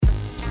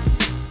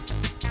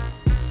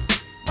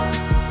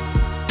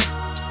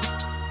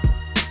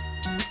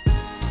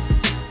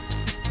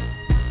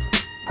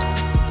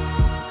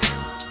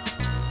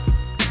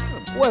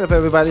What up,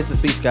 everybody? It's the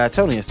Speech Guy,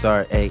 Tony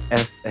Asar,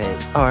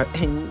 A-S-A-R.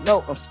 And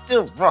no, I'm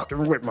still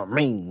rocking with my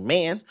main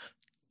man,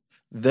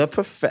 the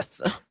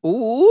professor.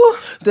 Ooh.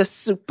 The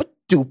super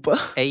duper.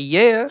 Hey,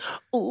 yeah.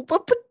 Uber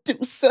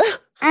producer.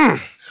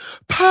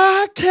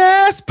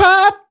 Podcast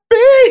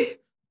Poppy.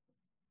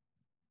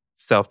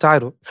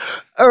 Self-titled.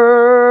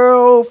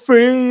 Earl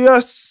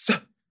Frias.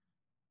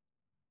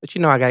 But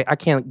you know, I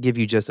can't give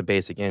you just a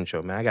basic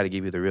intro, man. I got to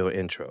give you the real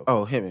intro.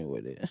 Oh, hit me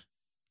with it.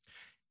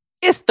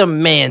 It's the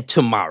man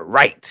to my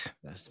right.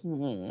 That's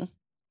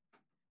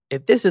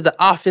If this is the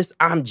office,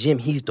 I'm Jim.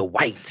 He's the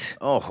white.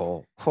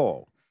 Oh.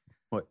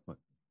 What?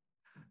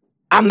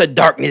 I'm the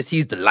darkness.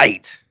 He's the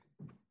light.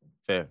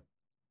 Fair.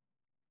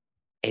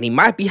 And he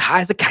might be high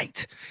as a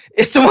kite.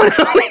 It's the one and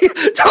only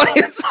Tony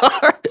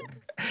Asar.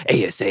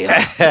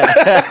 ASAR.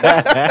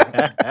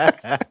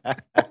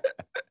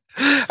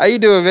 How you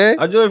doing,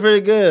 man? I'm doing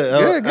pretty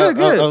good.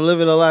 Good. I'm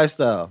living a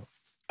lifestyle.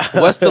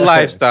 What's the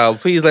lifestyle?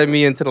 Please let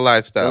me into the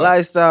lifestyle. The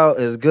lifestyle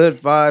is good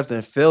vibes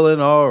and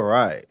feeling all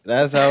right.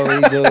 That's how we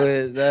do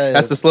it.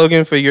 That's the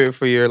slogan for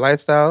your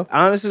lifestyle?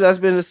 Honestly, that's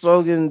been the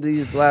slogan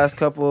these last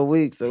couple of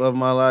weeks of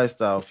my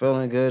lifestyle.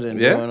 Feeling good and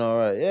doing all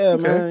right. Yeah,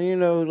 Okay. man. You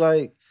know,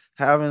 like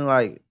having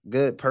like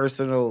good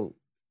personal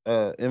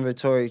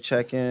inventory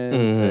check-ins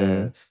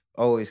and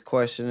always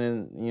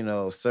questioning, you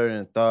know,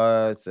 certain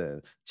thoughts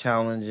and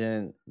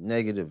challenging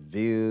negative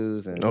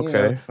views. And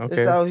Okay.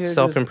 it's out here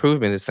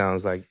Self-improvement, it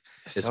sounds like.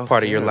 It's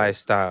part of your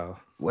lifestyle.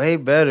 Way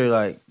better.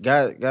 Like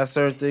got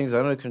certain things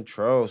under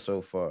control so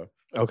far.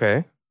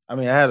 Okay. I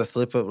mean, I had a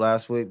slip up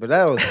last week, but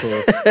that was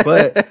cool.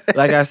 But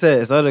like I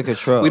said, it's under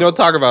control. We don't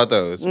talk about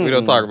those. We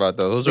don't talk about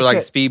those. Those are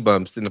like speed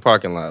bumps in the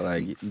parking lot.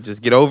 Like, you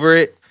just get over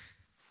it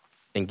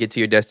and get to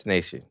your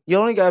destination. You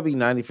only gotta be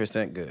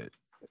 90% good.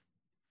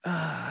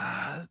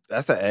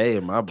 That's an A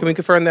in my book. Can we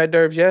confirm that,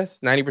 Derbs? Yes?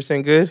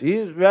 90% good?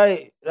 You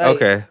right.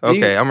 Like,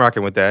 Okay. I'm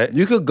rocking with that.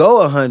 You could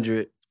go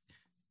 100.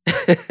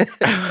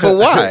 But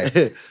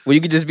why? Well,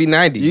 you could just be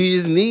 90. You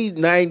just need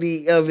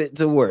 90 of it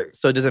to work.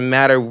 So it doesn't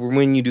matter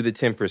when you do the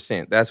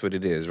 10%. That's what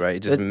it is, right?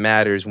 It just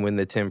matters when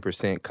the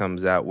 10%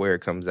 comes out, where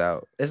it comes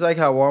out. It's like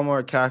how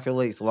Walmart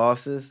calculates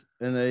losses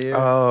in their year.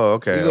 Oh,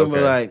 okay. You're gonna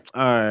be like,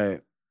 all right,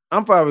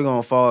 I'm probably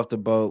gonna fall off the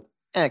boat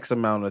X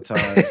amount of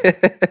times.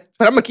 But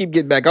I'm gonna keep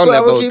getting back on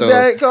that boat, though.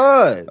 Back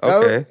on.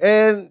 Okay.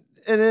 And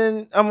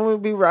then I'm gonna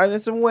be riding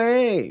some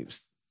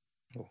waves.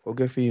 Well,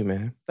 good for you,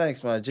 man.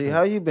 Thanks, my G.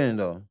 How you been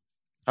though?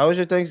 How was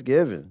your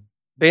Thanksgiving?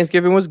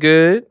 Thanksgiving was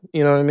good.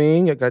 You know what I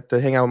mean? I got to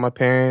hang out with my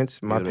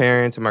parents. My Beautiful.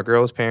 parents and my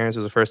girl's parents.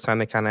 It was the first time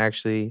they kind of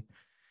actually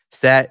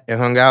sat and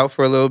hung out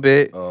for a little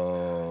bit.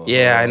 Oh.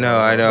 Yeah, I know.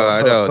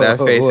 That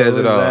face What says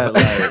it was all. that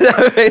like?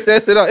 That face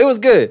says it all. It was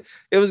good.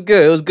 It was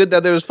good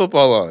that there was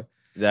football on.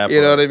 That You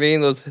know part. what I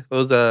mean?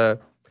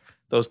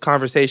 Those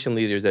conversation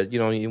leaders that, you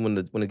know,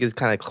 when it gets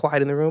kind of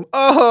quiet in the room.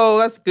 Oh,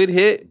 that's a good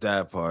hit.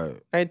 That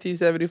part.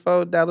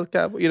 1974 Dallas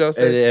Cowboys. You know what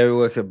I'm And saying? then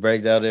everyone could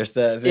break down their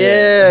stats.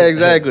 Yeah,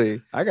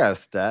 exactly. I got a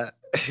stat.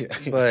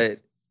 But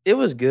it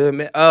was good,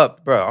 man.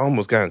 Bro, I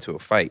almost got into a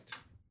fight.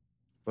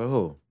 But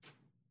who?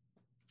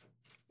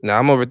 Nah,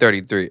 I'm over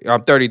 33.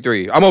 I'm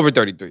 33. I'm over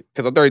 33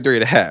 because I'm 33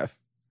 and a half.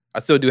 I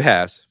still do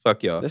halves.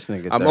 Fuck y'all. This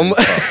nigga I'm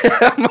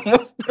 34.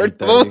 almost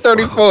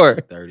 34.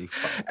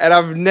 34. And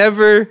I've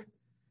never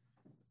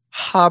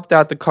hopped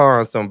out the car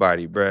on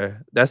somebody,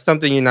 bruh. That's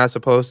something you're not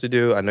supposed to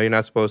do. I know you're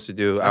not supposed to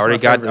do. I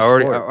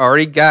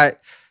already got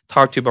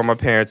talked to by my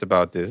parents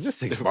about this.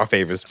 This is my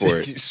favorite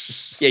sport.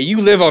 Yeah, you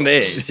live on the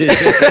edge.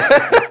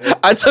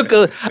 I took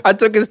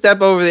a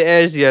step over the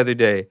edge the other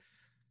day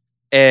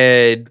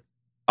and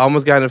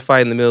almost got in a fight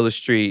in the middle of the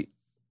street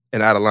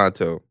in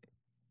Adelanto.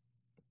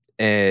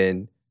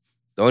 And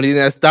the only thing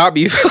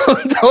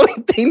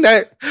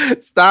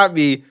that stopped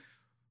me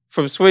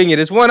from swinging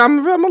is one,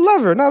 I'm a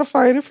lover, not a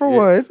fighter for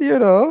one, you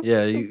know.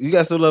 Yeah, you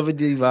got some Lovey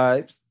D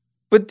vibes.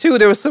 But two,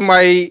 there was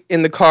somebody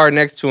in the car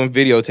next to him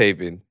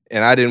videotaping,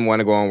 and I didn't want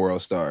to go on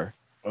World Star.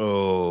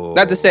 Oh.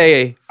 Not to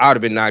say I would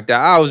have been knocked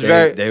out. I was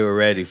They were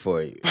ready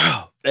for you.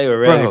 They were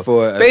ready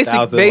for it.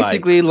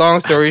 Basically, long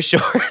story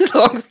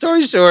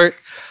short,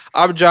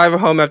 I'm driving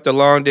home after a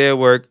long day at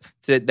work.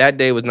 That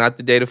day was not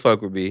the day to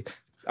fuck with me.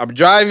 I'm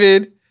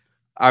driving.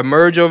 I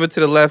merge over to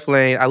the left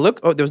lane. I look.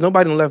 Oh, there was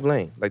nobody in the left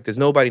lane. Like, there's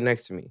nobody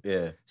next to me.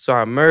 Yeah. So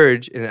I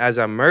merge, and as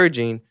I'm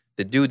merging,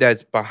 the dude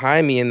that's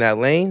behind me in that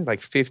lane,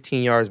 like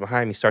 15 yards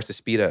behind me, starts to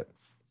speed up.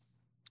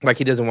 Like,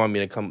 he doesn't want me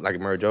to come, like,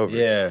 merge over.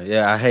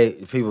 Yeah. I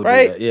hate people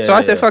Right? do that. Yeah, so I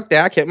said, fuck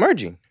that. I kept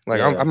merging.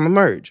 Like, I'm going to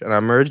merge. And I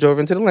merged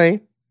over into the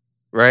lane,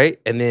 right?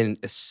 And then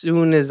as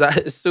soon as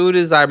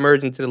I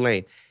merged into the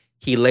lane,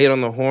 he laid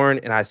on the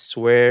horn, and I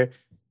swear,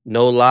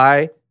 no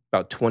lie,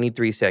 about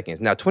 23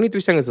 seconds. Now,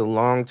 23 seconds is a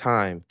long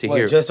time to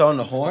hear. Just on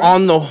the horn?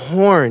 On the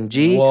horn,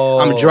 G. Whoa.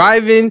 I'm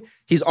driving.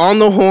 He's on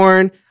the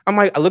horn. I'm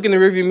like, I look in the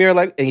rearview mirror,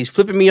 like, and he's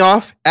flipping me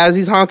off as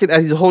he's honking,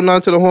 as he's holding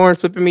on to the horn,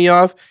 flipping me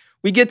off.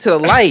 We get to the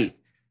light.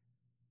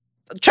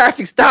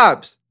 Traffic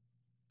stops.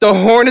 The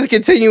horn is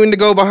continuing to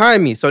go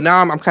behind me. So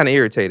now I'm kind of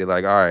irritated.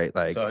 Like, all right,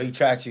 like. So he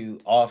tracked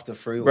you off the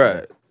freeway.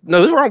 Bruh. No,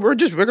 this is wrong. We're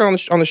going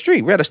on the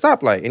street. We're at a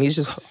stoplight, and he's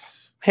just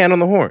hand on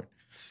the horn.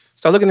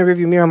 So I look in the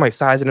rearview mirror. I'm like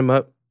sizing him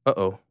up.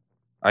 Uh-oh.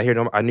 I hear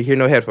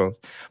no headphones.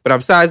 But I'm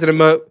sizing him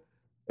up.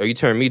 Oh, you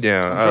turned me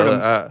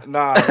down.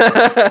 Nah.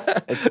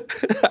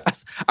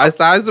 I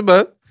sized him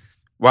up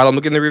while I'm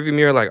looking in the rearview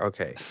mirror like,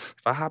 okay,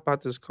 if I hop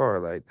out this car,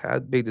 like, how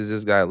big does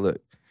this guy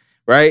look?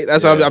 Right?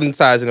 That's why I'm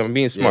sizing him. I'm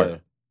being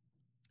smart.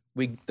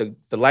 Yeah.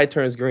 The light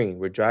turns green.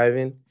 We're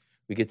driving.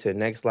 We get to the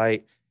next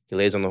light. He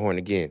lays on the horn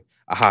again.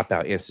 I hop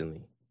out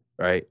instantly.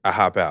 Right? I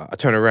hop out. I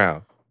turn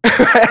around.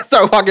 I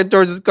start walking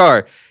towards his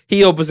car.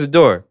 He opens the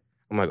door.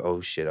 I'm like,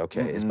 oh shit,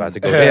 okay, it's about to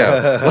go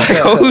down. Like,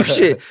 oh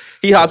shit.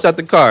 He hops out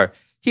the car.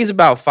 He's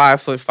about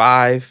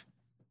 5'5",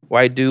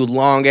 white dude,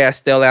 long ass,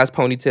 stale ass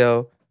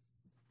ponytail.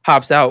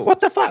 Hops out.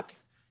 What the fuck?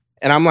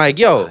 And I'm like,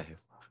 yo,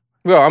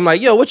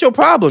 what's your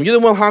problem? You're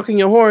the one honking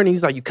your horn.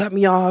 He's like, you cut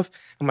me off.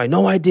 I'm like,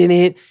 no, I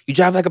didn't. You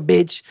drive like a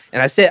bitch.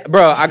 And I said,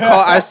 bro,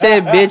 I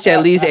said bitch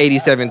at least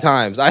 87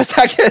 times. I was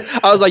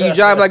like, you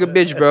drive like a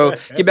bitch, bro.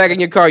 Get back in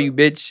your car, you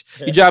bitch.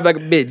 You drive like a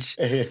bitch.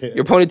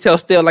 Your ponytail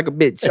stale like a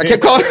bitch. I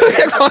kept calling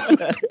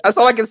him. That's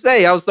all I can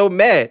say. I was so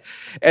mad.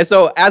 And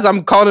so as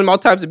I'm calling him all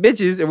types of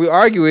bitches and we're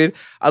arguing,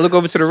 I look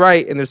over to the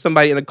right and there's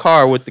somebody in the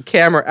car with the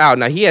camera out.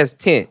 Now he has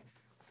tint.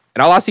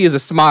 And all I see is a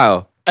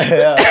smile. All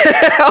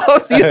I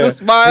see is a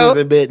smile. It's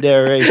a bit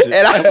narration.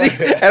 And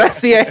I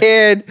see a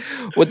hand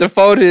with the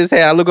phone in his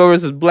hand. I look over,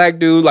 it's this black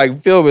dude like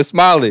filming,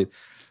 smiling.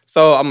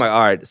 So I'm like, all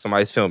right,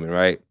 somebody's filming,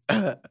 right?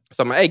 So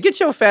I'm like, hey,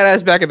 get your fat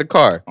ass back in the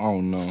car. Oh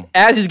no.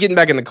 As he's getting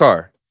back in the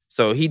car.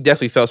 So he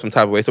definitely felt some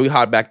type of way. So we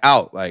hopped back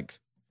out.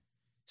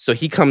 So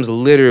he comes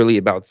literally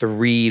about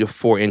 3 to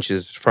 4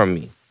 inches from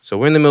me. So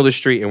we're in the middle of the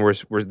street and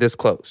we're this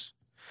close.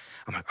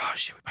 I'm like, oh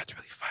shit, we're about to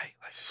really fight.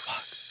 Like,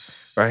 fuck.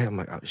 Right? I'm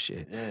like, oh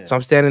shit. Yeah. So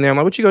I'm standing there. I'm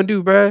like, what you gonna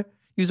do, bruh?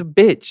 You's a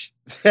bitch.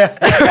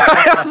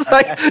 I was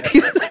like, he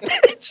was a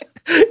bitch.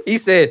 He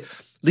said,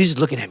 Lisa's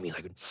looking at me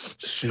like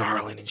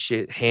snarling and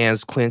shit,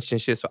 hands clenched and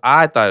shit. So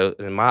I thought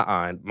in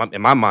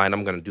my mind,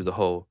 I'm gonna do the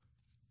whole,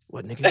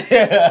 what nigga?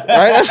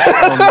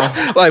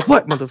 Right? Like,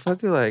 what,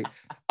 motherfucker? Like,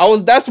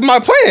 that's my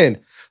plan.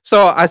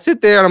 So I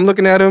sit there and I'm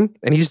looking at him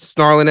and he's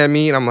snarling at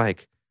me and I'm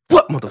like,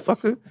 what,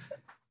 motherfucker?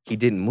 He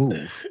didn't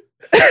move.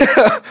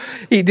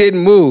 He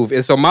didn't move.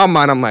 And so in my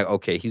mind, I'm like,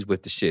 okay, he's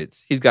with the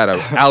shits. He's got an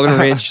Allen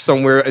wrench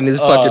somewhere in his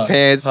fucking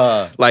pants.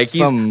 Like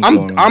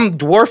I'm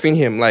dwarfing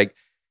him. Like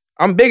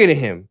I'm bigger than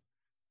him.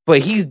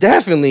 But he's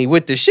definitely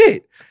with the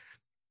shit.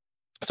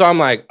 So I'm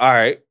like, all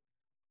right.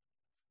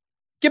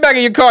 Get back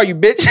in your car, you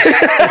bitch.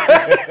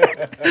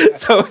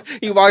 So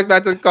he walks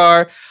back to the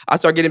car. I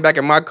start getting back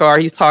in my car.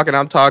 He's talking,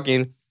 I'm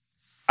talking.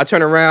 I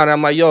turn around and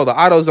I'm like, yo, the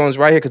AutoZone's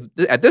right here. Because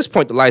at this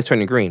point, the light's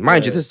turning green.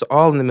 Mind you, this is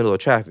all in the middle of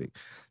traffic.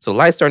 So the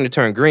light's starting to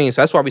turn green.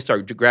 So that's why we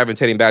start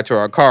gravitating back to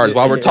our cars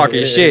while we're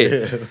talking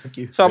shit.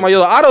 So I'm like, yo,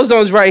 the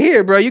AutoZone's right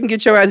here, bro. You can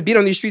get your ass beat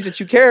on these streets that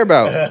you care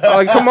about. I'm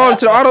like, come on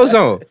to the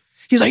AutoZone.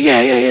 He's like,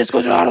 yeah, let's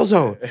go to the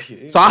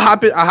AutoZone. So I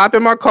hop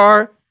in my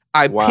car.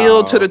 I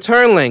peel to the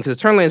turn lane because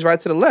the turn lane's right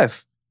to the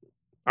left.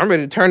 I'm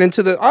ready to turn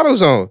into the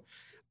AutoZone.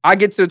 I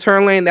get to the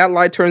turn lane. That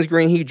light turns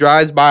green. He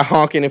drives by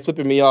honking and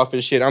flipping me off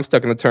and shit. I'm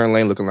stuck in the turn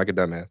lane looking like a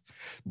dumbass.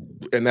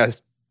 And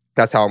that's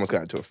how I almost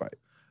got into a fight.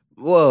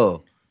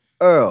 Whoa,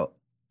 Earl.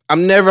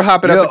 I'm never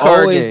hopping out the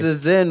car again. You're always the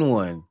Zen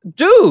one.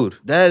 Dude.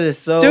 That is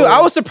so... Dude,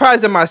 I was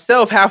surprised at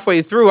myself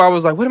halfway through. I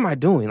was like, what am I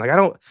doing? Like,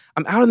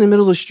 I'm out in the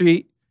middle of the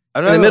street.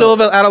 In the middle of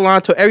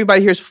Adelanto.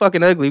 Everybody here is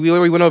fucking ugly. We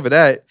already went over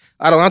that.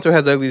 Adelanto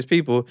has the ugliest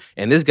people.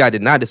 And this guy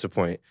did not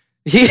disappoint.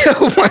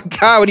 Oh my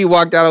God, when he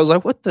walked out, I was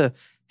like, what the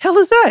hell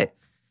is that?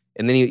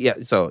 And then I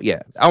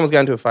almost got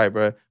into a fight,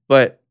 bro.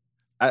 But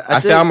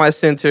I found my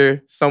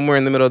center somewhere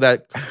in the middle of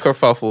that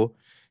kerfuffle.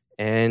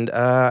 And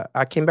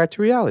I came back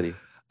to reality.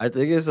 I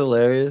think it's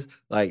hilarious.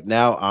 Like,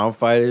 now I'm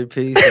fighting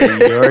peace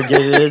and you're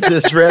getting into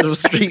random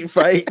street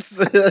fights.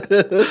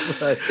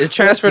 It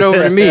transferred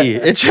over to me.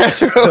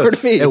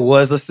 It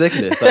was a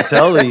sickness, I'm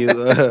telling you.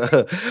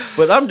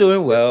 But I'm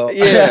doing well.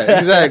 Yeah,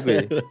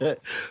 exactly.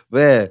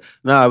 Man,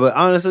 but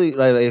honestly,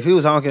 like if he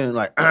was honking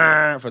like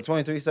for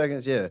 23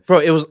 seconds, yeah. Bro,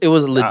 it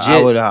was legit.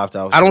 I would have hopped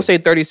out. I don't say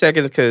 30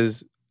 seconds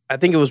because I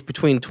think it was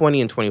between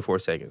 20 and 24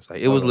 seconds.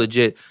 Like, it was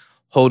legit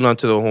holding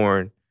onto the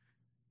horn.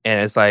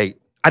 And it's like,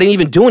 I didn't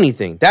even do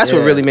anything. That's what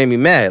really made me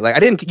mad.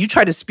 Like, you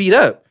tried to speed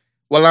up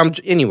while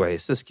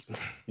anyways.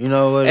 You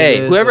know what?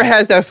 Hey, whoever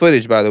has that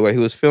footage, by the way,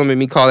 who was filming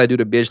me call that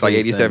dude a bitch like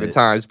 87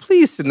 times,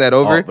 please send that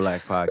over. All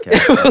Black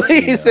Podcast.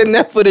 Please send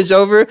that footage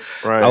over.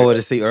 Right. I want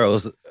to see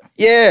Earl's.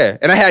 Yeah.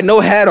 And I had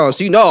no hat on,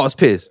 so I was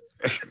pissed.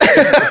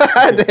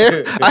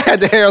 I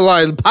had the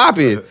hairline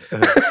popping.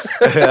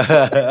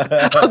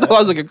 I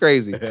was looking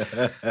crazy.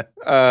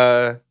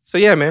 So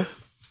yeah, man.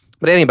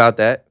 But it ain't about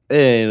that. It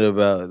ain't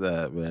about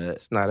that, man.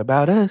 It's not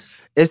about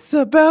us. It's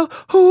about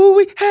who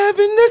we have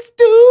in the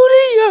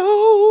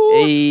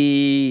studio.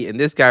 Hey, and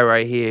this guy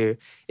right here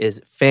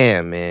is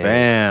Fam, man.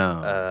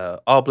 Fam.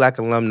 All Black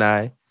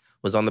alumni.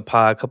 Was on the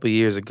pod a couple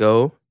years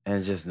ago.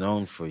 And just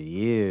known for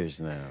years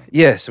now.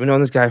 Yes, we've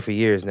known this guy for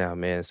years now,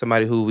 man.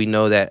 Somebody who we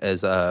know that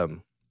as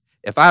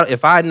if I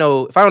don't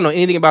know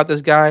anything about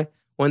this guy,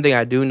 one thing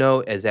I do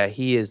know is that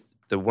he is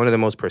one of the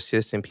most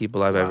persistent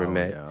people I've ever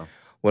met. Yeah.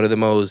 one of the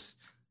most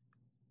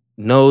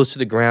nose to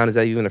the ground. Is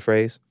that even a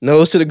phrase?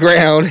 Nose to the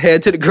ground,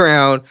 head to the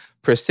ground,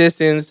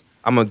 persistence.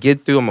 I'm going to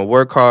get through. I'm going to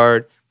work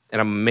hard,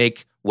 and I'm going to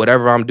make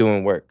whatever I'm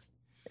doing work.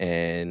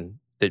 And,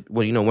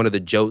 one of the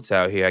jokes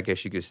out here, I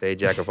guess you could say,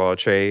 jack of all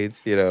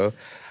trades, Yeah,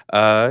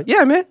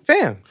 man,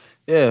 fam.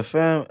 Yeah,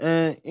 fam.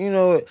 And you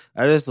know what?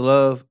 I just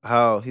love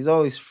how he's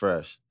always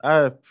fresh. I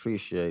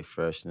appreciate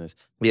freshness.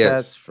 Yes.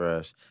 That's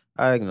fresh.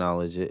 I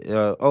acknowledge it.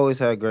 Always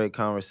had great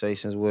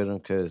conversations with him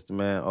because the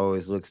man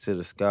always looks to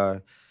the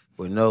sky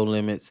with no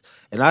limits.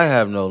 And I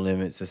have no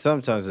limits. And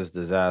sometimes it's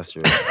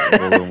disastrous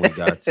when we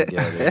got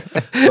together.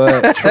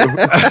 But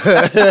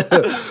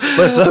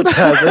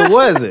sometimes it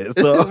wasn't.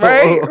 So,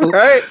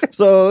 right.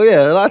 So,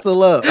 yeah, lots of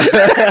love.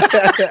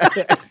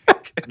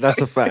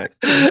 That's a fact.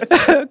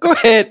 Go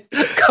ahead.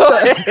 Go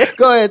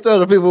ahead. Tell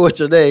the people what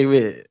your name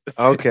is.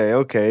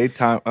 Okay.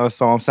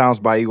 Song Sounds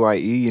by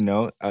EYE.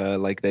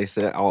 Like they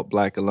said, Alt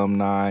Black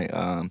alumni.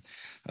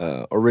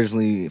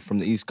 Originally from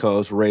the East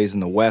Coast, raised in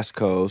the West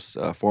Coast.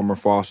 Former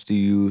foster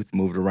youth,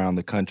 moved around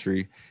the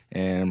country,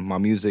 and my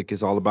music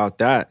is all about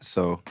that.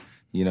 So,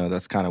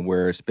 that's kind of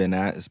where it's been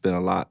at. It's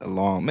been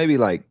maybe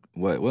like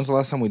when's the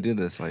last time we did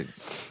this? Like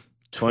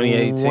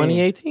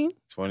 2018.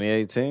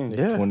 2018.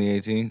 Yeah.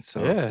 2018.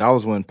 So that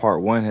was when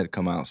part 1 had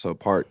come out. So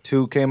part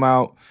 2 came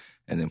out,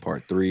 and then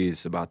part 3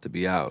 is about to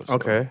be out. So,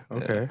 okay.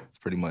 It's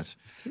pretty much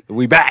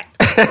we back.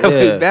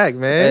 We back,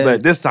 man.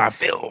 But this time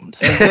filmed.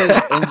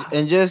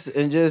 and just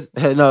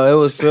no, it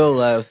was filmed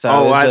last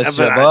time.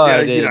 Your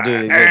boy didn't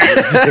do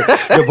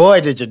it. Your boy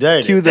did your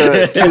dirty. Cue the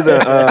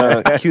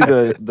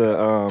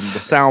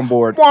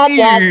soundboard. Womp,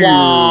 womp,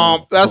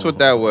 womp. That's what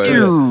that was.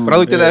 But I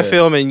looked at that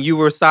film and you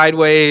were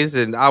sideways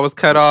and I was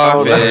cut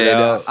off,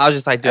 and I was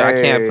just like, dude, I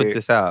can't put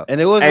this out. And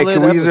it was a lit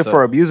can we use it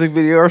for a music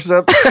video or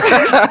something?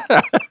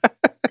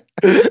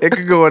 It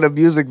could go in a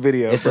music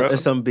video, it's bro.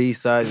 It's some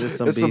B-sides. It's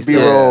some B-sides.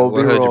 B-roll,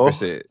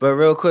 100%. But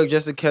real quick,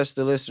 just to catch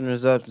the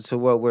listeners up to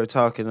what we're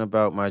talking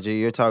about, my G,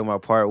 you're talking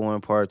about part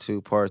 1, part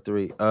 2, part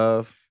 3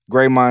 of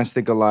Great Minds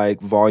Think Alike,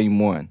 Volume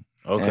 1.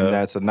 Okay. And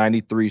that's a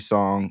 93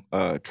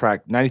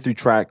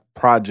 track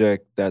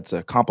project. That's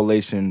a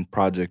compilation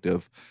project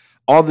of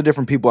all the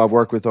different people I've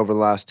worked with over the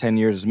last 10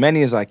 years, as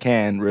many as I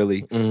can,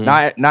 really.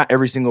 Mm-hmm. Not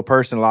every single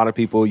person. A lot of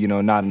people,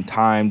 not in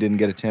time, didn't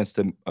get a chance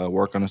to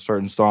work on a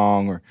certain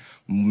song, or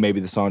maybe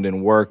the song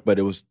didn't work, but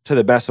it was to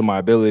the best of my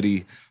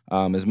ability,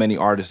 as many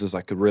artists as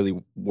I could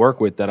really work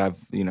with that I've,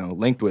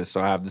 linked with.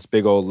 So I have this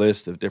big old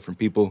list of different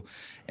people,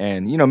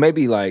 and,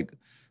 maybe like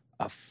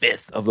a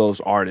fifth of those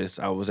artists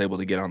I was able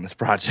to get on this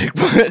project.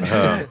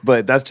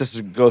 But that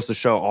just goes to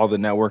show all the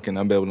networking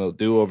I've been able to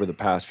do over the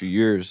past few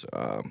years.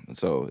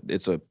 So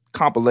it's a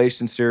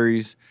compilation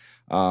series.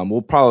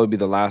 Will probably be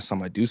the last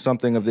time I do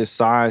something of this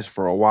size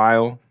for a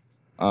while.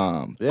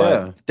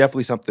 But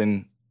definitely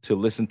something to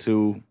listen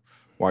to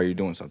while you're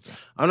doing something.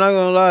 I'm not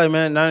gonna lie,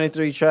 man.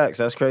 93 tracks.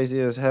 That's crazy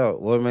as hell.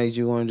 What made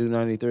you want to do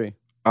 93?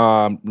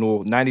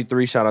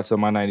 93. Shout out to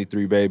my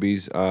 93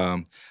 babies.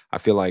 I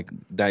feel like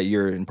that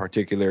year in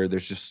particular,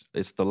 it's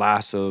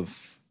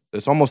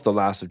almost the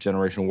last of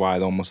Generation Y,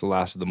 almost the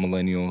last of the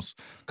millennials.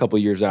 A couple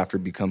years after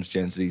it becomes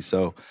Gen Z.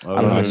 So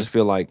I don't know. I just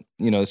feel like,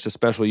 it's a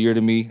special year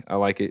to me. I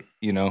like it.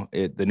 The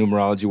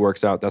numerology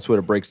works out. That's what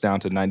it breaks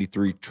down to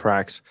 93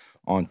 tracks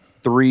on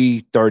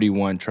 3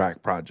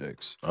 31-track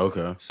projects.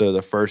 Okay. So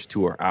the first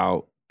 2 are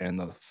out, and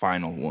the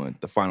final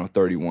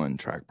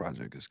 31-track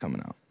project is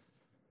coming out.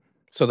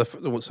 So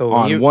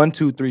on 1,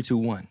 2, 3, 2,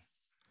 1.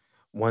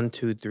 1,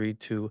 2, 3,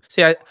 2.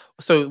 See,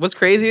 so what's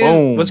crazy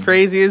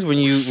is when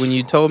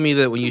you told me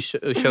that, when you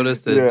showed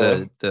us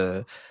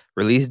the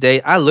release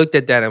date, I looked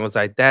at that and was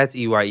like, that's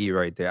EYE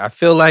right there. I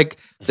feel like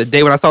the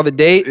day when I saw the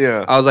date,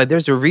 I was like,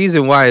 there's a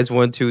reason why it's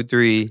 1, 2,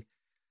 3.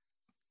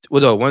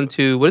 Well, no, 1,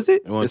 2. What is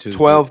it? It's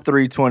 12,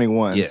 3,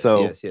 21. Yes,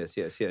 so yes.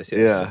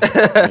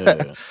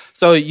 Yeah.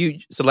 So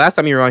last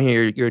time you were on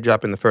here, you were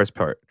dropping the first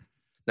part.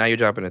 Now you're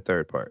dropping the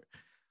third part.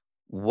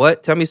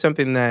 Tell me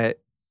something that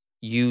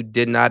you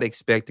did not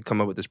expect to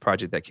come up with this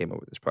project that came up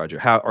with this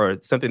project? Or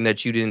something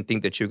that you didn't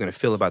think that you were going to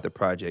feel about the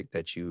project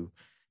that you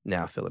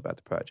now feel about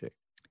the project?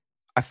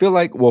 I feel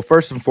like, well,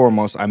 first and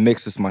foremost, I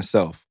mix this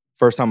myself.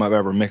 First time I've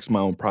ever mixed my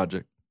own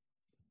project.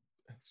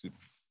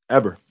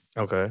 Ever.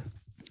 Okay.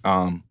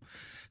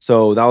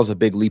 So that was a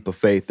big leap of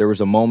faith. There was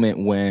a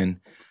moment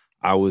when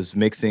I was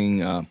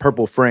mixing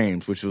Purple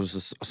Frames, which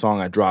was a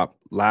song I dropped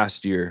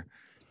last year,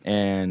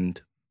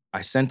 and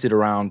I sent it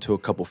around to a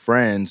couple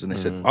friends, and they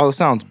said, "Oh, this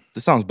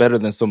sounds better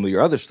than some of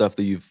your other stuff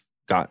that you've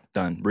got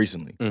done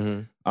recently."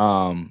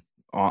 On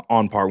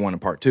part 1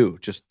 and part 2,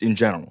 just in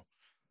general.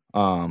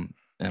 And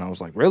I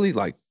was like, "Really?"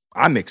 Like,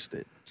 I mixed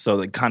it, so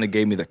that kind of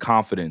gave me the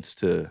confidence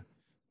to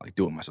like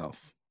do it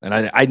myself. And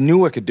I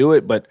knew I could do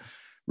it, but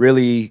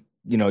really,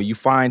 you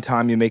find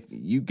time,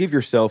 you give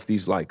yourself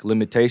these like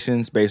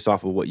limitations based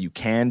off of what you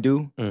can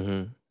do.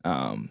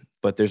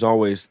 But there's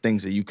always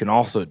things that you can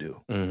also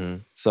do.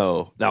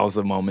 So that was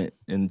a moment,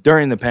 and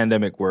during the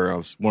pandemic, where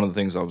one of the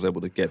things I was able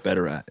to get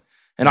better at.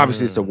 And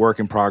obviously it's a work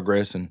in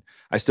progress, and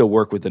I still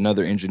work with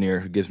another engineer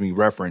who gives me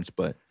reference,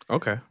 but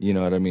okay, you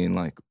know what I mean?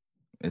 Like,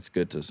 it's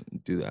good to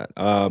do that.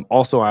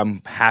 Also,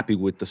 I'm happy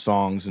with the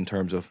songs in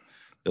terms of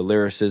the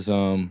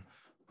lyricism,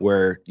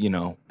 where, you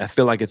know, I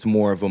feel like it's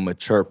more of a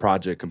mature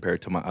project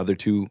compared to my other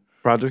two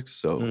projects.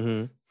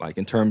 So, like,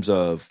 in terms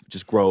of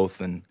just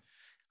growth, and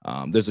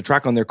there's a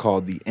track on there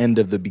called The End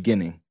of the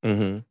Beginning,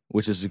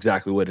 which is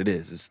exactly what it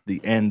is. It's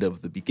the end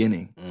of the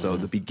beginning. So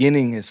the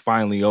beginning is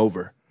finally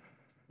over.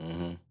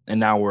 And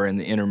now we're in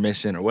the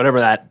intermission or whatever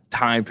that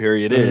time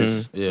period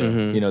is.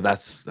 You know,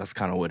 that's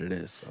kind of what it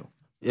is. So.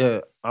 Yeah,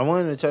 I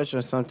wanted to touch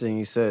on something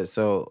you said.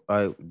 So,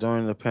 like,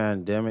 during the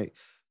pandemic,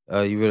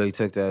 you really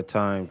took that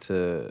time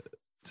to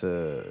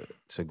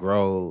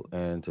grow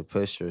and to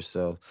push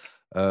yourself.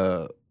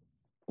 Uh,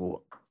 wh-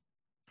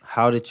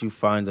 how did you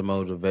find the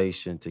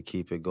motivation to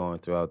keep it going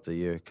throughout the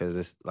year? Because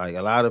it's like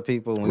a lot of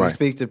people, when you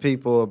speak to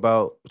people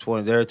about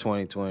their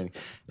 2020, it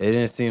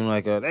didn't seem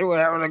like they were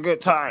having a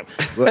good time.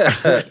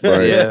 But,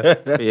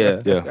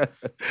 Yeah.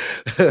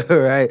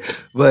 Right.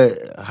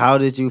 But how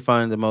did you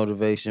find the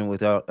motivation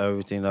without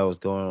everything that was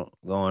going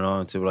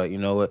on to, like, you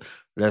know what,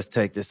 let's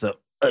take this up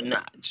a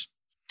notch?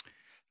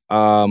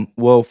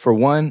 Well, for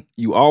one,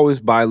 you always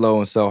buy low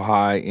and sell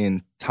high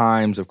in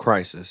times of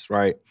crisis,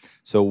 right?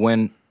 So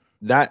when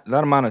that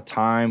amount of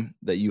time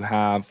that you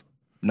have,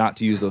 not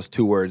to use those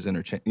two words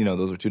interchange, you know,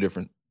 those are two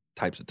different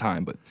types of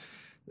time, but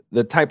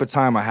the type of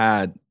time I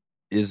had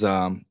is,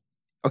 okay,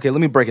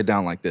 let me break it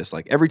down like this.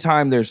 Like, every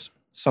time there's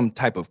some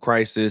type of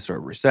crisis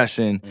or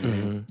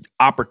recession,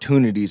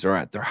 opportunities are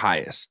at their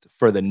highest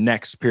for the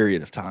next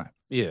period of time.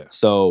 Yeah.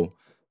 So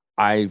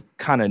I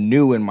kind of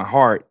knew in my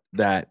heart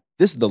that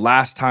this is the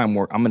last time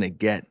where I'm going to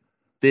get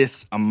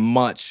this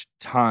much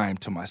time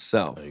to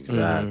myself.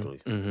 Exactly.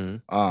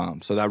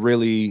 So that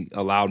really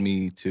allowed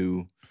me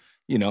to,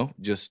 you know,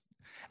 just,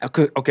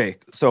 okay.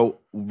 So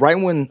right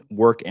when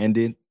work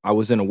ended, I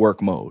was in a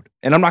work mode.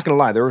 And I'm not going to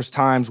lie, there was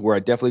times where I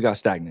definitely got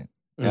stagnant.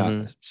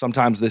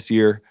 Sometimes this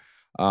year,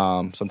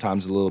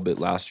 sometimes a little bit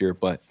last year.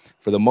 But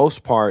for the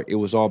most part, it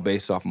was all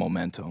based off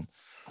momentum.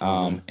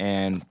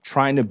 And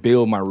trying to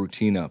build my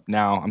routine up.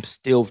 Now, I'm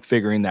still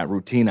figuring that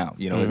routine out.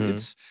 You know,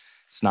 it's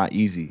not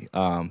easy.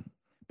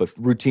 But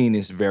routine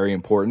is very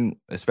important,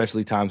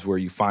 especially times where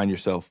you find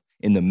yourself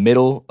in the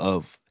middle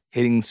of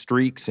hitting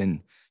streaks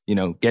and, you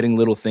know, getting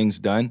little things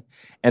done.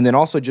 And then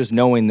also just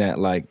knowing that,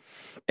 like,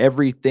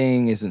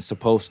 everything isn't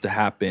supposed to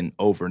happen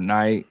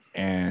overnight,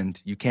 and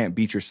you can't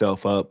beat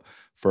yourself up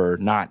for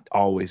not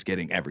always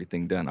getting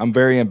everything done. I'm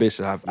very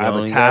ambitious. I have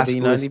a task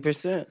list.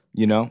 90%.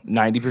 You know,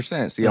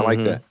 90%. See, I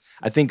like that.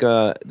 I think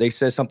they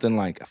said something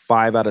like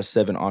 5 out of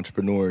 7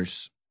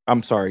 entrepreneurs.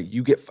 I'm sorry,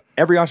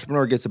 every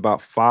entrepreneur gets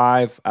about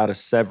 5 out of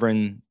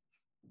 7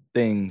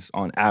 things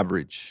on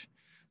average,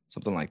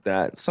 something like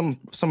that. Some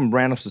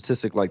random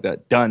statistic like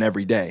that done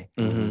every day.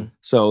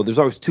 So there's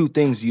always 2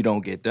 things you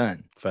don't get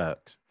done.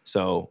 Facts.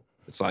 So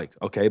it's like,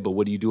 okay, but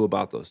what do you do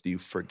about those? Do you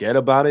forget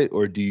about it,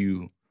 or do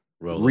you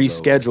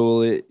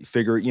reschedule it,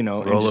 figure, you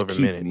know, roll and just over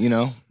keep, minutes. You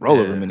know, roll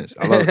over minutes.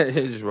 I love it.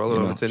 Just roll it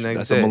over to the next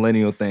that's day. That's a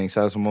millennial thing.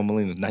 Shout out to my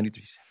millennials.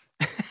 93.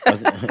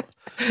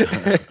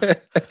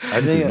 I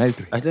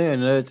think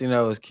another thing that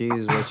was key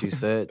is what you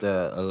said,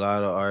 that a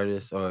lot of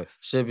artists, or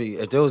should be,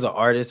 if there was an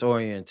artist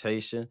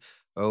orientation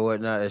or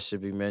whatnot, it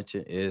should be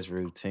mentioned, is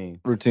routine.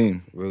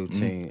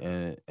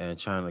 And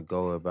trying to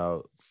go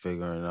about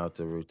figuring out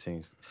the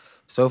routines.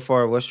 So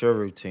far, what's your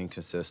routine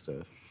consist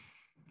of?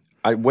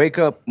 I wake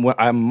up,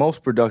 I'm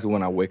most productive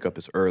when I wake up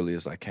as early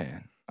as I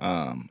can.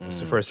 What's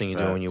the first thing you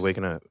do when you're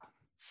waking up?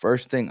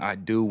 First thing I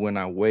do when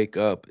I wake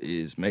up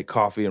is make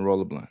coffee and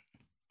roll a blunt.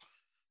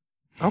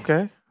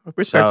 Okay.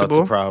 Respectable. Shout out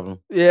to Problem.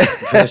 Yeah.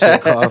 Push your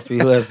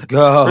coffee. Let's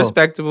go.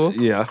 Respectable.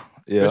 Yeah.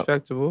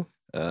 Respectable.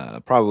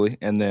 Probably.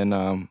 And then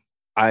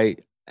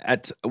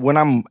when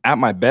I'm at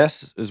my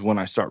best is when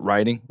I start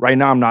writing. Right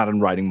now I'm not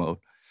in writing mode.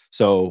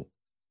 So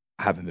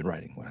I haven't been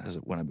writing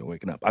when I've been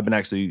waking up. I've been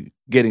actually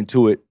getting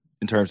to it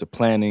in terms of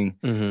planning.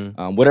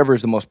 Whatever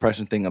is the most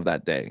pressing thing of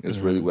that day is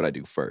really what I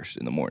do first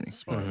in the morning.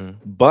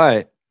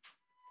 But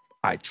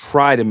I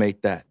try to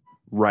make that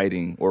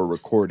writing or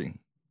recording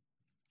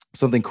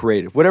something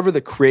creative. Whatever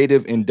the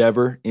creative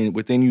endeavor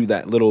within you,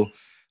 that little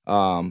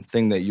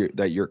thing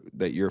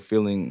that you're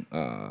feeling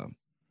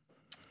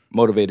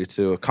motivated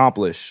to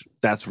accomplish,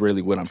 that's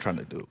really what I'm trying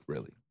to do,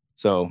 really.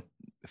 So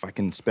if I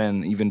can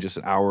spend even just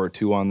an hour or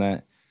 2 on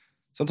that,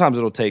 sometimes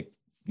it'll take,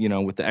 you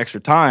know, with the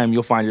extra time,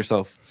 you'll find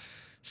yourself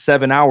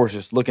 7 hours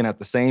just looking at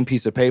the same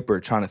piece of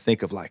paper, trying to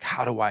think of, like,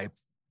 how do I,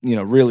 you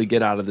know, really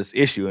get out of this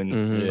issue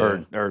and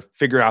or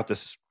figure out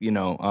this, you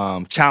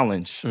know,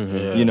 challenge,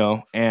 you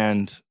know.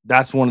 And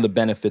that's one of the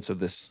benefits of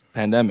this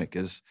pandemic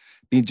is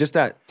just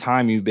that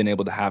time you've been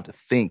able to have to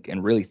think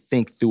and really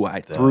think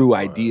through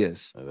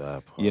ideas,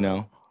 you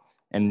know,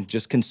 and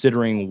just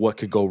considering what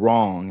could go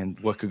wrong and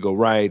what could go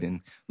right,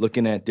 and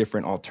looking at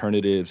different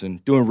alternatives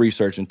and doing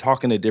research and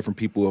talking to different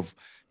people who've,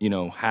 you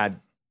know, had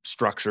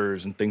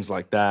structures and things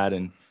like that,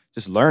 and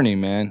just learning,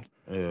 man.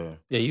 Yeah,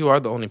 you are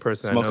the only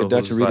person Smoke I know a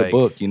Dutch and read a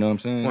book, you know what I'm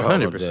saying?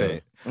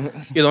 100%.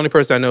 You're the only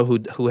person I know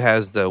who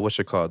has the, what's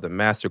it called? The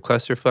master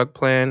clusterfuck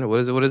plan.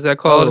 What is that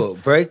called? Oh,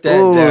 break that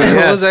down. Yes,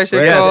 what was that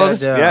shit called?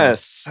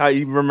 Yes, how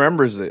he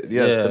remembers it.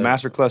 Yes, the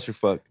master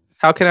clusterfuck.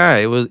 How can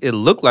I? It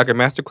looked like a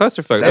master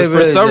clusterfuck.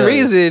 For some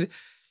reason,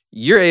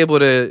 you're able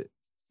to,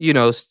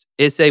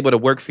 it's able to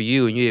work for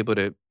you, and you're able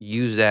to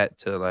use that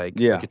to like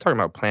you're talking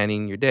about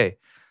planning your day.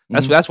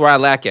 That's where I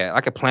lack at.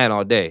 I could plan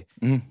all day.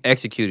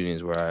 Executing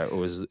is where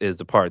is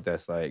the part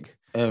that's like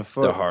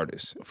the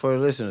hardest. For the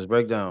listeners,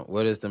 break down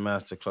what is the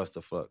master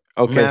clusterfuck.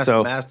 Okay,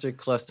 so master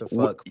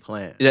clusterfuck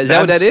plan. Is that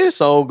what that is?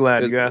 So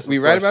glad you asked. We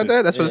right about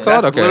that? That's what it's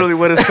called. That's literally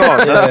what it's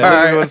called. That's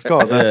literally what it's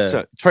called.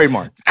 That's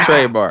trademark.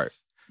 Trademark.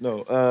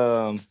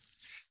 No.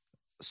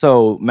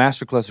 So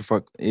master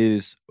clusterfuck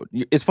is.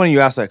 It's funny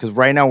you asked that because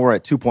right now we're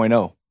at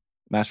 2.0.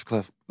 Master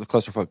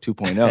Clusterfuck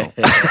 2.0.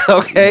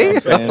 Okay.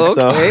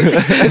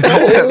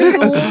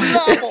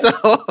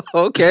 So,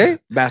 okay.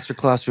 Master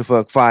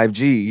Clusterfuck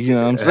 5G. You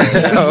know what I'm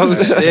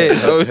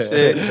saying? Oh,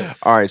 shit.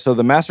 All right. So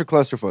the Master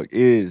Clusterfuck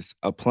is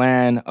a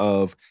plan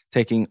of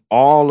taking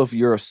all of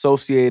your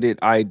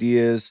associated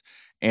ideas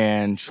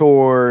and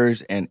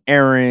chores and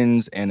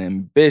errands and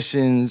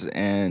ambitions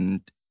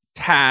and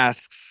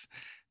tasks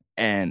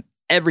and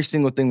every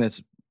single thing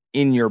that's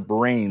in your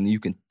brain you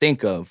can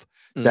think of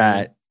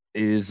that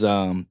is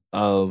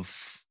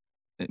of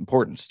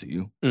importance to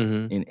you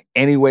in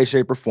any way,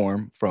 shape, or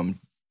form, from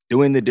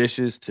doing the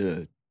dishes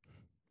to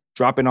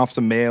dropping off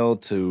some mail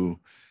to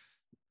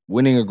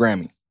winning a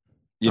Grammy.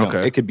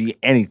 It could be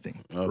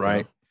anything,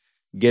 right?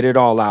 Get it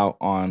all out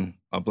on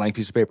a blank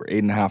piece of paper,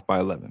 8.5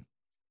 by 11.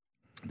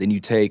 Then you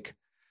take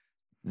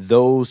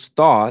those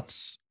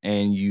thoughts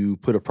and you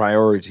put a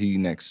priority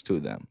next to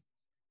them.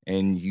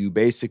 And you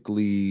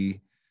basically...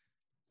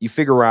 you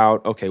figure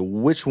out, okay,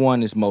 which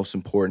one is most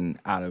important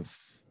out of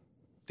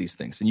these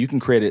things. And you can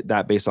create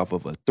that based off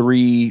of a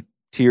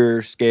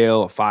 3-tier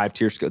scale, a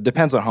 5-tier scale.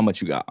 Depends on how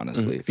much you got,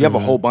 honestly. If you have a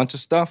whole bunch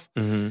of stuff,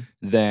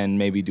 then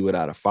maybe do it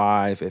out of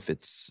 5. If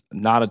it's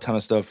not a ton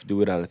of stuff,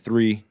 do it out of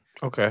 3.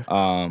 Okay.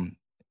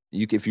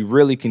 If you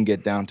really can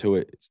get down to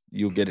it,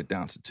 you'll get it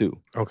down to 2.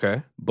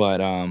 Okay. But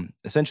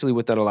essentially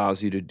what that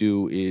allows you to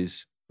do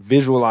is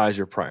visualize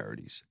your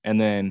priorities. And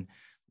then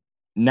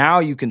now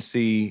you can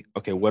see,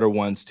 okay, what are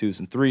 1s, 2s,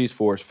 and 3s,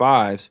 4s,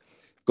 5s?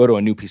 Go to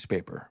a new piece of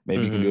paper.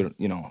 Maybe you can do it,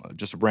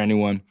 just a brand new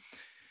one.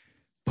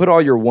 Put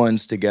all your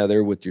 1s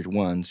together with your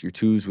 1s, your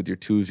 2s with your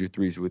 2s, your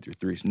 3s with your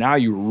 3s. Now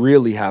you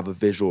really have a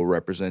visual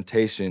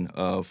representation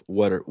of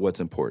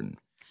what's important.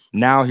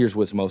 Now here's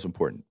what's most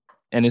important.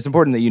 And it's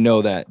important that you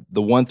know that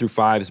the 1 through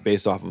 5 is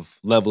based off of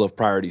level of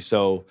priority.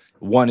 So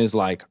 1 is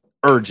like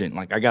urgent,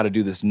 like I got to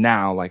do this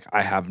now. Like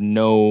I have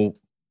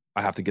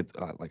to get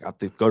I have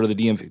to go to the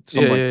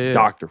DMV,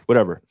 doctor,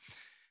 whatever.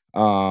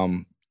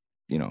 2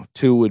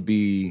 would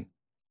be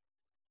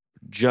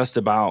just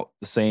about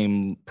the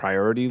same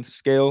priority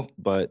scale,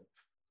 but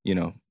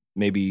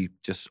maybe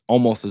just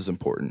almost as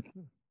important.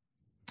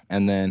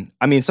 And then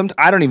I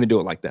don't even do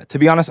it like that. To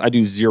be honest, I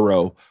do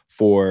 0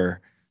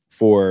 for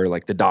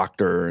like the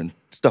doctor and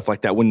stuff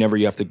like that. Whenever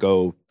you have to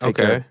go take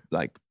care of,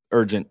 like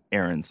urgent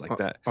errands like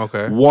that.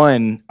 Okay.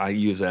 1 I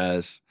use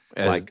as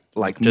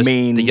just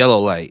main the yellow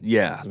light.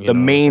 Yeah, the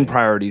main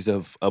priorities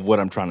of what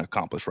I'm trying to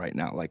accomplish right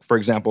now. Like for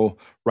example,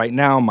 right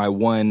now my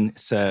 1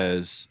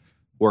 says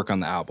work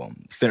on the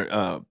album,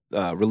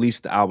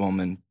 release the album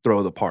and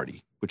throw the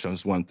party, which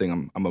is one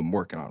thing I'm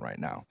working on right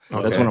now.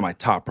 Okay. That's one of my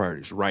top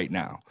priorities right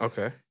now.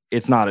 Okay.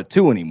 It's not a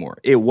 2 anymore.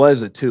 It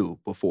was a 2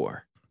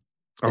 before.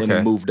 Okay. And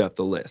it moved up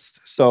the list.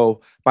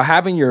 So by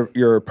having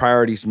your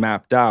priorities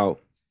mapped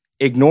out,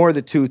 ignore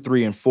the 2,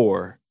 3, and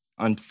 4.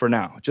 For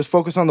now, just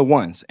focus on the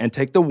 1s and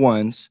take the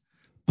 1s,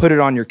 put it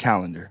on your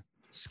calendar.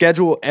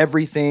 Schedule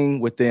everything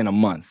within a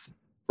month,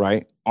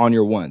 right? On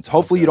your 1s.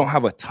 Hopefully you don't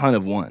have a ton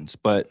of 1s,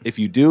 but if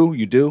you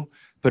do,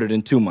 put it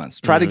in 2 months.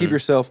 Try to give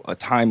yourself a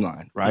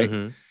timeline, right?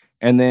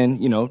 And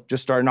then,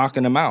 just start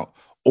knocking them out.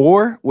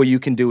 Or what you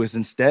can do is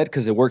instead,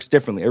 because it works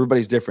differently,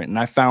 everybody's different. And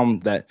I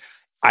found that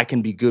I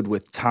can be good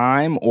with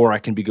time or I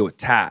can be good with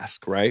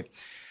task, right?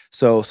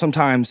 So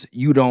sometimes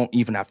you don't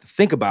even have to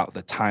think about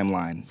the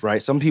timeline,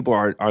 right? Some people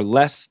are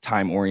less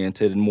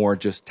time-oriented and more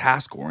just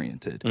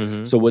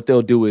task-oriented. So what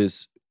they'll do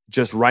is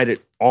just write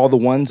all the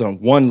 1s on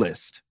one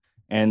list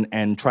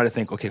and try to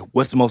think, okay,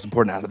 what's the most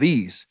important out of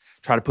these?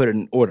 Try to put it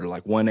in order,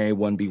 like 1A,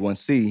 1B,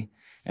 1C,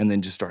 and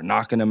then just start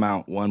knocking them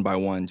out one by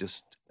one,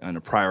 just on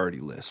a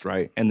priority list,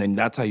 right? And then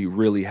that's how you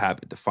really have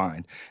it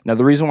defined. Now,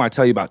 the reason why I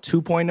tell you about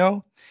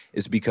 2.0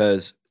 is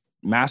because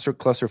Master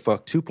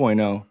Clusterfuck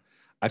 2.0,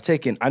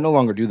 I no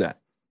longer do that.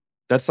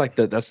 That's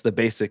the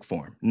basic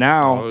form.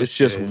 Now it's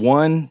just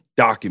one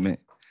document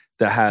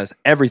that has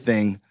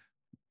everything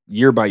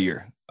year by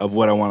year of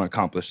what I want to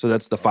accomplish. So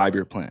that's the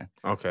 5-year plan.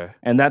 Okay.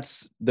 And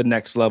that's the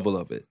next level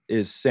of it,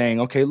 is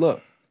saying, okay,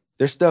 look,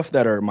 there's stuff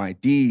that are my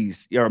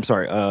D's,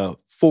 4s,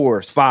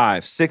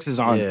 5s,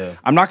 6s on. Yeah.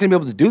 I'm not going to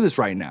be able to do this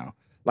right now.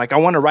 Like I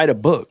want to write a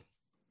book.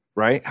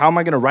 right? How am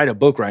I going to write a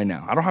book right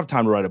now? I don't have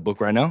time to write a book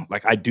right now.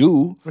 Like I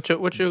do. What you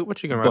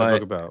gonna write a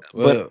book about?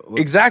 But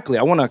exactly,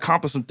 I want to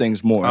accomplish some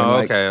things more. Oh,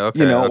 like, okay.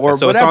 You know, or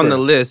so whatever. it's on the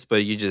list,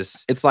 but you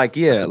just it's like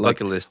it's a like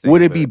bucket list thing,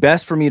 would it be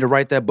best for me to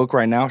write that book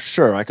right now?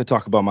 Sure, I could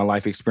talk about my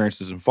life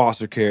experiences in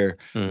foster care,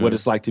 what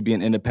it's like to be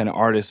an independent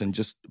artist, and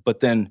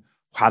but then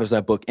how does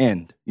that book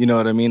end? You know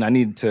what I mean? I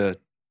need to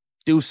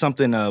do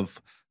something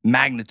of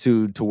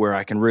magnitude to where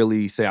I can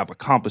really say I've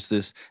accomplished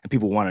this and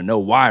people want to know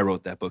why I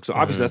wrote that book. So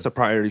obviously that's a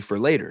priority for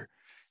later.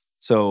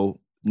 So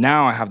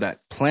now I have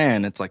that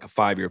plan. It's like a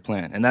 5-year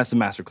plan. And that's the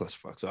Master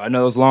Clusterfuck. So I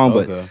know it's long,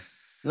 but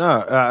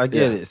no, I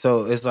get it.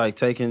 So it's like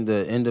taking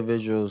the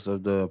individuals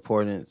of the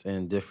importance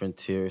in different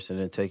tiers and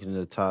then taking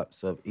the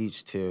tops of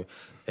each tier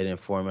and then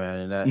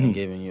formatting that and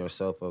giving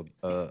yourself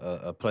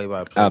a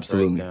play-by-play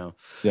breakdown.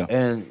 Yeah.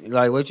 And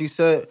like what you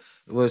said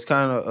was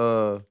kind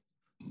of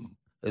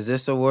is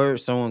this a word?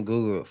 Someone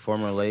Google it.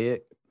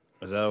 Formulaic.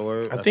 Is that a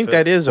word? I think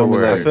that is a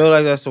word. I feel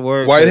like that's a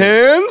word. White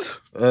hands?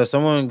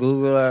 Someone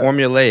Google that.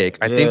 Formulaic.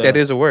 I think that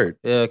is a word.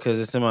 Yeah, because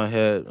it's in my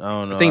head. I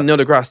don't know. I think Neil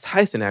deGrasse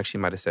Tyson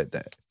actually might have said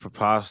that.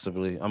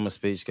 Possibly. I'm a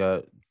speech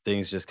guy.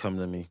 Things just come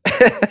to me. Oh,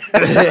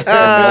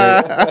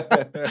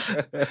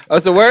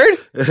 it's a word?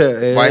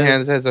 Yeah. White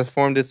hands has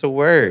formed. It's a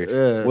word.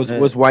 Yeah.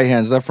 What's white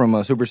hands? Is that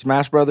from Super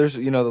Smash Brothers?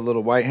 You know the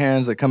little white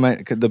hands that come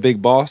at the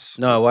big boss?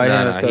 No, white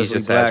hands because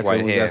we black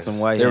and we got some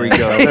white hands.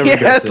 There we go.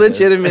 That's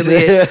legitimately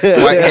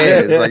white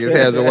hands. Like his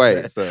hands are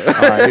white. So. All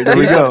right, there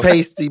we He's go. a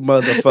pasty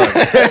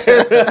motherfucker.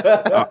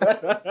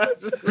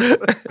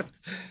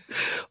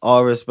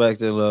 All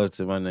respect and love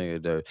to my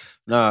nigga Dirk.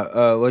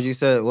 Nah, what you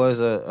said was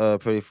a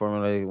pretty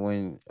formulaic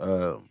when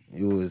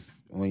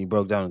you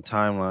broke down the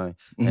timeline,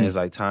 and it's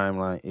like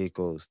timeline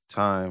equals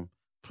time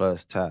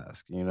plus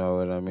task. You know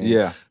what I mean?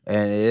 Yeah.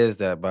 And it is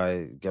that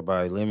by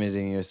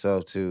limiting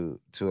yourself to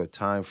a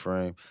time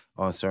frame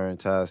on certain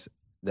tasks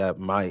that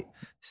might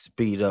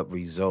speed up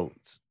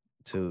results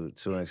to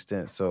an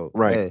extent. So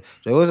right.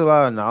 There was a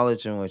lot of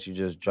knowledge in what you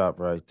just dropped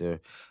right there.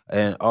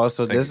 And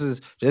also this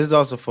is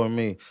also for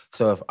me.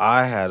 So if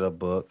I had a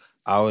book,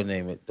 I would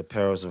name it The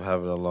Perils of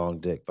Having a Long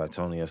Dick by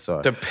Tony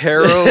Asar. The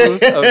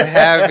Perils of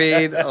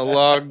Having a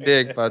Long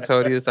Dick by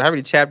Tony Asar. How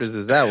many chapters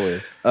is that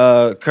with?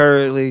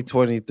 Currently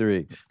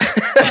 23.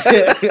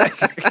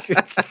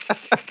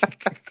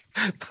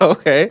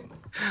 Okay.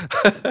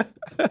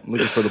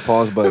 Looking for the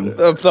pause button.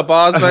 The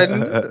pause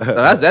button?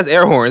 No, that's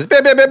air horns.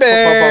 That's what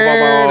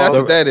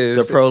that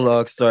is. The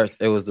prologue starts,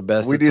 it was the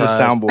best we of need times.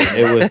 A soundboard.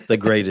 It was the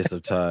greatest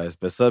of times.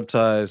 But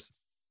sometimes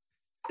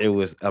it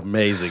was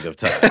amazing of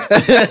times.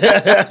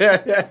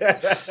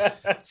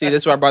 See,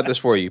 that's why I brought this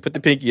for you. Put the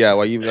pinky out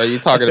while you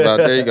talking about.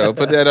 There you go.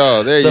 Put that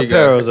on. There you go. The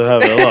Perils of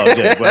Having a Long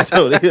Dick by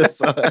Tony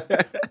Asar.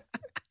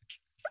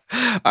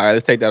 All right,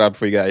 let's take that out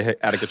before you got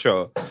out of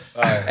control.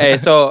 Right. Hey,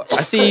 so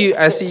I see you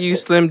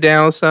slimmed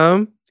down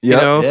some. You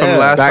know, from the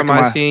last time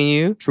I seen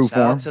you. True Shout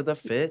form. out to the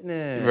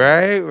fitness.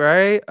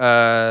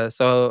 Right.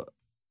 So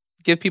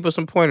give people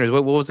some pointers.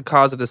 What was the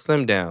cause of the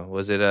slim down?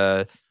 Was it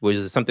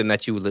something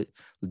that you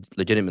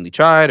legitimately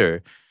tried,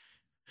 or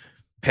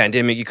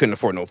pandemic you couldn't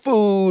afford no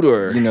food,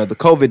 or the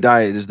COVID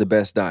diet is the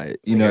best diet.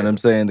 You know what I'm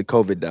saying? The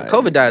COVID diet.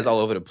 COVID diet is all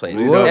over the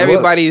place.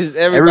 Everybody's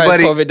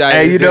COVID diet.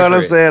 Hey, is you know what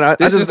I'm saying?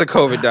 This is the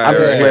COVID diet. I'm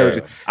just playing with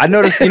you. I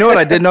noticed. You know what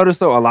I did notice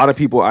though? A lot of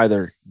people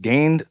either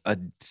gained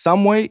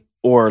some weight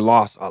or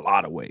lost a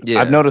lot of weight.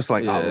 Yeah. I've noticed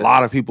a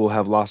lot of people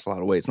have lost a lot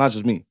of weight. It's not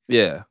just me.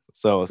 Yeah.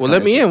 So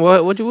let me in.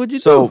 What'd you do?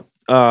 So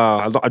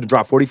I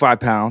dropped 45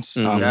 pounds.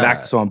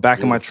 Back. So I'm back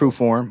in my true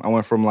form. I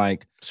went from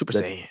like Super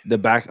Saiyan. The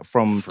back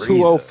from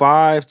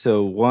 205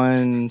 to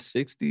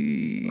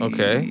 160.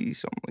 Okay.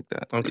 Something like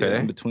that. Okay. Yeah,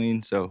 in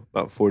between. So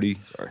about 40.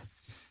 Sorry.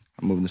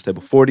 I'm moving this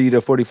table. 40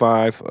 to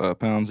 45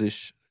 pounds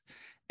ish.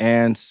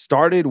 And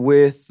started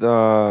with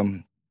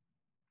honestly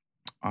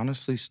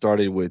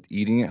started with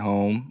eating at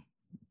home.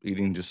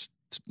 Eating just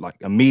like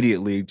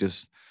immediately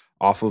just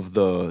off of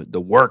the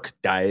work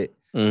diet.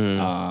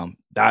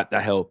 That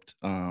helped.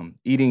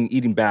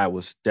 Eating bad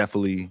was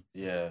definitely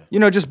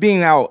just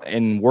being out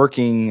and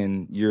working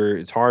and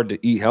it's hard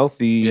to eat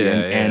healthy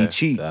and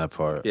cheat. That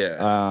part.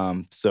 Yeah.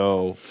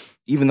 So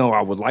even though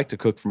I would like to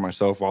cook for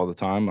myself all the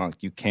time,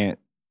 like you can't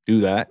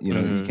do that.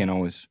 You can't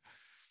always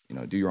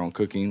do your own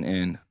cooking.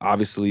 And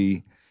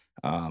obviously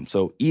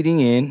so eating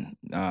in,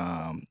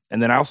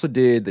 and then I also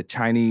did the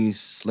Chinese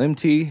Slim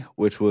Tea,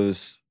 which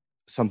was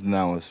something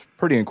that was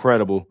pretty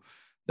incredible.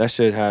 That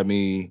shit had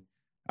me,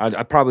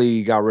 I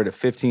probably got rid of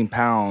 15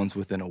 pounds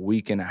within a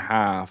week and a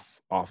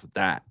half off of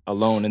that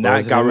alone. And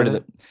that got rid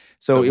of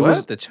So it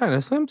was the China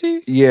Slim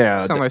Tea?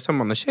 Yeah. Sound like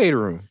something on the Shade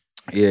Room.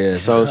 Yeah.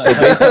 So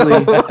basically,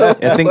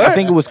 I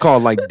think it was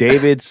called like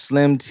David's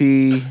Slim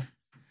Tea.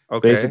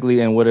 Okay.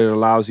 Basically, and what it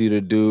allows you to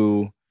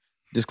do,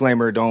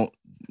 disclaimer, don't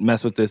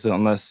mess with this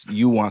unless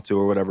you want to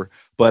or whatever.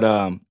 But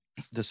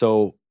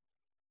so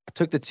I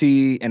took the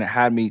tea and it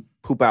had me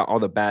poop out all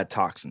the bad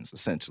toxins,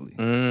 essentially.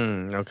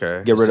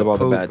 Okay. Get rid of all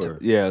the bad.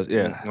 Yeah.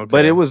 Okay.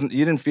 But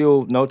you didn't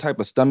feel no type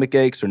of stomach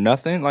aches or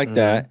nothing like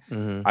that.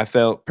 I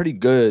felt pretty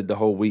good the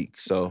whole week.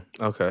 So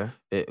okay,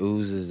 it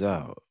oozes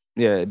out.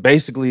 Yeah,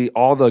 basically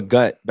all the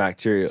gut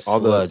bacteria, all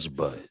sludge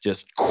butt.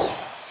 Just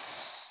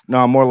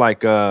no, more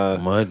like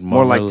mud,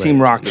 more like Team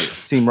Rocket,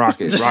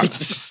 Rocket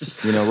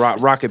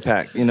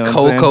Pack,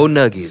 Cocoa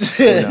Nuggets,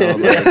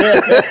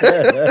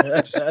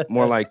 just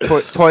more like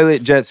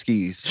toilet jet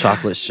skis,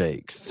 chocolate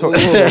shakes,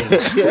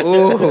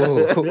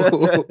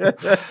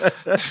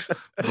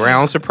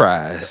 brown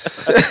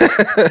surprise.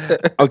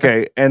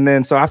 Okay, and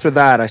then so after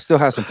that, I still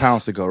had some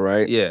pounds to go,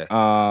 right?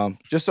 Yeah.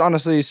 Just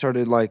honestly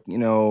started like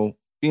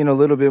being a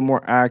little bit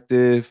more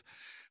active,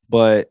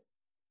 but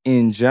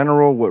in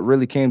general, what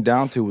really came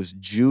down to was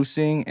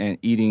juicing and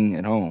eating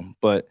at home.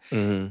 But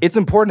it's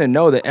important to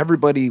know that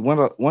everybody,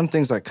 one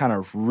things I kind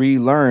of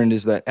relearned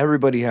is that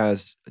everybody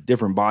has a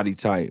different body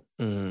type,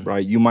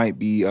 right? You might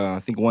be, I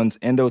think one's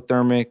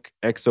endothermic,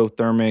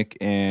 exothermic,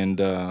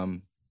 and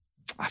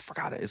I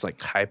forgot it. It's like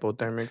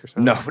hypothermic or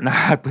something. No, not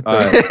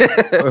hypothermic.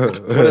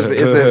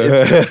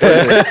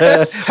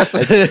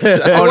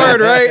 That's a word,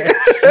 right?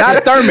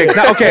 Not thermic.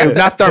 Not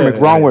thermic.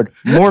 Wrong word.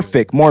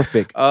 Morphic.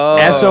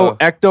 Oh.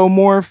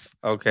 Ectomorph.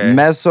 Okay.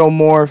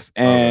 Mesomorph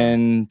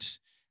and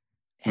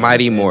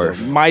Mighty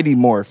Morph. Mighty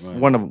Morph.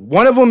 Right.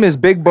 One of them is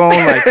big bone.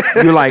 Like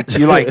you like.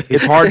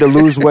 It's hard to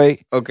lose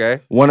weight.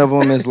 Okay. One of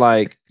them is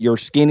like you're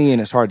skinny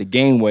and it's hard to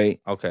gain weight.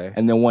 Okay.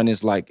 And then one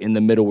is like in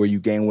the middle where you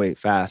gain weight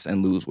fast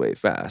and lose weight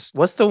fast.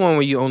 What's the one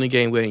where you only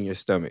gain weight in your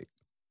stomach?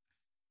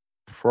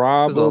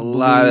 Probably there's a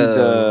lot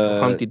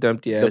of Humpty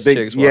Dumpty ass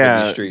chicks walking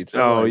the streets.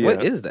 Yeah.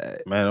 What is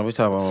that? Man, are we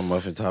talking about my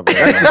muffin top? Don't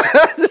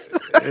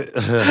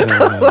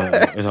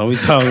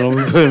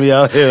be putting me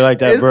out here like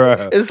that,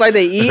 bro. It's like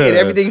they eat and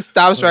everything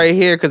stops right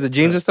here because the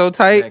jeans are so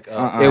tight.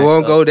 It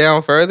won't go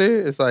down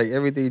further. It's like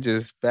everything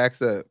just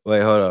backs up.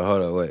 Wait, hold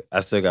on. Wait,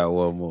 I still got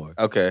one more.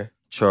 Okay.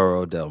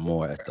 Churro Del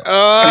Muerto.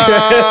 Oh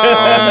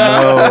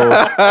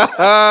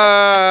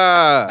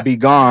no! Be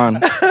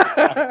gone.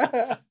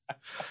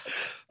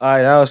 All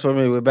right, that was for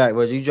me. We're back,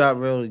 but you dropped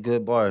really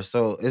good bars.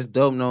 So it's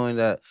dope knowing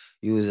that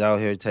you was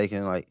out here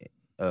taking like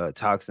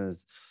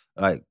toxins,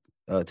 like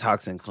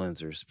toxin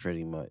cleansers,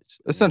 pretty much.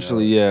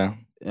 Essentially, yeah.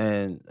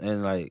 And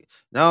like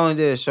not only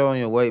did it show on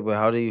your weight, but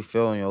how do you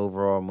feel in your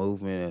overall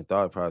movement and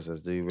thought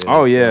process? Do you really?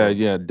 Oh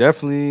yeah,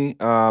 definitely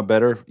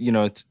better.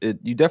 You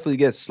definitely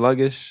get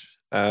sluggish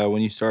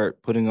when you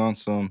start putting on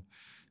some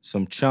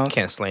chunk.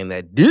 Can't slam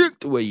that dick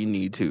the way you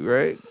need to,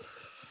 right?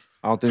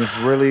 I don't think it's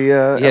really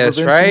yes,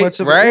 right, too much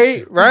of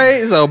right.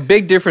 It's a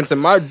big difference in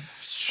my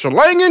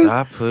slanging.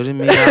 Stop putting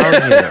me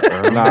out here,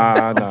 bro.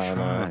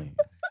 Nah.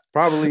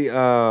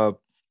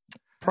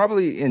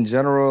 Probably in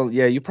general,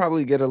 yeah, you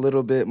probably get a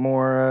little bit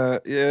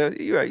more. Yeah,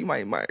 you're right. You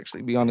might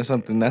actually be onto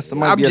something.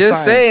 I'm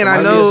just saying.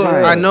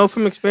 I know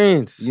from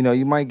experience.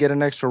 You might get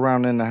an extra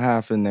round and a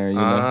half in there. You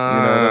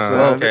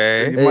know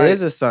okay. It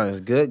is a science.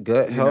 Good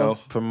gut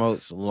health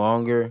promotes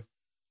longer.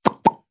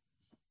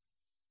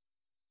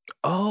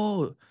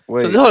 Oh.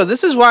 Wait, so hold on,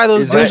 this is why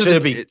those dudes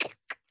should be.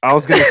 I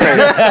was gonna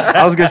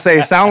say,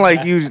 it sound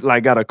like you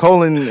like got a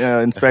colon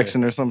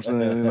inspection or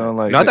something. No,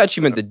 I thought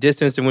you meant the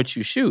distance in which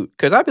you shoot.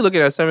 Because I'd be looking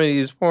at some of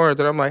these porns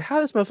and I'm like, how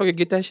does this motherfucker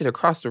get that shit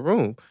across the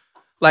room?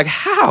 Like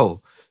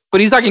how?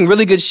 But he's like in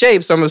really good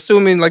shape, so I'm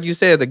assuming, like you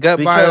said, the gut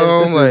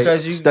biome.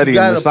 Because you studying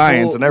the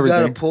science and everything.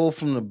 You gotta pull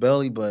from the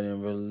belly button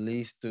and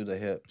release through the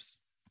hips.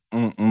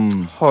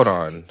 Hold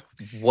on.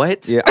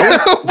 What? Yeah.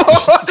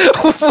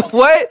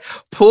 What?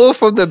 Pull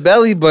from the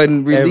belly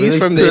button, release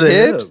from the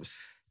hips?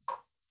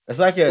 It's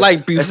like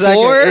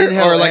before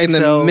or like in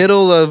the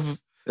middle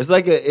of. It's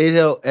like an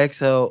inhale,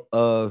 exhale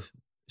of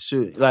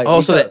shoot. Like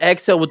so the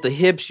exhale with the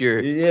hips,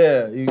 you're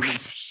you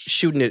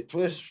shooting it,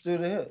 push through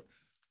the hip,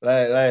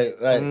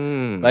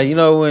 like you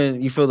know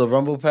when you feel the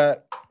rumble pack.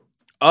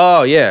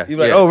 Oh yeah, you're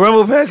like,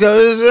 rumble pack,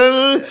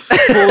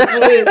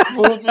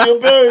 pull through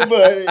your belly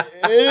button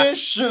and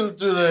shoot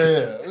through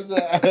the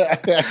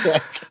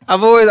hip.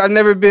 I've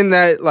never been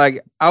that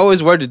like. I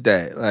always wondered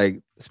that,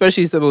 like,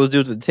 especially some of those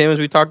dudes with the Timbs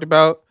we talked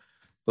about.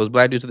 Those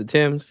black dudes with the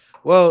Timbs.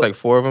 Well, it's like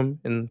 4 of them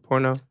in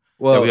porno.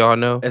 Well, that we all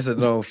know. It's a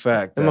known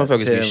fact. Them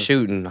motherfuckers be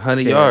shooting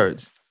 100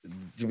 yards.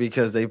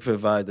 Because they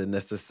provide the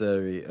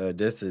necessary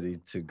density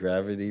to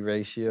gravity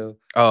ratio.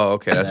 Oh,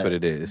 okay. That's what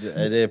it is.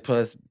 And then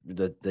plus,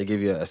 they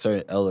give you a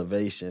certain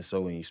elevation.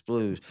 So when you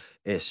splooge,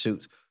 it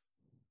shoots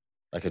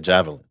like a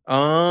javelin.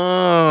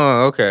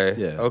 Oh, okay.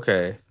 Yeah.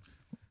 Okay.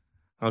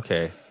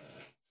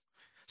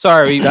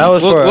 Sorry, that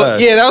was for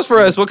us. Yeah, that was for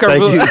us. We'll come.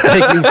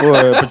 Thank you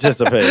for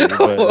participating.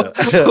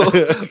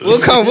 We'll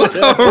come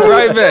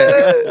right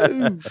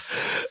back.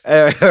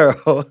 I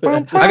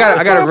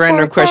got a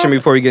random question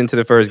before we get into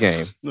the first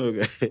game.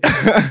 Okay.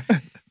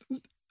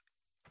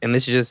 And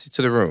this is just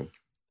to the room.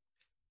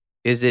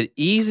 Is it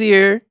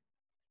easier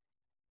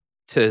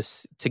to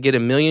get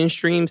 1 million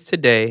streams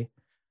today,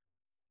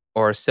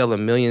 or sell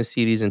 1 million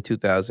CDs in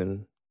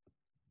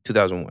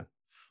 2001?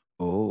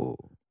 Oh,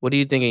 what do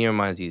you think in your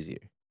mind is easier?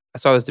 I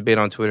saw this debate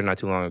on Twitter not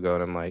too long ago,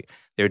 and I'm like,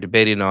 they were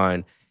debating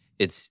on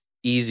it's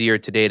easier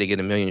today to get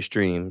 1 million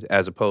streams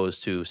as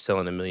opposed to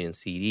selling 1 million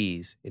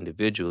CDs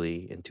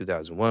individually in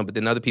 2001. But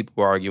then other people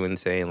were arguing,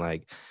 saying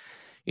like,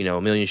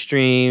 a million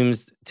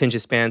streams. Attention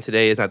span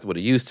today is not what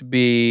it used to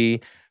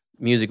be.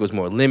 Music was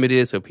more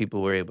limited, so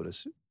people were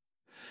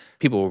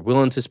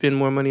willing to spend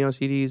more money on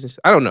CDs.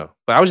 I don't know,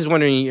 but I was just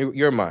wondering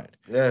your mind.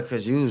 Yeah,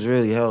 because you was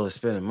really hella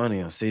spending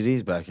money on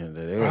CDs back in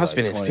the day. I was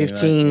spending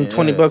 15,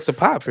 20 bucks a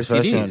pop for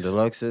especially CDs. on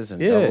deluxes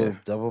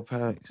and double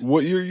packs.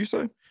 What year you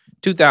say?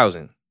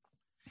 2000.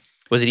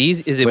 Was it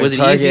easy? Was it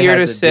easier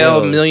to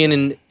sell a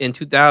million in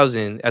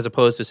 2000 as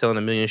opposed to selling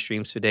a million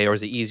streams today, or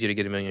is it easier to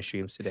get a million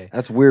streams today?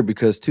 That's weird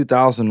because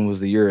 2000 was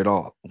the year it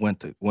all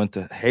went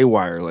to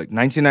haywire. Like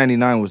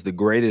 1999 was the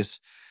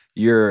greatest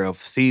year of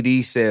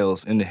CD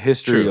sales in the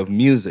history of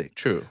music.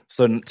 True.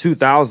 So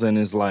 2000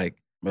 is like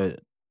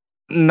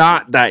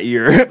not that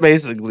year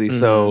basically. Mm-hmm.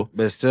 So,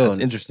 but still,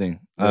 it's interesting.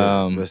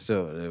 But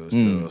still, it was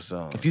still a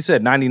song. If you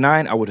said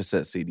 99, I would have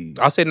said CDs.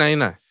 I'll say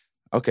 99.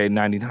 Okay,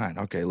 99.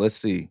 Okay, let's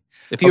see.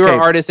 If you were an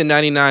artist in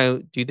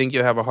 99, do you think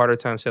you'll have a harder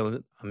time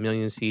selling a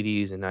million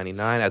CDs in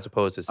 99 as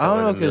opposed to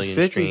selling a million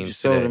 50 streams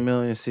sold today? a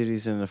million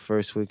CDs in the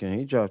first weekend.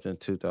 He dropped in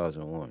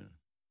 2001.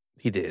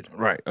 He did.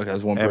 Right. Okay,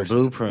 that's one and person.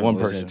 Blueprint one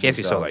was person. He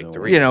actually sold like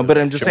 3. But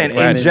I'm just saying,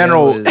 in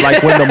general,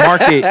 like when the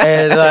market...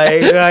 and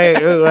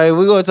like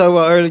we're going to talk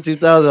about early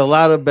 2000s, a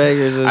lot of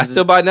bangers. I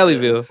still bought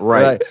Nellyville.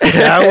 Right.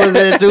 I was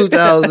in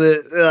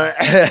 2000.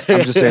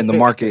 I'm just saying the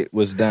market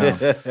was down.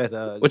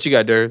 What you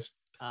got, Derbs?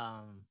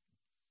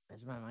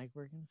 Is my mic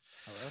working?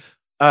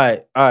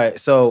 Hello? All right.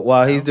 So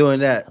while he's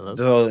doing that,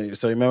 Hello?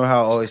 so remember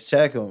how I always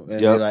check him and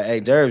be like, "Hey,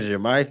 Derbs, your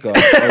mic off?"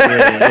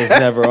 It's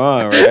never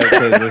on, right?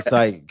 Because it's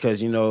like,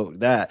 because you know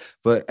that.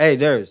 But hey,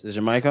 Derbs, is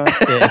your mic on?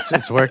 Yeah,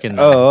 it's working.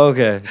 Oh,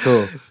 okay,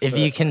 cool. If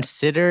you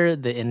consider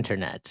the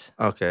internet,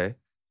 Okay.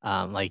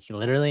 like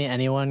literally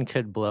anyone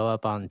could blow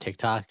up on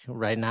TikTok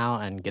right now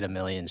and get 1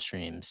 million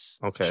streams.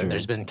 Okay. Sure.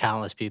 There's been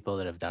countless people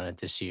that have done it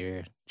this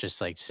year,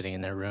 just like sitting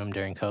in their room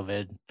during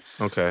COVID.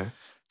 Okay.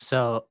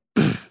 So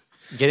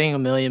getting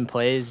 1 million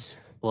plays,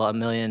 1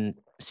 million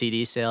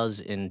CD sales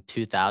in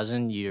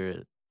 2000, you're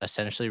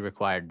essentially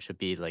required to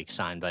be like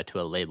signed to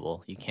a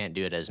label. You can't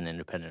do it as an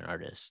independent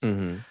artist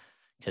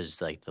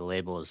because like the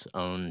labels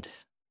owned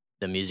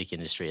the music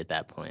industry at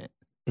that point.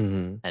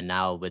 Mm-hmm. And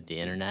now with the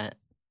internet,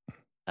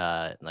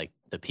 like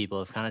the people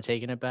have kind of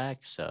taken it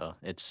back. So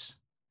it's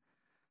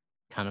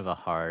kind of a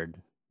hard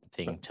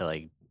thing to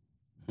like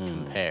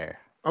compare.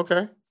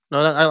 Okay.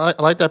 No, I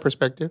like that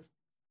perspective.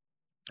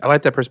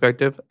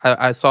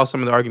 I saw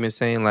some of the arguments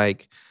saying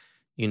like,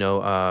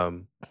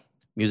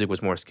 music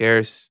was more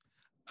scarce.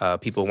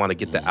 People want to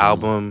get the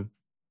album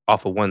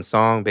off of one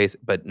song,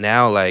 but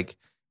now like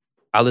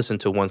I listen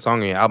to one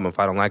song on your album. If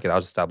I don't like it,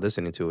 I'll just stop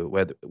listening to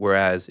it.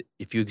 Whereas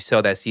if you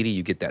sell that CD,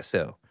 you get that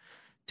sell.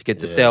 To get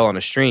the sell on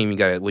a stream, you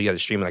got to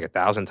stream like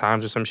 1,000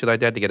 times or some shit like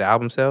that to get an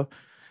album sell.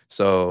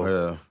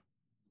 So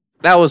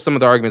that was some of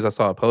the arguments I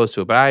saw opposed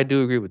to it. But I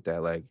do agree with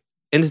that. Like,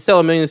 and to sell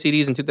 1 million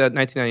CDs in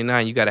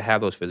 1999, you got to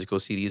have those physical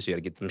CDs. So you got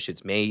to get them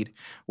shits made.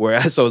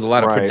 Whereas so there's a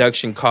lot of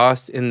production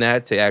costs in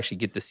that to actually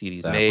get the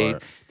CDs made,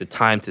 the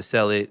time to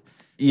sell it.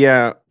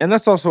 Yeah, and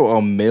that's also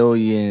 1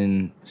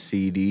 million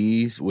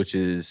CDs, which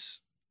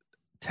is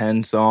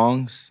 10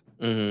 songs.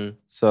 Mm-hmm.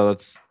 So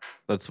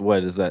that's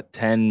what is that?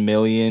 10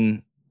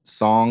 million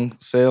song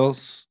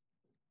sales.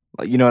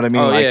 Like, you know what I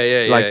mean?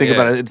 Oh, like, think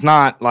about it. It's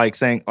not like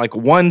saying like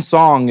one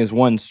song is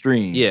one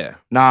stream. Yeah.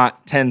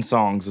 Not 10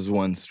 songs is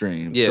one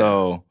stream. Yeah.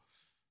 So,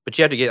 but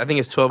you have to get. I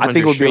think it's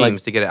 1,200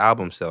 streams to get an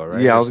album sell,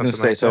 right? Yeah, I was gonna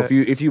say. Like so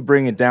if you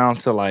bring it down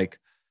to like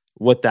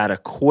what that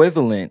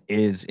equivalent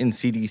is in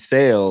CD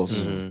sales,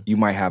 you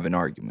might have an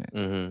argument.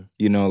 Mm-hmm.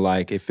 You know,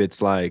 like if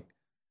it's like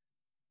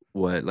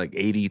what, like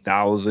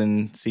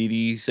 80,000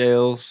 CD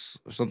sales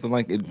or something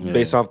like it,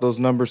 based off those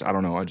numbers. I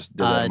don't know. I just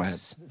did that in my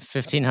head.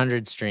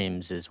 1,500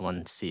 streams is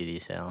one CD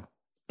sale.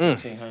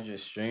 1,500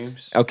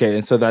 streams. Okay,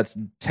 and so that's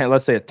 10.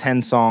 Let's say a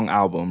 10-song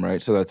album,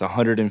 right? So that's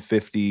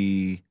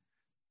 150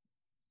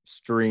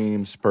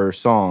 streams per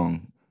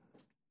song,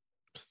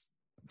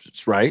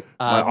 right?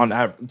 On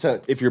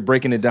average, if you're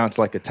breaking it down to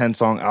like a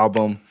 10-song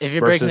album. If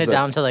you're breaking it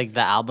down to like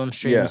the album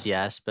streams,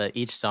 yes, but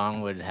each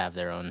song would have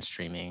their own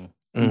streaming.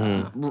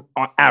 Mm-hmm.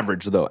 On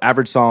average, though,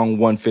 average song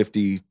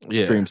 150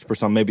 streams per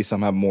song. Maybe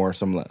some have more,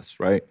 some less,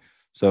 right?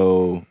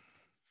 So,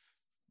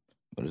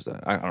 what is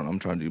that? I don't know. I'm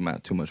trying to do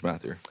too much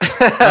math here.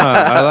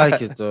 I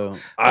like it though.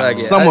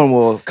 Someone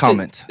will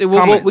comment.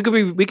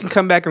 We can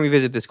come back and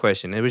revisit this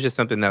question. It was just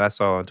something that I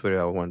saw on Twitter.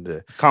 I wanted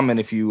to comment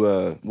if you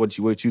what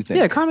you think.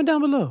 Yeah, comment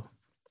down below.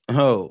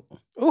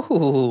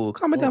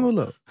 Comment down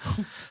below.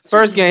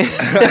 First game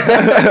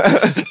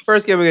we're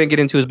gonna get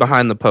into is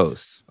behind the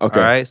post. Okay.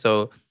 All right.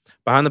 So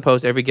behind the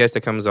post, every guest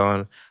that comes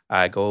on,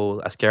 I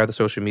scour the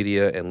social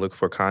media and look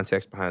for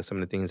context behind some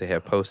of the things they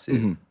have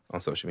posted on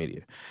social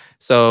media.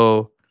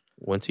 So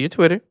went to your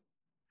Twitter,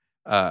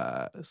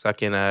 so I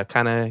can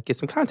kind of get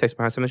some context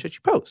behind some of the shit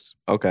you post.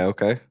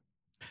 Okay.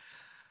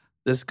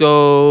 Let's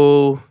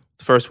go.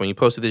 The first one you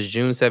posted this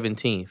June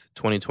 17th,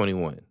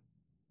 2021.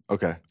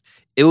 Okay.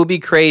 It would be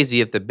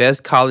crazy if the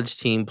best college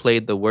team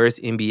played the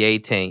worst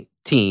NBA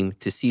team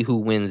to see who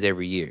wins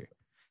every year.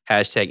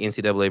 Hashtag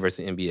NCAA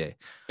versus NBA.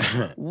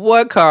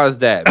 What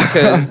caused that?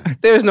 Because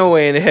there's no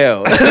way in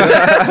hell.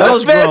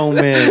 Those grown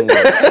men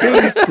were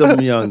beast them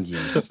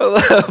youngins.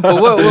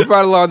 But what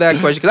brought along that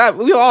question? Because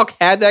we all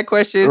had that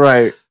question.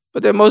 Right.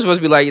 But then most of us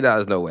be like,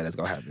 there's no way that's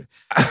going to happen.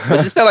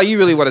 It just sounds like you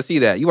really want to see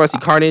that. You want to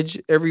see carnage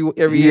every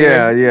year.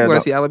 Yeah. You want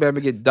to see Alabama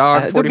get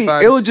dogged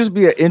 45. It would just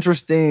be an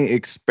interesting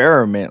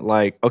experiment.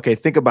 Like, okay,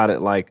 think about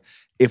it. Like,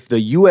 if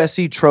the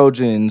USC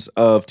Trojans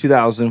of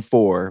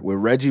 2004 with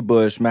Reggie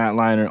Bush, Matt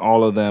Leinart,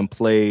 all of them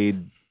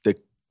played the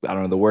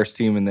worst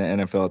team in the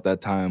NFL at that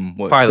time.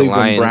 What, probably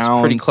Cleveland the Lions.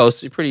 Browns, Pretty close.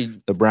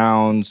 The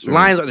Browns.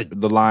 Lions are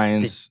the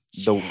Lions.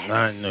 I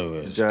knew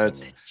it. The Jets.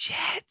 The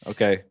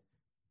Jets. Okay.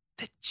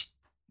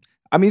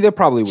 I mean, they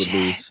probably would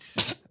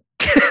lose.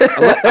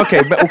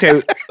 Okay,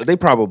 they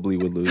probably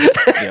would lose.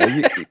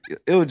 Yeah,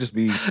 it would just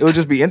be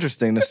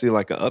interesting to see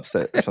like an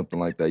upset or something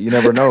like that. You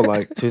never know.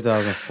 Like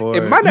 2004.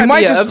 It might not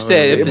be an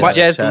upset if the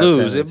Jets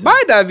lose. It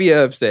might not be an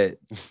upset.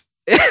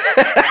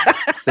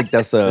 I think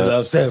that's It's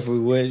upset if we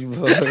win.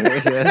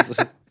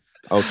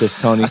 because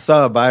Tony. I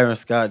saw a Byron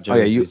Scott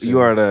jersey. Oh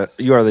yeah,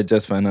 you are the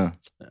Jets fan, huh?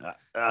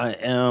 I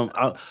am.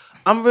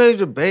 I'm ready to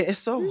debate. It's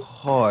so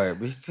hard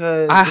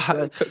because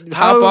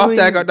hop off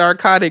that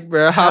narcotic,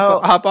 bro.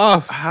 Hop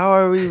off. How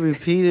are we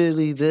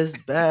repeatedly this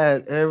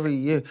bad every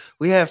year?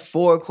 We have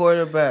 4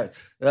 quarterbacks.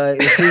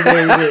 It's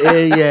even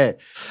in yet.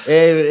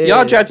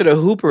 Y'all drafted a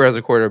hooper as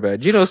a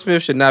quarterback. Geno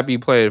Smith should not be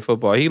playing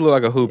football. He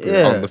looked like a hooper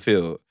on the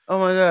field. Oh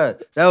my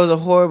God, that was a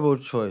horrible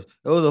choice.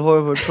 It was a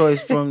horrible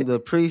choice from the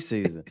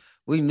preseason.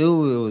 We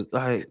knew it was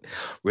like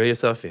reel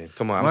yourself in.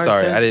 Come on, I'm Mark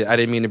sorry. Sanchez. I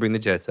didn't mean to bring the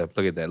Jets up.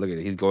 Look at that.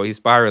 He's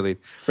spiraling.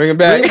 Bring him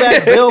back. Bring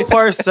back Bill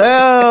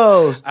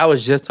Parcells. I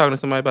was just talking to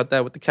somebody about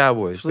that with the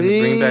Cowboys.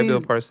 Bring back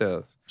Bill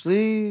Parcells.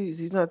 Please,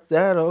 he's not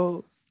that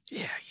old. Yeah,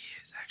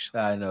 he is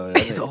actually. I know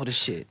that. He's old as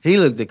shit. He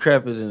looked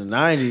decrepit in the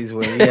 90s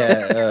when he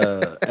had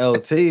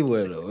LT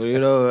with him. You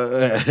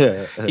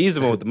know, He's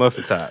the one with the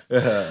muffin top.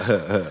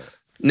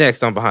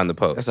 Next on Behind the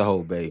Post. That's a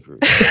whole bakery.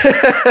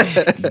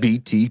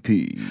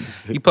 BTP.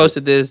 He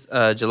posted this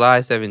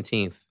July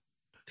 17th,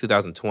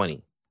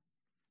 2020.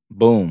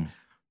 Boom.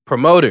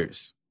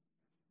 Promoters.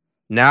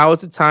 Now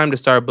is the time to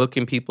start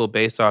booking people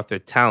based off their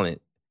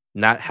talent,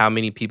 not how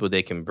many people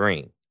they can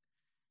bring.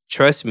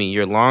 Trust me,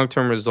 your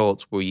long-term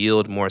results will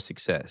yield more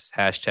success.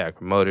 Hashtag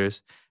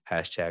promoters.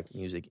 Hashtag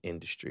music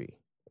industry.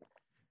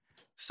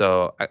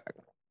 So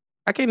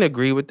I can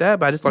agree with that,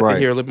 but I just like to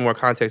hear a little bit more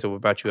context of what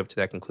brought you up to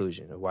that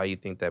conclusion of why you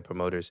think that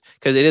promoters,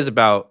 because it is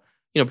about,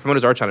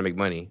 promoters are trying to make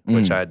money,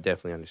 which I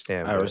definitely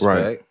understand. I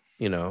respect.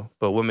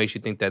 But what makes you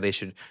think that they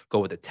should go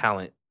with the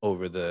talent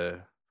over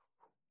the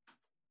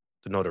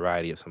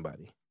notoriety of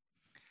somebody?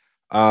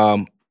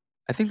 I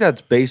think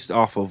that's based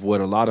off of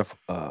what a lot of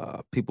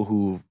people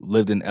who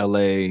lived in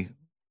LA,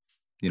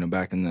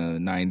 back in the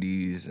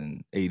 90s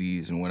and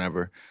 80s and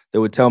whatever, they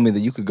would tell me that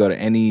you could go to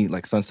any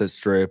like Sunset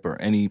Strip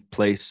or any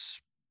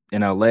place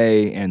in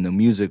LA and the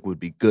music would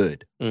be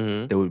good.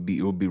 Mm-hmm. It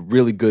would be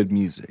really good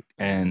music,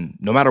 and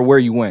no matter where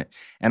you went.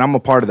 And I'm a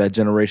part of that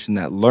generation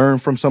that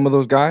learned from some of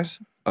those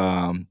guys.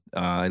 I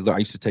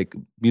used to take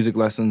music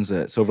lessons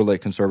at Silver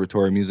Lake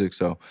Conservatory of Music,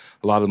 so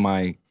a lot of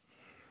my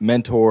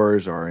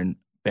mentors are in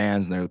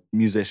bands and they're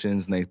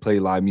musicians and they play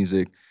live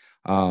music.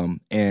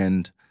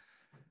 And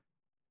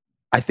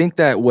I think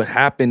that what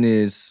happened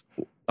is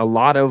a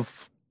lot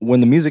of when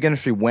the music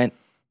industry went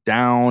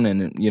down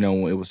and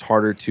it was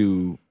harder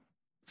to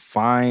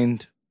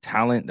find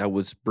talent that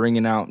was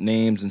bringing out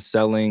names and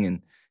selling,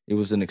 and it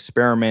was an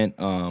experiment.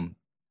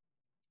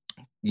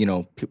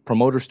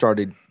 Promoters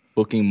started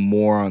booking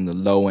more on the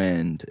low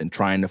end and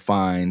trying to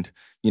find,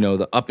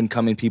 the up and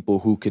coming people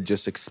who could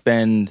just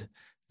expend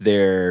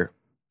their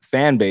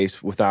fan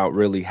base without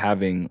really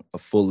having a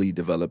fully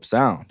developed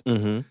sound.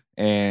 Mm-hmm.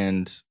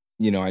 And,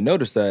 I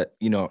noticed that,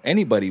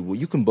 anybody,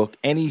 you can book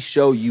any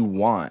show you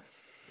want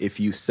if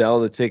you sell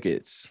the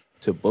tickets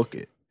to book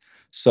it.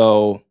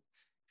 So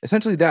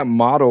essentially, that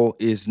model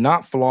is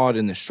not flawed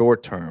in the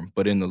short term,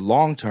 but in the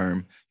long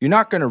term, you're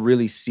not going to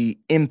really see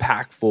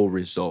impactful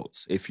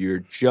results if you're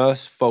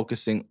just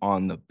focusing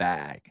on the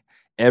bag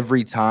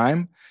every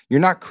time. You're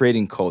not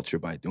creating culture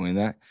by doing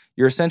that.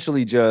 You're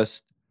essentially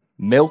just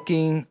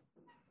milking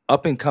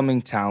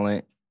up-and-coming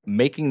talent,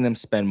 making them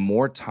spend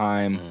more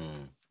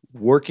time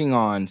working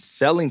on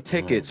selling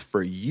tickets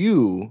for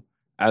you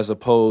as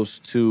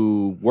opposed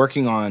to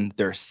working on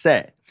their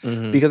set.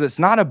 Mm-hmm. Because it's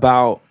not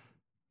about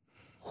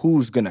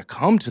who's going to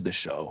come to the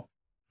show.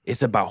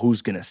 It's about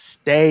who's going to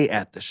stay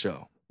at the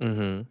show.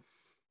 Mm-hmm.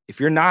 If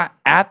you're not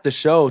at the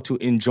show to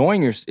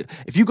enjoying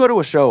if you go to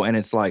a show and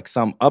it's like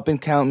some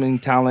up-and-coming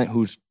talent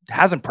who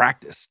hasn't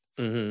practiced,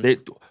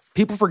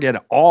 people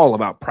forget all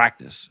about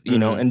practice,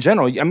 in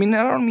general. I mean,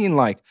 I don't mean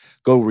like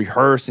go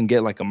rehearse and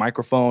get like a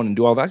microphone and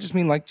do all that. I just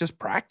mean like just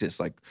practice,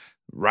 like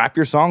rap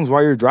your songs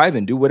while you're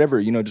driving, do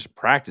whatever, just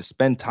practice,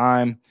 spend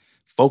time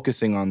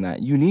focusing on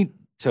that. You need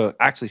to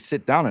actually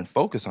sit down and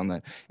focus on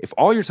that. If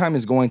all your time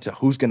is going to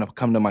who's going to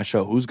come to my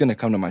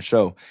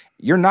show,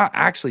 you're not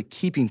actually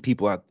keeping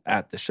people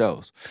at the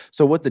shows.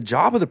 So what the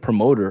job of the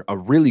promoter, a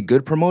really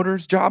good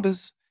promoter's job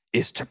is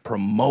to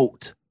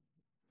promote.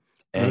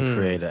 And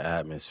create an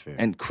atmosphere.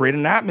 And create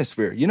an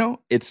atmosphere. You know,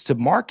 it's to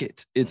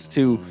market. It's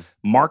to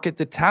market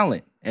the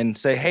talent and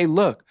say, hey,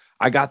 look,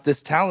 I got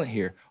this talent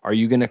here. Are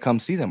you going to come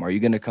see them? Are you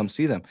going to come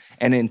see them?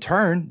 And in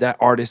turn, that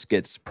artist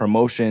gets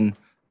promotion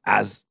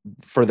as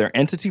for their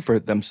entity, for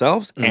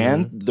themselves,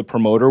 and the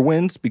promoter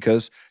wins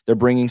because they're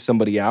bringing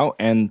somebody out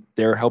and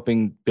they're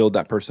helping build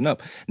that person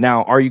up.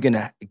 Now, are you going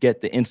to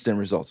get the instant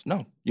results?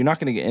 No, you're not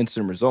going to get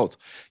instant results.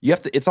 You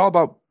have to. It's all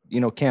about,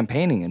 you know,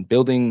 campaigning and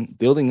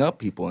building up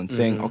people and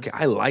saying, okay,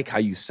 I like how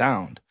you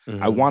sound.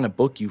 I want to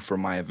book you for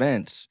my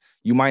events.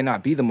 You might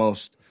not be the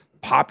most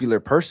popular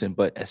person,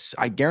 but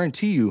I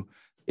guarantee you,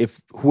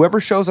 if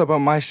whoever shows up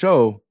on my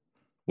show,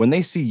 when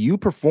they see you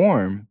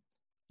perform,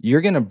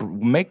 you're going to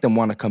make them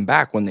want to come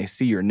back when they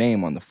see your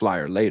name on the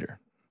flyer later.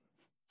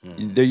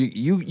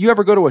 You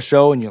ever go to a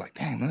show and you're like,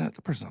 dang, man,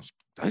 that person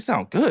they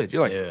sound good.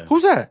 You're like,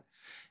 who's that?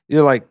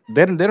 You're like,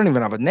 they don't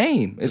even have a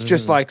name. It's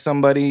just like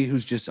somebody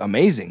who's just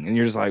amazing. And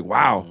you're just like,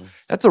 wow,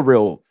 that's a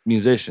real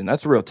musician.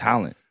 That's a real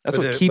talent. That's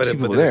what keeps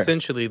people there.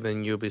 Essentially,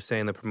 then you'll be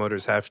saying the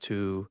promoters have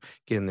to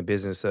get in the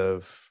business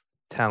of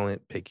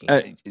talent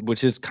picking.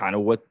 Which is kind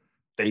of what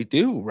they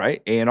do,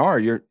 right?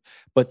 A&R,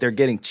 but they're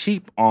getting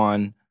cheap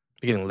on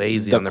They're getting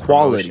lazy on the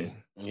quality.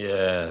 Promotion.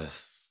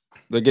 Yes.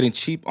 They're getting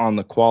cheap on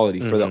the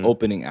quality for the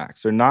opening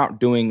acts. They're not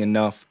doing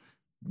enough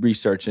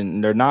research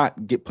and they're not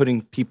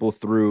putting people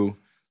through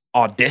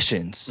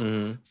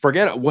auditions.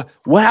 Forget it.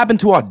 What happened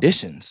to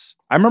auditions?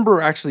 I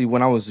remember actually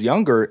when I was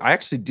younger, I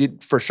actually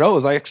did for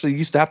shows. I actually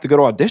used to have to go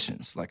to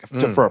auditions, like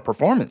for a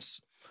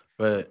performance.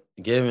 But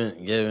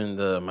given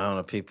the amount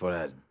of people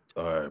that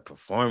are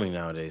performing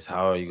nowadays,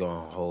 how are you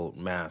going to hold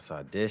mass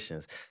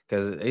auditions?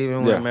 Because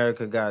even when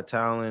America Got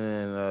Talent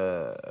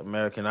and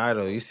American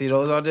Idol, you see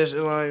those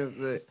audition lines?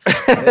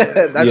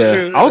 That's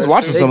true. I was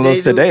watching some of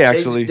those today,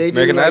 actually. They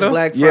American like Idol?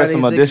 Black Friday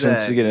some auditions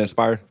zigzag. to get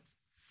inspired.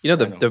 You know,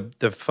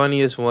 the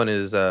funniest one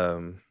is, you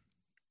know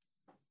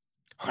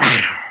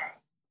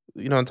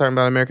what I'm talking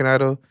about, American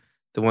Idol?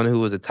 The one who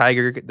was a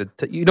tiger.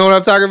 You know what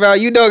I'm talking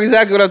about? You know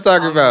exactly what I'm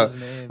talking about.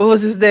 What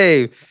was his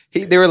name?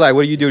 They were like,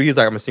 what do you do? He's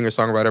like, I'm a singer,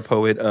 songwriter,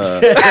 poet. He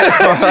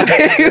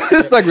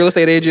was like real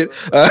estate agent.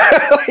 And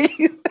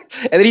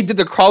then he did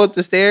the crawl up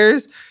the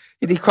stairs.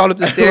 He crawled up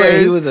the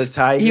stairs. He was a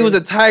tiger? He was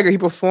a tiger. He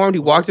performed. He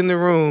walked in the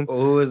room.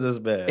 Who is this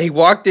man? He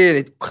walked in,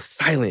 it was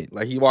silent.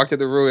 Like he walked in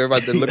the room,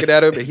 everybody looking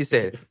at him, and he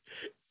said,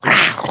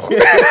 and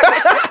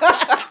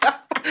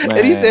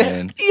he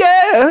said,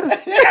 yeah.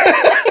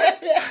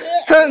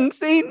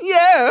 Unseen,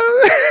 yeah.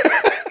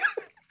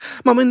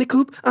 Mama in the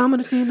coop, I'm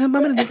gonna see them,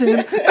 mama in the scene.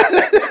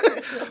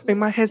 Make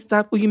my head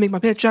stop, will you make my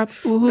bed drop?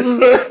 Ooh.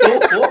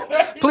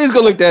 Please go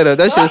look that up.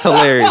 That shit's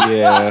hilarious.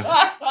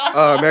 Yeah.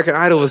 American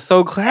Idol was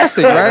so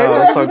classic, right?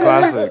 Oh, it's so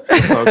classic.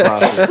 So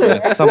classic.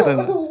 Yeah. Something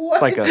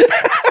it's like a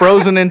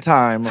frozen in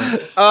time.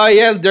 Oh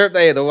yeah, Dirt.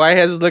 Hey, the white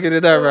heads is looking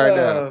it up right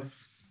now.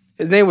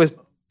 His name was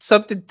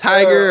something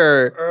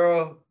Tiger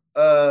or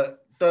Earl.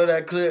 Throw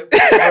that clip.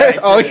 Right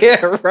oh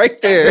yeah,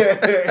 right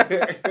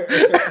there.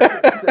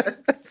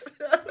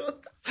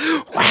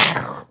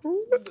 Wow.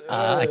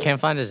 I can't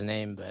find his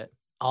name, but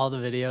all the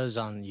videos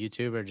on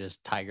YouTube are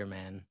just Tiger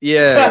Man.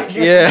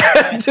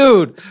 Yeah,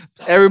 dude.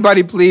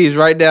 Everybody, please,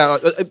 right now.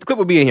 A clip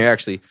will be in here,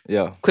 actually.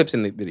 Yeah, clips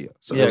in the video.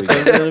 So clips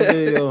in the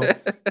video.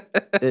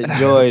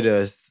 Enjoyed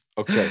us.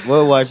 Okay,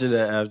 we'll watch it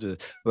after.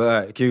 But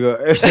all right, keep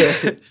going.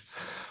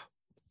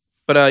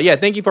 But yeah,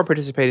 thank you for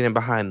participating in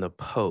Behind the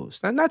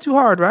Post. Not too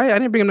hard, right? I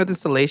didn't bring up nothing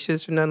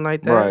salacious or nothing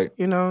like that. Right.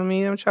 You know what I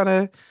mean? I'm trying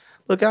to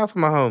look out for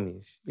my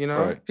homies, you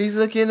know? Right. He's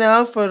looking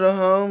out for the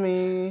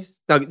homies.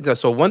 Now,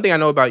 so one thing I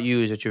know about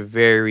you is that you're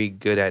very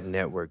good at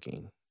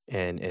networking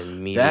and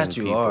meeting that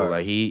you people. Are.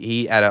 Like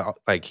he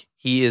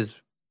is,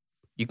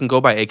 you can go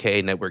by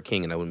AKA Network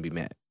King and I wouldn't be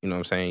mad. You know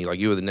what I'm saying? Like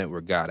you are the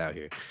network god out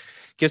here.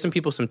 Give some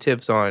people some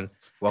tips on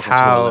Welcome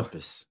how... to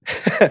Olympus.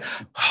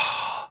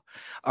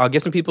 I'll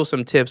give some people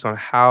some tips on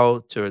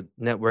how to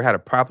network, how to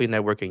properly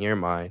network in your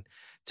mind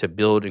to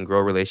build and grow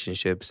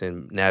relationships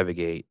and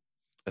navigate,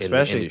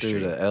 especially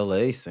through the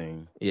LA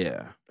scene.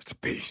 Yeah, it's a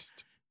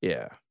beast.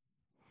 Yeah.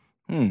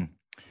 One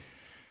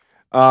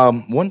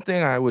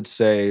thing I would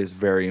say is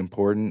very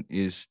important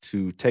is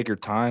to take your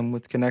time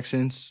with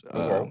connections,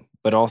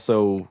 but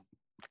also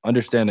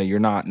understand that you're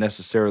not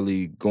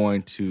necessarily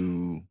going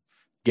to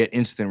get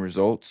instant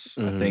results.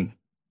 I think.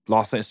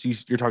 Los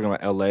Angeles, you're talking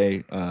about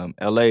LA.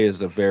 LA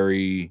is a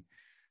very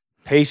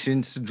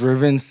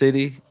patience-driven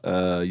city.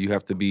 You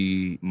have to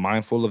be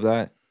mindful of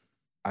that.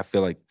 I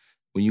feel like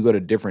when you go to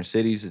different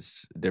cities,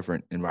 it's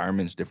different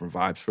environments, different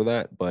vibes for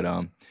that. But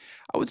I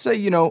would say,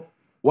 you know,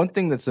 one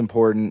thing that's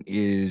important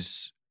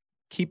is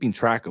keeping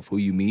track of who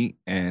you meet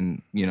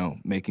and, you know,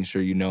 making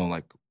sure you know,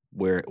 like,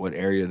 what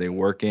area they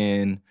work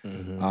in,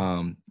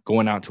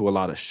 going out to a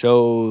lot of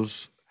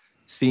shows,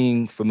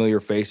 seeing familiar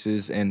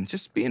faces and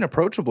just being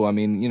approachable. I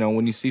mean, you know,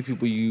 when you see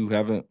people you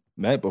haven't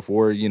met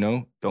before, you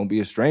know, don't be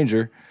a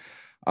stranger.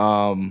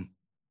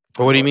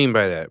 But what do you mean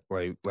by that?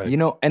 Like you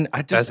know, and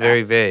I just that's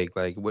very vague.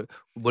 Like what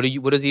do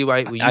you? What does he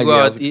like? You I go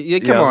was- out. yeah,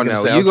 Come I was on gonna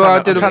now. say, You I'm go trying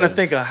out to I'm the. trying to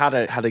think of how to.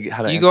 You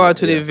answer go out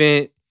to that. the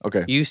event.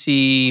 Okay. You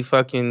see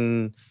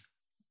fucking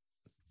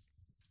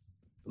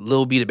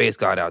Lil B the Bass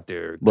God out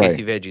there, Right.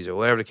 Casey Veggies or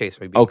whatever the case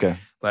may be. Okay.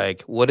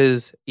 Like what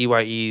is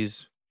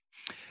EYE's?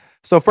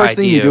 So first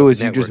thing you idea do of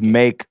is you just networking.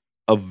 make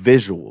a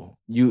visual.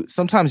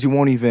 Sometimes you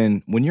won't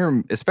even when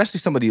you're especially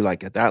somebody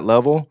like at that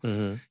level,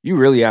 you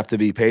really have to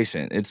be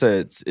patient.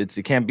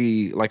 It can't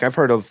be like I've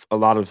heard of a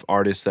lot of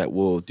artists that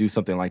will do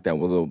something like that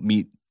where they'll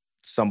meet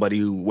somebody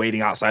who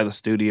waiting outside the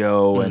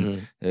studio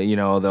and you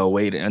know they'll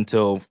wait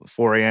until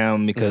 4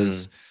 a.m.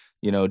 because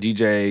you know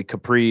DJ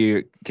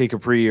Capri, K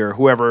Capri or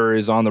whoever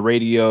is on the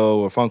radio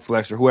or Funk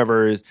Flex or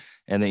whoever is.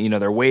 And then, you know,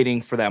 they're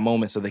waiting for that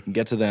moment so they can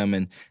get to them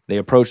and they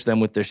approach them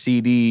with their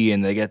CD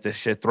and they get this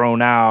shit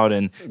thrown out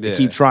and they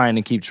keep trying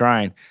and keep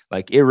trying.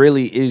 Like, it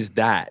really is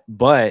that.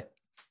 But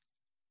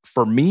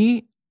for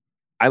me,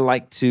 I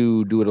like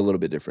to do it a little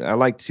bit different. I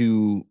like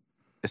to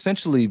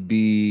essentially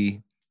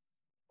be,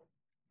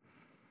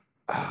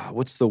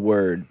 what's the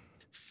word?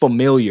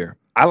 Familiar.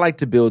 I like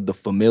to build the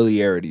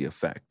familiarity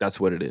effect. That's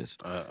what it is.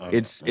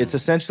 It's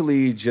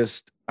essentially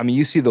just, I mean,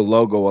 you see the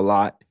logo a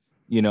lot.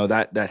 You know,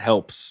 that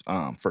helps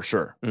for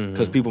sure.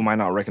 Because people might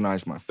not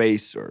recognize my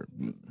face or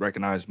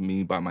recognize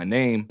me by my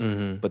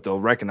name, but they'll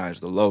recognize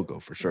the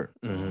logo for sure.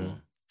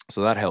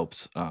 So that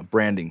helps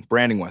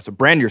branding-wise. So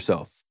brand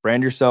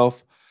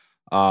yourself,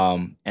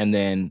 and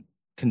then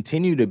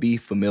continue to be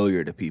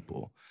familiar to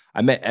people.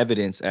 I met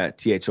Evidence at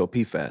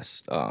THOP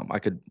Fest. I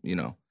could, you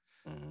know,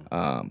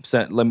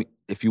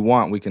 if you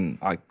want, we can,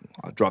 I'll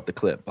drop the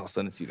clip. I'll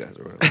send it to you guys.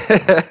 Or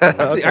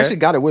whatever. I actually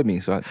got it with me,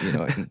 so I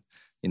can,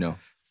 you know.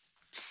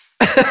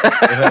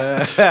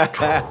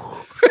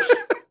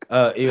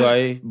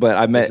 EYE, but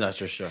I met. It's not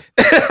your show.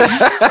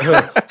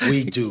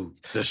 We do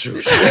the show.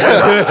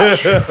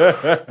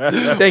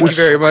 Thank you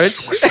very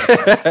much.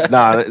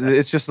 Nah,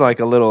 it's just like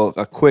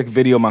a quick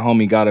video my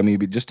homie got of me,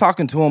 just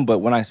talking to him. But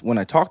when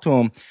I talked to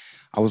him,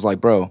 I was like,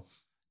 bro,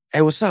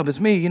 hey, what's up? It's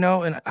me, you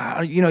know, and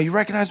you know, you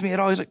recognize me at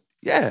all? He's like,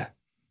 yeah.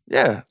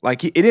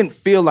 Like it didn't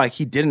feel like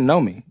he didn't know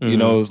me. You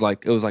know, it was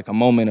like a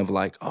moment of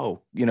like, oh,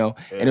 you know,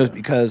 and it was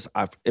because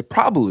it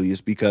probably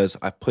is because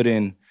I put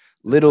in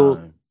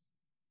little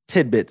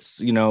tidbits,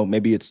 you know,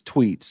 maybe it's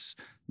tweets,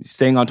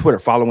 staying on Twitter,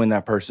 following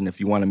that person if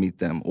you want to meet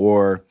them,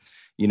 or,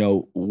 you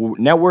know,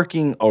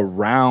 networking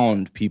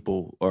around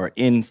people or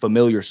in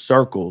familiar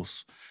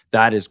circles.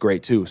 That is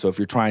great too. So if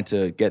you're trying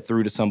to get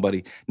through to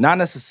somebody, not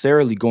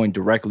necessarily going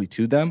directly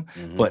to them,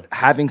 but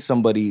having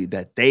somebody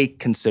that they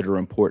consider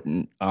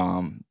important,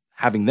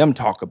 having them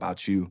talk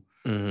about you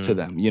to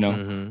them, you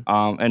know,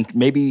 and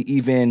maybe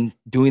even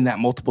doing that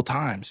multiple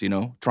times, you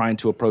know, trying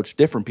to approach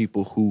different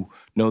people who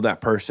know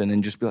that person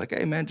and just be like,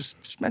 hey man,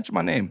 just mention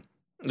my name.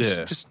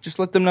 Just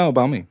let them know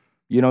about me.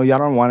 You know, y'all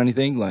don't want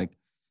anything. Like,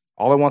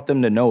 all I want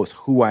them to know is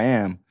who I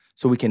am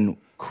so we can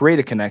create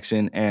a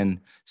connection and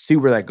see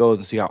where that goes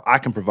and see how I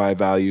can provide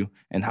value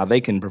and how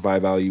they can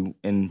provide value,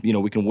 and, you know,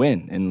 we can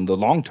win in the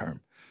long term.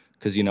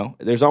 Because, you know,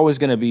 there's always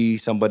going to be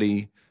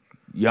somebody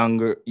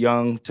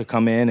young to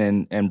come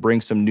in and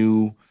bring some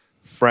new,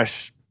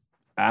 fresh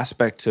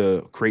aspect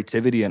to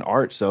creativity and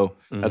art. So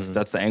that's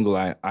the angle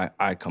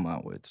I come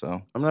out with.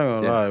 So I'm not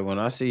gonna lie, when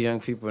I see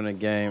young people in the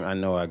game, I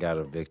know I got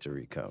a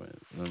victory coming.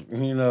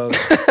 You know,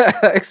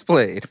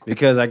 explain.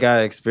 Because I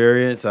got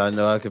experience, I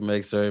know I can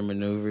make certain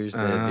maneuvers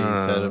that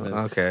be set up.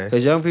 Okay.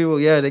 Because young people,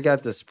 they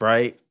got the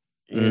sprite,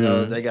 you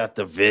know, they got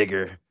the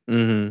vigor,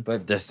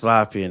 but they're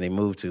sloppy and they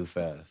move too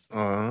fast.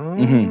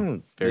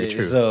 Very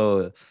true.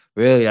 So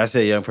really, I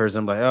say young person,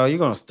 I'm like, oh, you're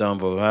gonna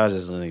stumble. I'll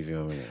just leave you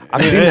over there.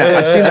 I've seen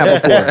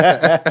that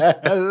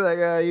before. I was like,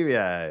 oh, you be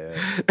all right.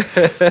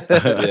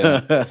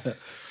 Yeah.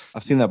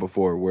 I've seen that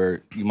before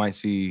where you might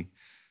see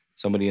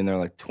somebody in their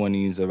like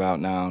 20s about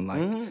now and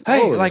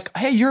like,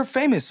 hey, you're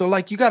famous. So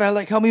like, you gotta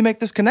like help me make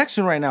this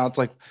connection right now. It's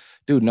like,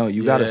 dude, no,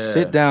 you gotta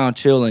sit down,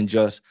 chill, and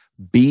just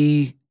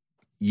be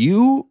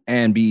you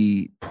and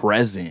be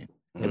present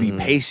and be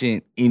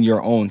patient in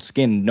your own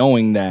skin,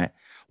 knowing that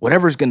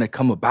whatever's gonna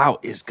come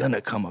about is gonna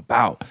come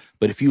about.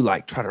 But if you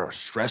like try to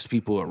stress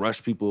people or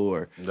rush people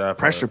or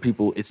pressure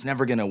people, it's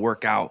never gonna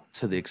work out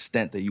to the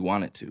extent that you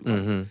want it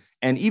to.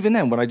 And even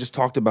then, what I just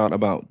talked about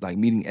like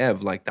meeting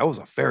Ev, like that was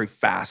a very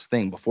fast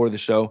thing before the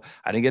show.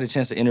 I didn't get a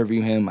chance to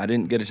interview him. I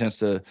didn't get a chance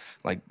to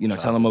like, you know,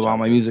 tell him about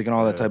my music and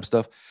all that type of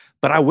stuff.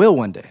 But I will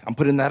one day. I'm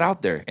putting that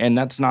out there. And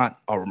that's not,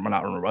 I'm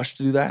not in a rush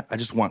to do that. I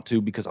just want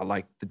to because I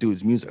like the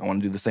dude's music. I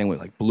want to do the same with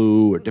like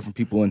Blue or different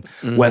people in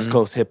West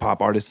Coast hip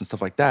hop artists and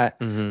stuff like that,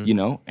 you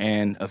know,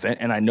 and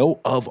I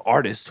know of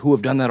artists who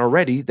have done that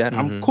already that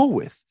I'm cool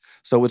with.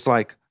 So it's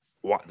like,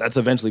 that's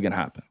eventually going to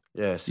happen.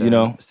 Yeah, you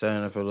know,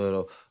 setting up a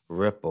little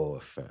ripple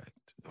effect.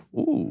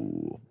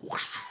 Ooh.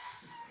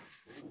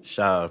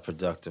 Shout out to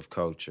Productive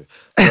Culture.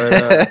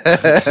 But,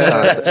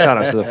 shout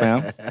out to the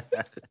fam.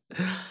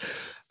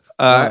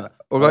 Well,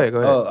 go ahead.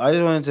 Oh, I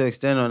just wanted to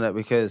extend on that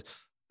because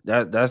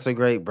That's a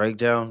great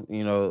breakdown,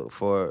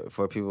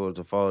 for people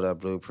to follow that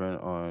blueprint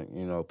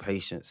on,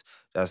 patience.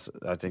 I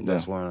think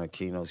that's one of the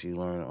keynotes you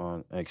learn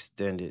on an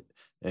extension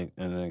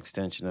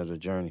of the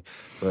journey.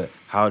 But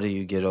how do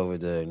you get over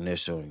the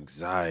initial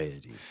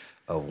anxiety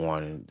of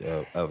wanting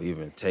of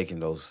even taking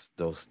those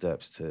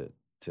steps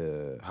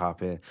to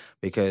hop in?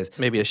 Because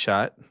maybe a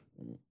shot.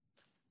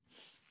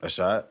 A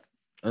shot?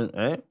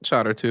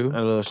 Shot or two. A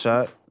little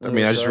shot. I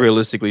just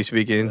realistically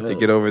speaking, to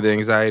get over the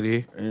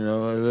anxiety. A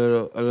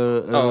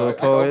little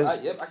porridge. I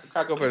can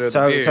crack open beer.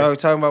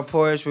 Talking about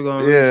porridge, we're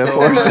going to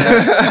refill.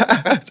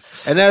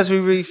 And as we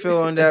refill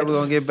on that, we're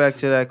going to get back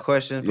to that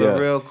question. But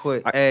real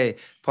quick, hey,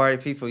 party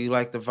people, you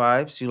like the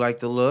vibes? You like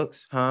the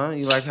looks? Huh?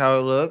 You like how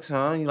it looks?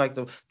 Huh? You like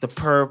the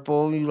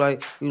purple? You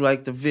like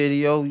the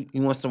video?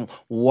 You want some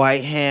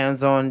white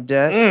hands on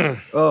deck?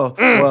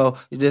 Well,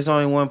 there's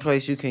only one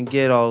place you can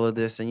get all of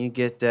this, and you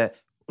get that.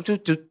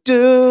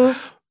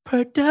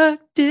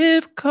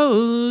 Productive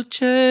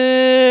culture.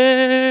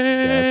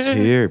 That's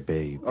here,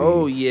 baby.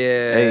 Oh,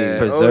 yeah. Hey,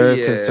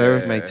 preserve,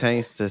 conserve,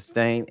 maintain,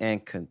 sustain,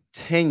 and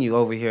continue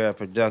over here at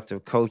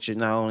Productive Culture.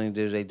 Not only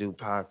do they do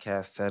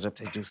podcast setup,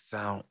 they do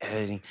sound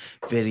editing,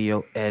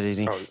 video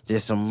editing.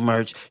 There's some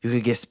merch. You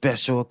could get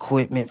special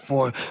equipment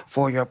for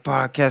your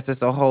podcast.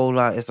 It's a whole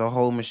lot. It's a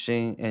whole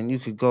machine. And you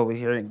could go over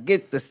here and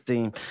get the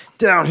steam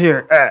down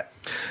here at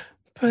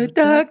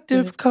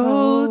Productive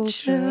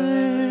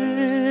Culture.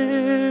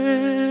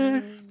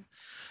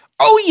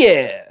 Oh,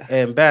 yeah.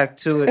 And back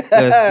to it.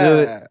 Let's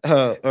do it.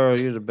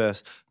 Earl, you're the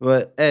best.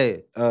 But,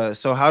 hey,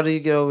 so how do you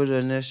get over the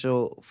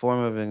initial form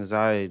of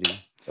anxiety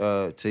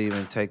to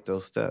even take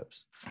those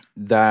steps?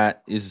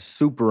 That is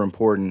super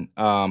important.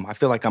 I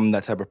feel like I'm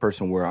that type of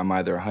person where I'm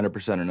either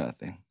 100% or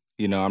nothing.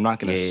 I'm not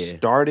going to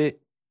start it.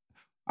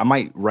 I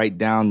might write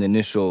down the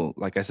initial,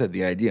 like I said,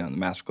 the idea on the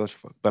Master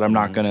Clusterfuck, but I'm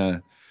not going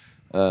to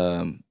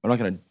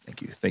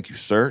thank you,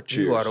 sir.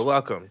 Cheers. You are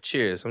welcome.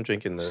 Cheers. I'm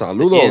drinking the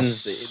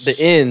saludos. The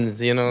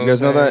ends, You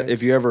guys know that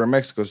if you ever in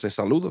Mexico, say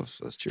saludos.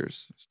 That's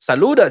cheers.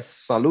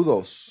 Saludos.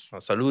 Saludos.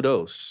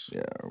 Saludos.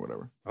 Yeah, or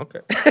whatever. Okay.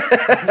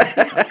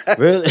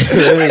 really,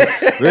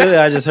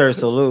 I just heard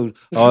salute.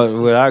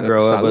 When I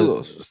grow up,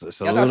 saludos.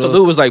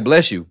 Salute was like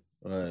bless you.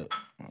 Right.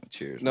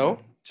 Cheers. No?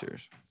 Man.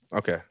 Cheers.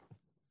 Okay.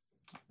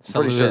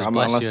 Salute is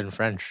bless you in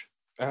French.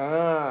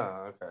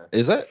 Ah, okay.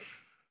 Is that?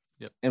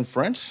 Yep. In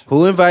French?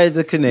 Who invited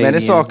the Canadian?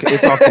 Man, it's all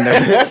connected.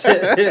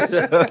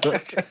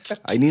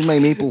 I need my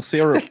maple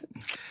syrup.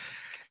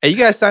 Hey, you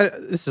guys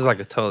this is like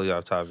a totally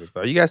off topic,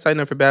 but are you guys signing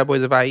up for Bad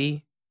Boys of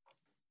IE?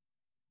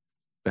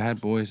 Bad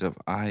Boys of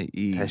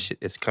IE. That shit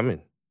is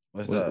coming.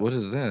 What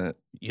is that?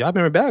 Y'all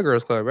remember Bad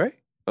Girls Club, right?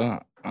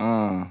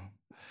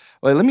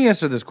 Wait, let me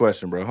answer this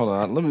question, bro. Hold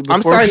on.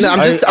 I'm signing up.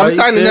 I'm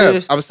signing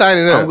up. I'm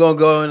signing up. I'm gonna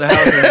go in the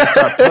house and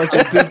start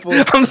punching people.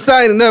 I'm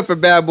signing up for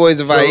Bad Boys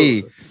of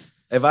IE.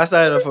 If I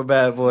sign up for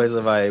Bad Boys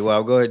of IE, what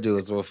I'm going to do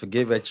is we'll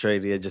forget about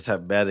trading and just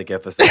have Manic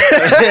episodes.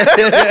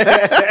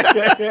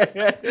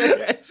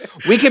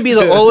 We could be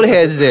the old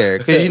heads there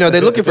because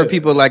they're looking for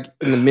people like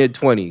in the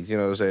mid-20s. You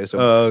know what I'm saying?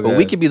 So, but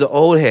we could be the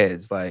old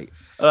heads, like.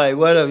 Like,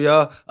 what up,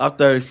 y'all? I'm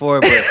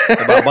 34, but in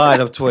my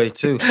mind, I'm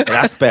 22, and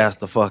I spaz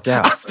the fuck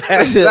out.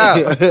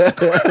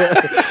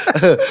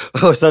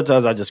 Or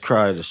sometimes I just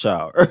cry in the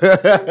shower.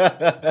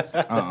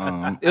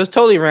 It was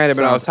totally random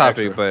and off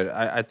topic, but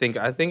I think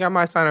I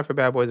might sign up for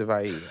Bad Boys of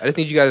IE. I just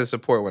need you guys to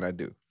support when I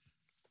do.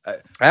 I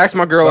asked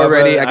my girl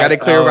already. I got it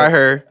clear by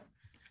her.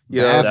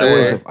 You know what I'm saying?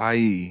 Bad Boys of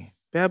IE.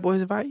 Bad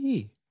Boys of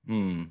IE.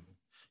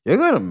 You're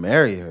gonna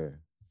marry her,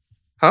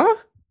 huh?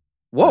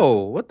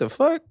 Whoa! What the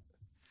fuck?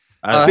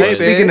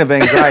 Speaking of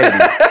anxiety.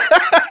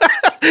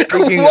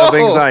 Speaking of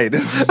anxiety.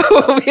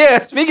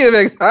 Yeah, speaking of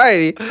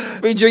anxiety,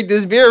 we drink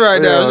this beer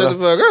right now. Shut the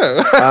fuck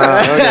up.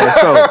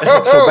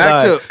 Okay, so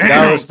back to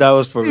that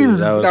was for me.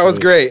 That was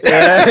great.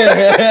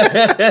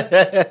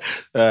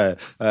 All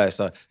right.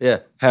 So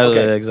handle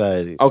that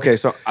anxiety. Okay,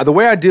 so the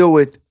way I deal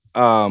with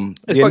the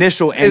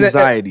initial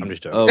anxiety. I'm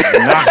just joking.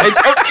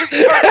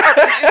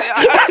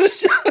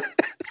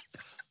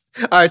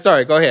 All right,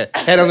 sorry. Go ahead.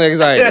 Handle the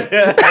anxiety.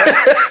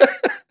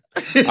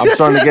 I'm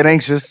starting to get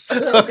anxious.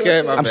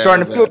 Okay, I'm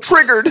starting to feel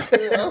triggered.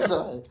 I'm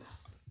sorry.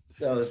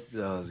 That was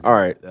good. All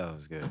right. That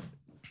was good.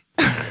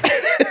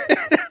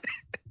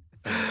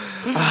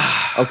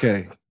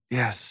 Okay.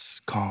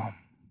 Yes. Calm.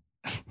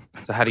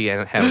 So how do you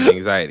handle the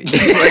anxiety?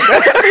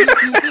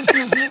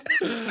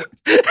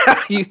 How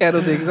do you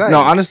handle the anxiety? No,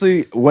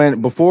 honestly,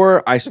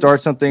 before I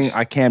start something,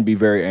 I can be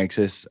very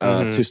anxious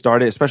to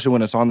start it, especially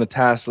when it's on the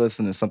task list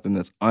and it's something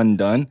that's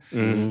undone.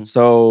 Mm-hmm.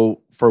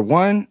 So for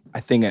one, I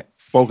think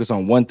focus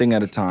on one thing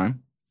at a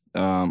time.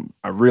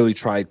 I really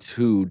try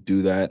to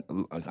do that.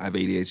 I have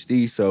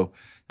ADHD, so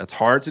that's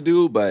hard to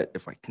do, but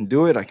if I can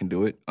do it, I can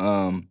do it.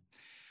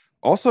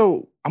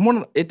 Also,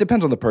 it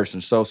depends on the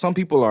person. So some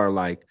people are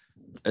like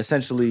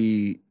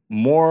essentially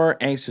more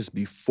anxious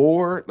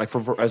before, like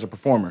as a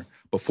performer,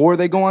 before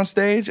they go on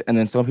stage, and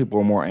then some people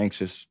are more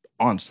anxious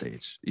on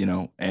stage,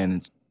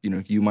 and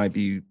you might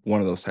be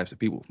one of those types of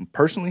people.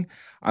 Personally,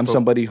 I'm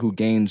somebody who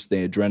gains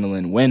the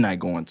adrenaline when I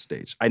go on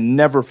stage. I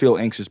never feel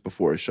anxious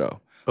before a show.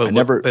 But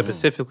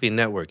specifically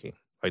networking,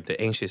 like the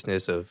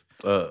anxiousness of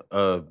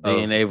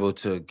being able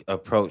to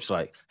approach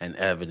like an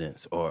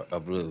Evidence or a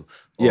Blue.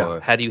 Or,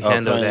 how do you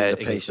handle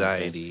that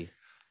anxiety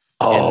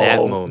in that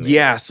moment?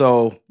 Yeah,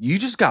 so you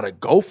just gotta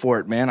go for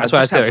it, man. That's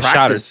why I said a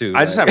shot or two.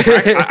 I just have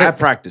I have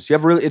practice.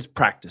 It's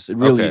practice. It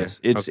really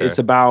is. It's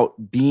about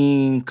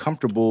being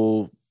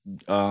comfortable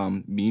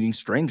meeting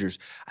strangers.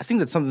 I think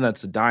that's something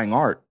that's a dying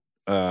art.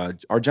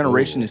 Our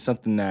generation is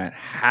something that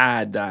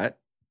had that.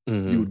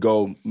 You would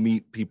go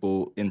meet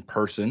people in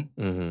person,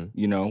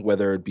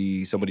 whether it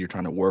be somebody you're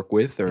trying to work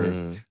with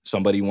or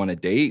somebody you want to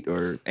date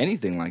or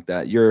anything like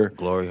that.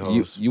 Glory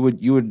holes. You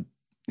would.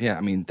 Yeah,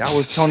 I mean, that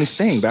was Tony's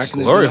thing back in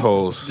the Glory day.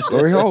 Holes.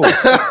 Glory Holes.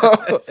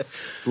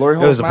 Glory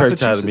Holes. It was a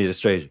perfect time to meet a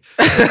stranger.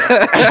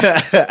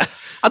 I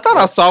thought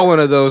I saw one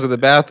of those in the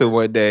bathroom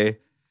one day,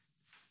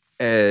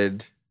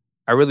 and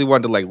I really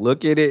wanted to like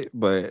look at it,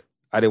 but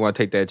I didn't want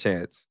to take that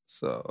chance.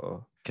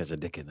 So catch a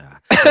dick in the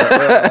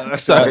eye.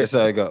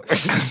 Sorry, go.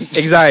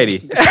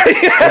 Anxiety.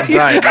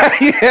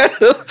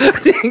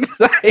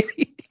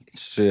 Anxiety.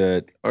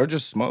 Shit. Or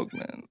just smoke,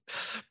 man.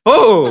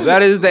 Boom.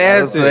 That is the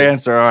answer. That's the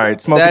answer. All right.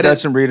 Smoke a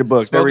Dutch and read a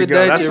book. There we go.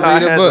 That's how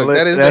read a book.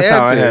 That is the answer. That's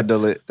how I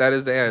handle it. That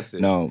is the answer.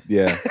 No,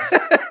 yeah.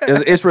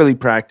 It's really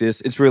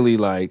practice. It's really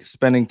like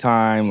spending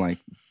time, like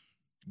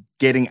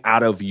getting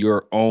out of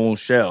your own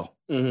shell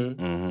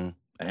and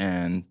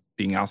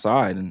being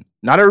outside. And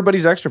not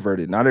everybody's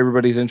extroverted. Not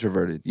everybody's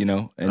introverted,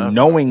 And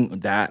knowing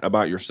that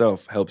about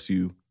yourself helps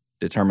you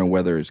determine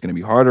whether it's going to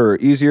be harder or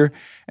easier.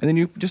 And then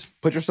you just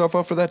put yourself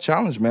up for that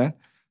challenge, man.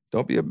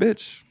 Don't be a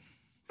bitch.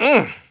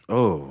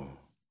 Oh.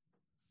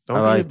 I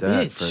like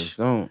that phrase.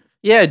 Don't.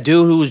 Yeah,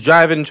 dude who was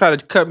driving and tried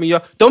to cut me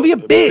off. Don't be a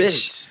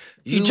bitch.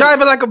 You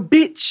driving like a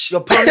bitch. Your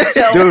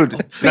ponytail.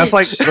 Dude, that's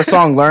like the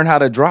song Learn How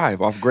to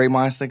Drive off Great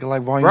Minds Think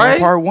Alike Volume 1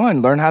 Part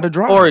 1. Learn how to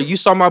drive. Or You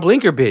Saw My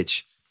Blinker,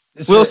 bitch.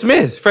 Will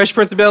Smith, Fresh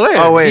Prince of Bel-Air.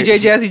 Oh, wait. DJ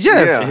Jazzy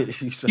Jeff.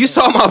 Yeah. You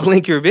Saw My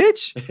Blinker,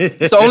 bitch.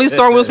 It's the only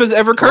song Will Smith's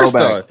ever cursed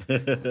on.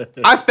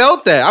 I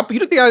felt that. You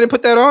don't think I didn't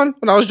put that on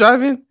when I was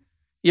driving?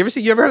 You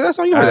ever heard that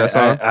song? You heard that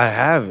song? I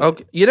haven't.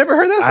 Okay. You never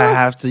heard that song? I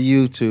have to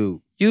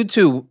YouTube.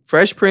 YouTube,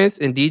 Fresh Prince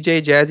and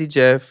DJ Jazzy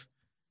Jeff.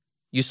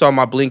 You Saw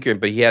My Blinker,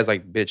 but he has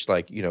like bitch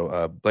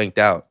blanked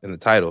out in the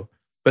title.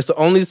 But it's the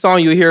only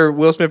song you hear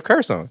Will Smith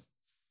curse on.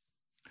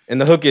 And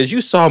the hook is,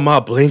 you saw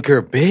my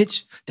blinker,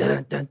 bitch.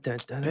 Dun, dun, dun,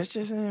 dun. Bitch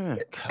isn't even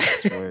a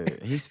cuss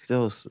word. He's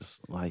still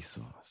light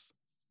sauce.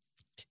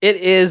 It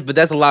is, but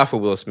that's a lot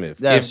for Will Smith.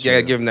 You gotta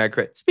true. give him that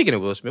credit. Speaking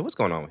of Will Smith, what's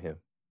going on with him?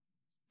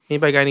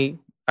 Anybody got any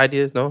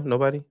ideas? No?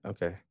 Nobody?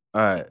 Okay.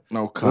 All right.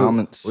 No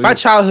comments. My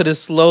childhood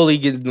is slowly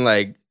getting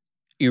like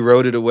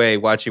eroded away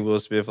watching Will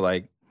Smith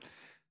like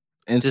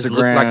Instagram. Just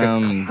look like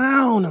a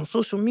clown on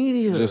social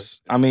media.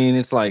 It's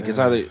like it's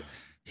either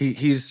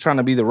he's trying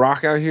to be The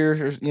Rock out here,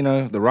 or,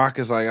 The Rock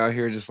is like out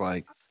here just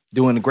like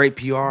doing great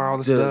PR, all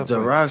the stuff. The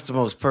Rock's the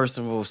most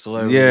personable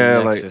celebrity.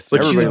 Yeah,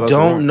 but you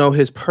don't know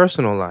his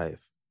personal life.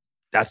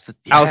 That's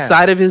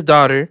outside of his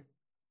daughter.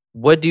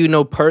 What do you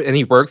know? And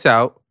he works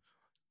out.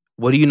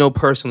 What do you know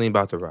personally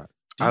about The Rock?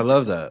 I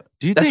love that.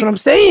 That's what I'm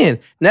saying.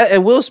 Now,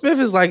 and Will Smith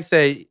is like,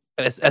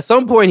 at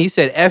some point he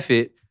said, "F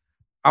it,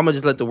 I'm gonna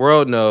just let the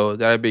world know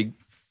that I be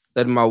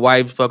letting my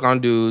wife fuck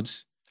on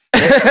dudes,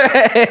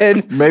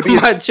 and maybe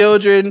my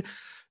children,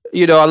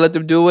 I let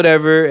them do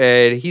whatever."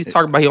 And he's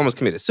talking about he almost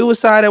committed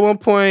suicide at one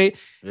point,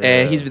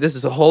 and this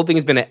is a whole thing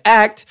has been an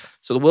act.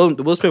 So the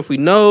Will Smith we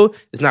know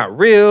is not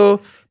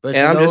real. But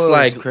and I'm just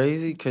like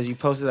crazy because you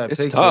posted that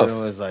picture tough. and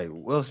it was like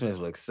Will Smith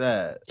looks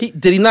sad.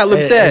 Did he not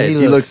look sad?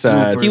 He looked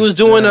sad. He was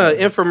doing an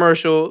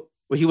infomercial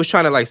where he was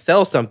trying to like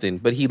sell something,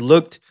 but he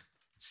looked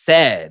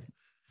sad.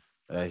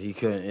 He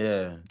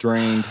couldn't.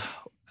 Drained.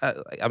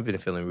 I've been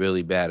feeling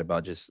really bad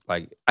about just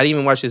like I didn't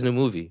even watch his new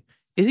movie.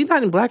 Is he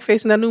not in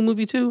blackface in that new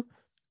movie too?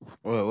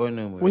 What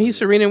new movie? When he's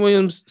Serena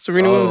Williams'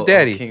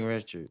 daddy. King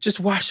Richard. Just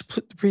watch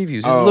the previews.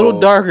 It's a little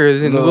darker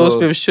than Will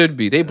Smith should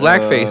be. They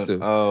blackfaced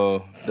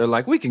him. They're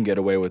like, we can get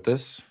away with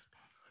this.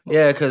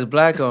 Yeah, because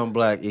black on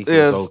black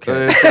equals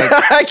okay.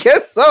 I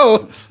guess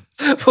so.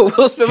 But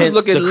Will Smith was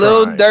looking a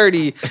little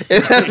dirty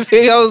in that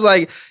video. I was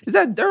like, is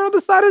that dirt on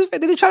the side of his face?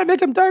 Did they try to make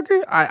him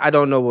darker? I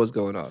don't know what's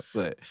going on,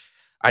 but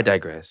I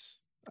digress.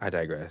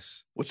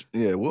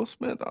 Will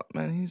Smith,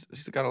 man,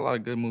 he's got a lot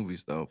of good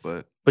movies though.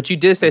 But you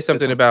did say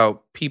something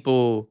about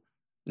people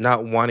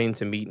not wanting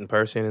to meet in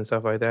person and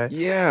stuff like that.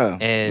 Yeah,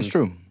 and it's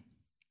true.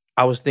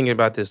 I was thinking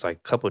about this like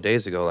a couple of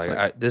days ago.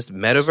 This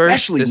metaverse,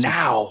 especially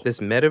now, this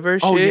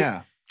metaverse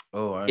shit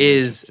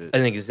is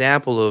an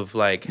example of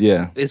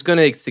it's going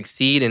to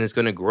succeed and it's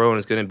going to grow and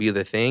it's going to be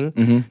the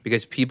thing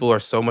because people are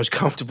so much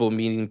comfortable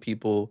meeting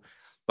people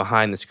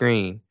behind the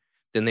screen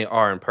than they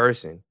are in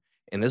person.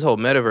 And this whole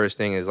metaverse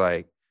thing is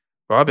like,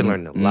 bro, I've been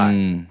learning a lot,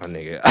 my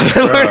nigga. I've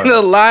been learning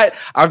a lot.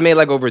 I've made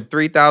like over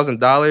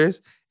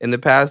 $3,000 in the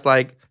past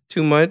like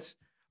 2 months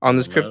on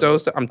this crypto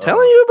stuff. I'm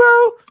telling you,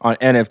 bro. On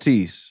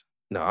NFTs.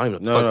 No, I don't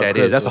even know what the fuck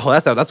that is. That's a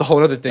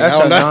whole other thing.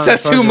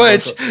 That's too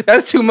much. Crypto.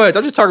 That's too much.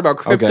 I'm just talking about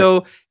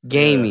crypto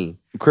gaming.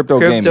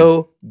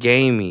 Crypto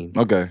gaming.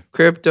 Okay.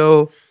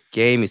 Crypto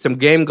gaming. Some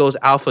game goes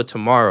alpha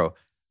tomorrow.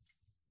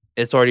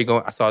 It's already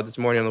going. I saw it this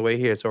morning on the way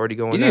here. It's already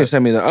going. You need to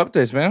send me the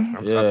updates, man.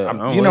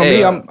 You know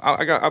me.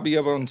 I'll be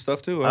up on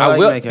stuff too. I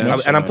will,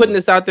 and I'm putting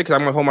this out there because I'm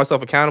gonna hold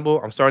myself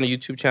accountable. I'm starting a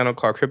YouTube channel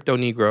called Crypto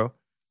Negro.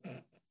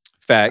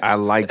 Facts. I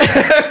like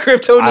that.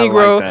 Crypto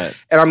Negro. Like that.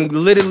 And I'm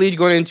literally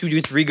going to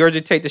just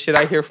regurgitate the shit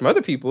I hear from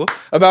other people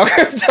about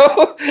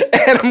crypto.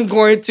 And I'm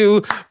going to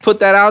put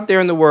that out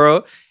there in the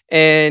world.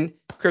 And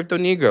Crypto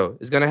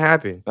Negro is going to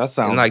happen. That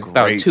sounds in like great,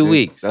 about 2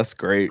 weeks. That's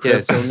great.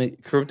 Yes.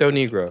 Crypto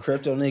Negro.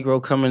 Crypto Negro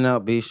coming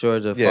out. Be sure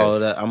to follow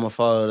that. I'm going to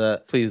follow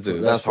that. Please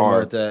do. That's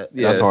hard. That.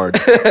 That's hard.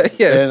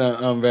 Yes. And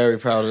I'm very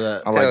proud of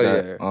that. I like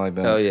that. Yeah. I like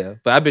that. Hell yeah.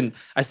 But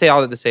I say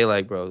all that to say,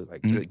 like, bro,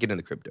 like, get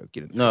into crypto.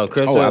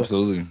 Crypto. Oh,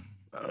 absolutely.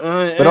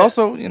 But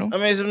also, you know, I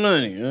made some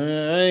money,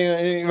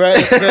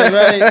 right?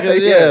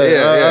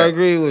 I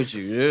agree with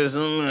you. There's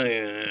some money.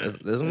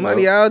 There's some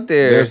money out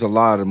there. There's a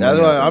lot of money.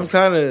 That's why I'm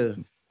kind of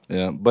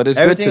but it's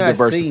good to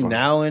diversify. Everything I see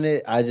now in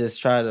it, I just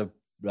try to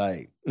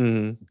like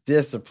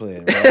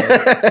discipline.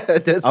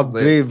 I'll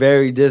be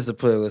very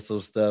disciplined with some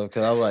stuff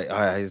because I'm like, all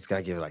right, I just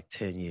gotta give it like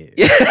 10 years.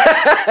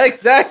 Yeah,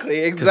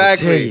 exactly. 10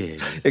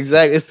 years.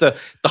 Exactly. It's the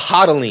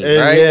hodling,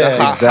 right?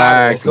 Yeah,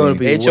 exactly. It's gonna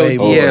be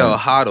HODL,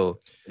 hodl.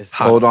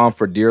 Hold on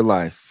for dear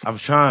life. I'm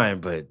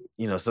trying, but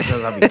you know,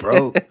 sometimes I be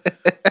broke,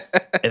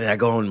 and then I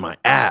go on my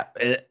app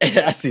and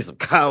I see some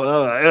comment.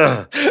 I'm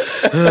like,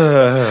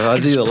 I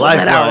need a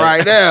lifeline out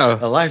right now.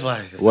 A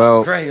lifeline.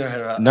 Well, great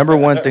right number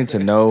one thing to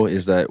know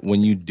is that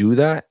when you do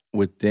that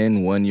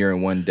within 1 year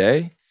and 1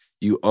 day,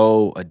 you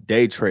owe a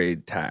day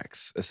trade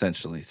tax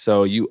essentially.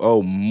 So you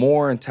owe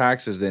more in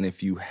taxes than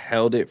if you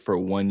held it for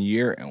 1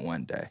 year and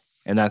 1 day,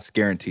 and that's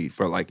guaranteed.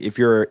 For like if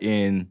you're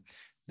in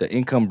the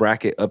income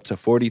bracket up to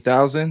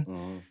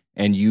 40,000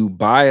 and you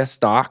buy a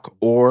stock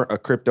or a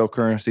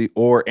cryptocurrency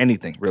or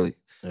anything really,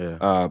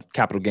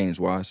 capital gains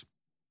wise,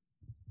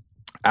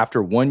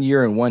 after 1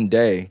 year and 1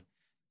 day,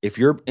 if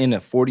you're in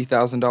a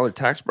 $40,000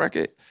 tax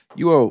bracket,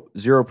 you owe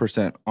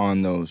 0%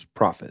 on those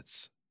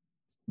profits.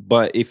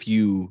 But if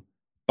you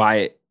buy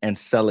it and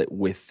sell it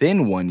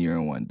within 1 year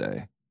and 1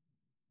 day,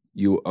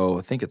 you owe,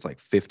 I think it's like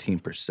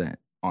 15%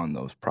 on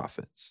those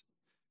profits.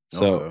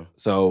 So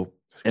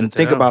and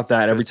think about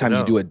that every time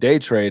you do a day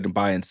trade and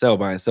buy and sell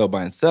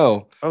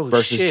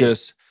versus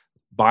just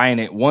buying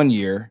it 1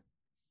 year,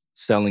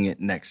 selling it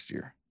next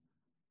year.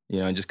 You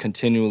know, and just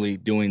continually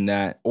doing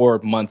that or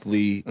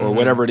monthly or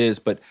whatever it is.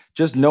 But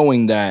just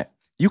knowing that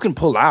you can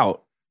pull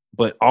out,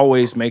 but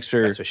always make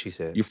sure that's what she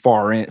said. You're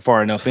far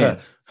enough in.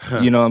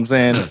 You know what I'm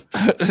saying?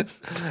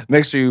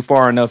 Make sure you're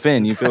far enough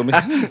in. You feel me?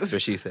 That's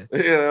what she said.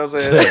 You know what I'm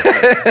saying?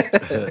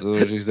 That's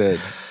what she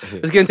said.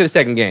 Let's get into the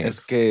second game. It's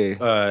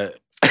okay.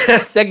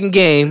 Second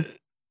game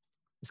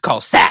is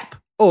called SAP.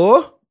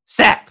 Or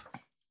SAP.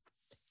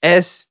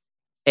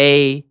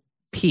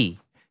 S-A-P.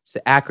 It's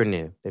an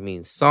acronym that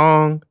means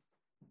song,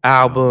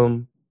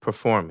 album,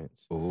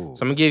 performance. Ooh.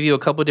 So I'm going to give you a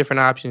couple different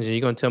options, and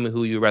you're going to tell me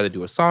who you'd rather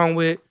do a song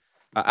with,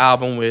 an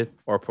album with,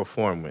 or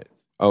perform with.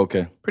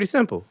 Okay. Pretty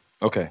simple.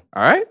 Okay.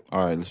 All right?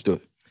 All right, let's do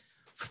it.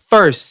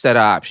 First set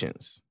of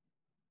options.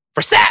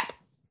 For SAP.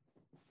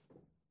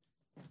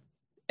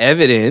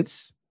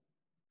 Evidence.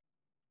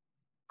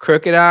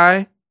 Crooked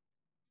Eye.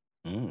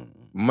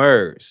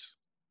 Murs.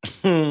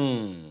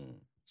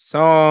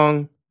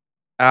 Song,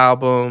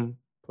 album,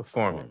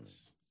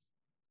 performance.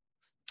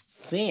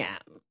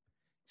 SAP.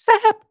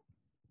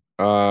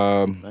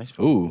 Nice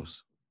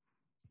vocals.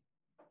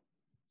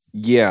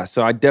 Yeah,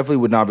 so I definitely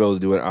would not be able to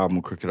do an album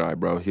with Crooked Eye,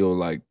 bro. He'll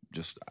like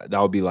that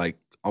would be like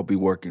I'll be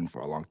working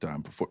for a long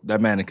time before that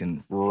man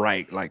can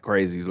write like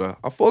crazy.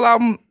 A full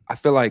album, I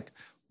feel like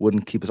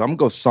wouldn't keep us. I'm gonna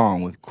go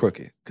song with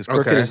Crooked because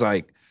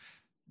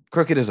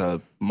Crooked is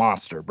a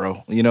monster,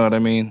 bro. You know what I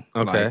mean?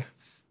 Okay. Like,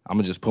 I'm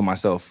gonna just put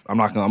myself. I'm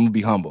gonna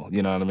be humble.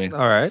 You know what I mean?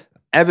 All right.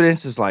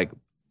 Evidence is like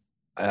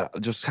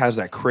just has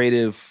that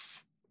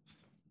creative,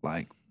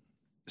 like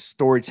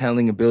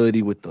storytelling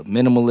ability with the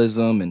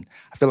minimalism, and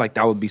I feel like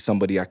that would be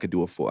somebody I could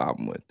do a full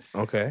album with.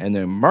 Okay. And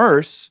then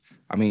Murs,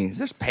 I mean,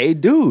 just paid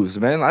dues,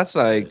 man. That's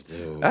like,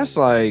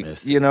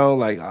 you know,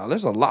 like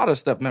there's a lot of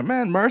stuff,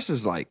 man. Murs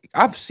is like,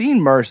 I've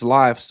seen Murs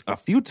live a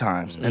few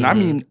times, and I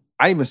mean,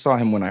 I even saw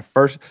him when I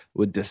first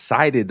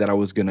decided that I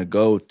was gonna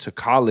go to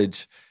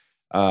college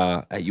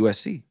at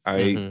USC.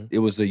 It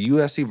was a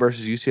USC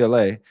versus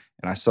UCLA,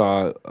 and I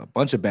saw a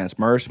bunch of bands: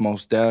 Murs,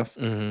 Mos Def,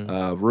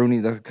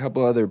 Rooney, a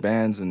couple other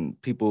bands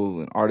and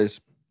people and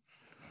artists.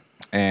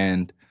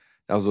 And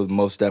that was when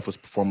Mos Def was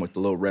performing with the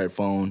little red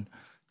phone.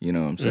 You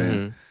know what I'm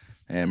saying?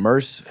 And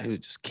Murs, he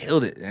just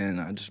killed it.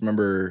 And I just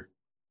remember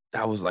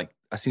that was like,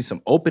 I seen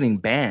some opening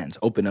bands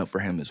open up for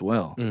him as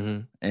well.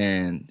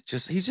 And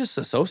he's just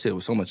associated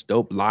with so much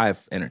dope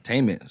live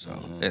entertainment. So,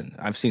 and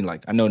I've seen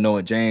like, I know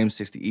Noah James,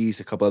 60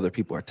 East, a couple other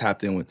people are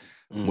tapped in with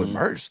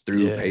Murs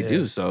through Pay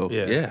Dues. So,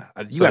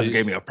 you guys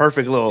gave me a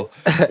perfect little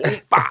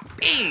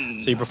bing.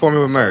 So you're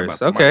performing with Murs.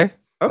 Okay.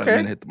 I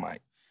didn't hit the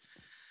mic.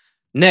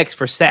 Next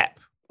for SAP.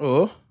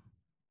 Oh.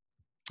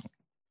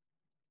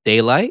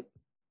 Daylight,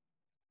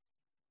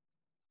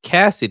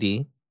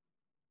 Cassidy,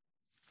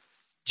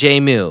 J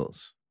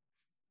Mills.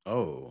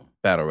 Oh.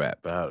 Battle rap.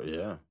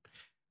 Yeah.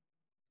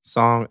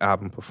 Song,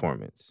 album,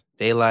 performance.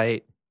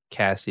 Daylight,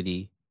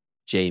 Cassidy,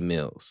 J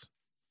Mills.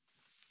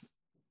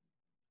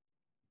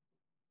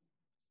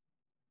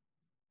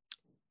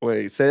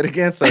 Wait, say it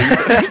again. So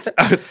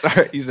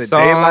you said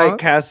Song, Daylight,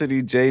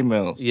 Cassidy, J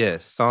Mills.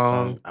 Yes,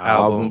 song,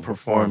 album, album,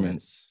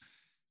 performance.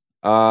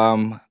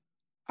 I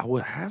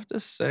would have to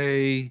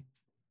say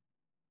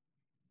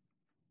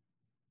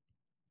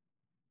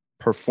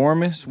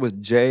performance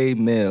with J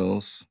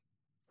Mills.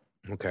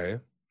 Okay.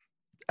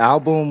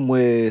 Album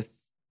with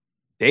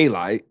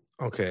Daylight.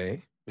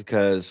 Okay.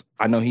 Because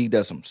I know he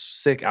does some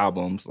sick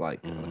albums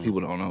like people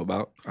don't know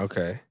about.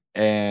 Okay.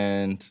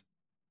 And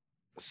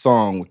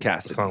song with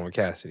Cassidy. Song with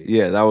Cassidy.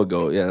 Yeah, that would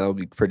go. Yeah, that would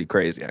be pretty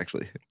crazy,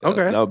 actually.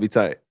 Okay. That would be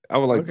tight. I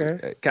would like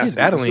Okay. Cassidy. He's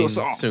battling let's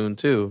do a song. soon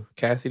too.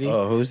 Cassidy.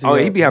 Oh, who's Oh,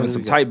 he'd be having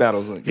some tight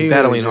battles. He's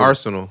battling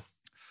Arsenal.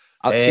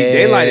 See,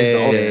 Daylight is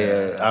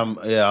the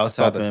only. I'll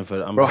tap in for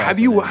that. Bro, have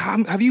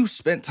you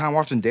spent time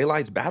watching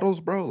Daylight's battles,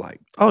 bro?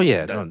 Like, Oh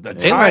yeah, the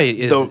Daylight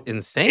is the-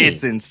 insane.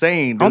 it's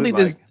insane. Dude. I don't think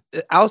like,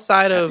 this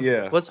outside of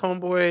Yeah. what's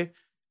homeboy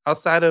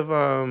outside of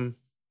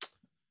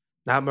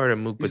not Murder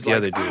Mook, but he's the like,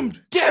 other dude. I'm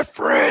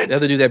different. The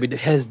other dude that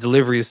his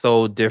delivery is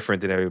so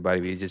different than everybody,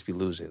 but he just be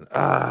losing.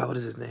 What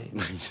is his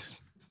name?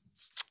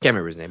 Can't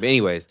remember his name. But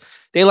anyways,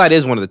 Daylight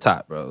is one of the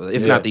top, bro.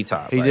 If not the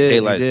top. He Like, did.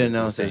 Daylight's He did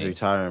announce his insane.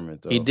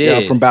 retirement though. He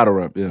did. Yeah, from Battle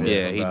Rap. Yeah,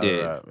 Yeah, he Battle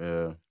did. Rap,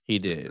 yeah. He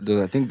did.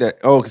 I think that.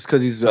 Oh, it's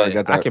because he's But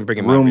got I that can bring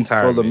him out of room full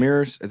of retirement.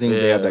 mirrors. I think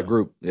they have Yeah. that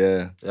group.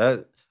 Yeah,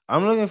 That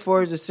I'm looking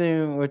forward to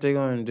seeing what they're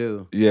going to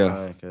do.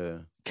 yeah.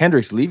 Like,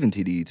 Kendrick's leaving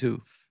TDE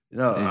too.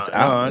 no, It's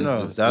I out.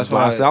 know. It's That's his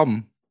why. last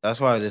album. That's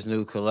why this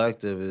new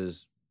collective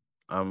is.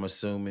 I'm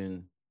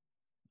assuming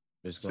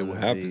it's See going what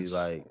to be happens.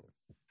 like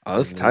Oh,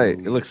 it's tight.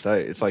 It looks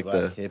tight. It's like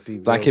Black the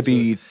Hippie. Black bro,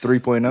 Hippie too.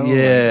 3.0.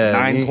 Yeah,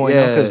 like 9.0.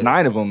 yeah. Because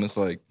 9 of them, it's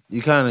like,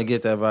 You kind of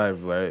get that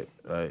vibe, right?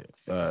 Like,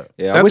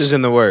 yeah. I Something's wish,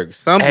 in the works.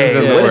 Something's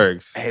in the what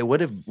works.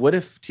 what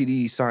if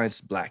TDE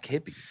signs Black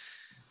Hippie?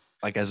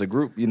 Like as a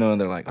group, you know, and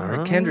they're like, all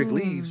right, Kendrick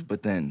leaves,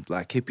 but then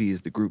Black Hippie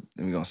is the group,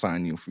 and we're gonna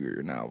sign you for your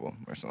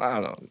album or something. I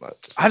don't know. Like,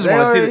 I just they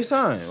want to see already it.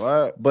 signed.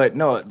 Why? But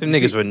no, Them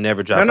niggas would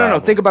never drop. No.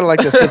 album. Think about it like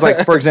this. Because,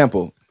 like, for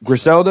example,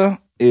 Griselda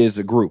is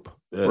a group,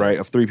 right,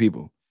 of 3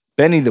 people.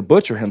 Benny the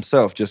Butcher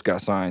himself just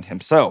got signed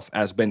himself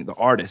as Benny the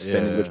artist,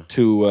 Benny the Butcher,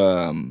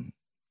 to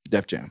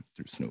Def Jam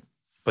through Snoop.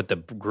 But the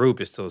group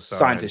is still signed.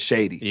 Signed to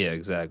Shady. Yeah,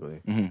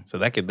 exactly. Mhm. So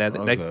that Okay.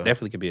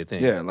 definitely could be a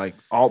thing. Yeah, like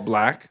all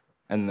black,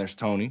 and then there's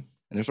Tony,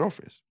 and there's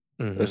Orpheus.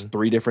 Mhm. There's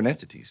 3 different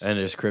entities, And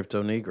there's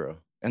Crypto Negro.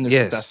 and there's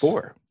Yes. that's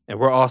 4. And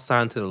we're all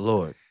signed to the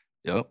Lord.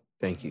 Yep,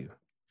 Thank you.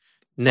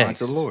 signed Next.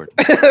 to the Lord.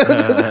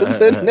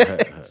 The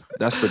next.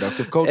 That's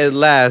productive culture. And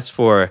last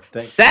for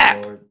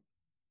SAP.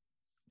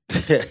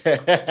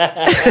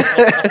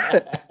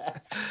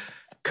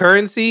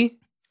 Currency,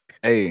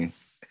 Hey,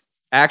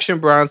 Action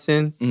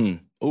Bronson,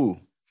 ooh,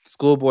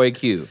 Schoolboy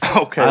Q.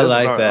 okay, I this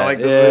like is- that.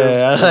 this.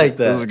 Yeah, I like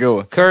This is that. a good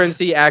one.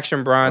 Currency,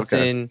 Action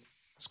Bronson,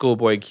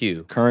 Schoolboy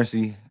Q.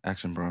 Currency,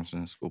 Action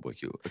Bronson, Schoolboy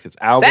Q. Okay, it's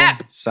album.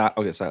 SAP.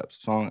 Okay, SAP.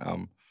 Song,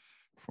 album,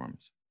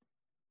 performance.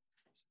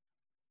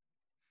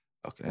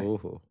 Okay.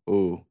 Ooh.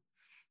 Ooh.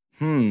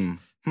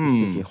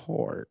 Sticky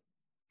hard.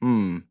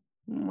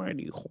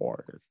 Mighty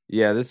hard.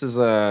 Yeah, this is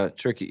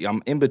tricky.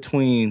 I'm in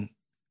between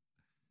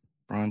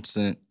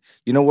Bronson.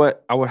 You know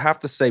what? I would have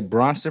to say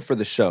Bronson for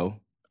the show.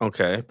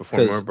 Okay,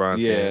 perform more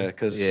Bronson. Yeah,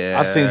 because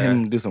I've seen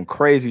him do some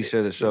crazy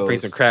shit at shows. Bring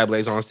some crab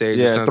legs on stage.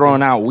 or Yeah, something.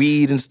 throwing out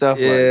weed and stuff.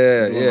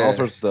 Yeah, like, yeah. all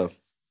sorts of stuff.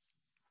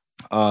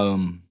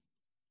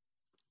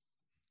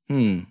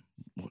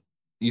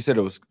 You said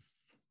it was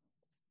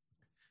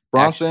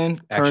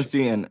Bronson, Action.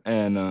 Currency,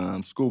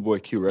 and Schoolboy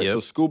Q, right? Yep. So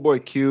Schoolboy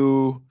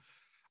Q,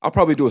 I'll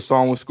probably do a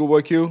song with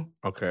Schoolboy Q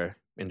Okay,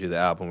 and do the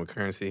album with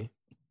Currency.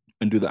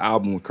 and do the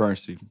album with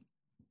Currency.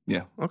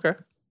 Okay,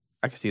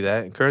 I can see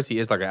that. And Currency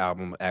is like an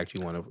album act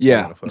you want to.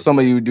 Yeah,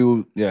 somebody you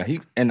do. Yeah,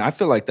 and I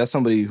feel like that's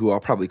somebody who I'll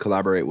probably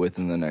collaborate with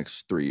in the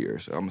next 3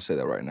 years. I'm gonna say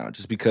that right now,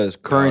 just because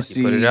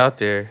Currency. put it out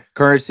there.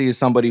 Currency is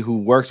somebody who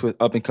works with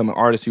up and coming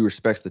artists. He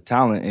respects the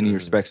talent and he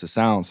respects the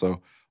sound. So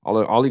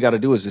all you got to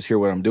do is just hear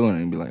what I'm doing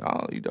and be like,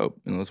 "Oh, you dope,"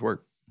 and let's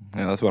work.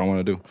 Yeah, that's what I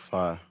want to do.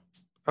 Fire.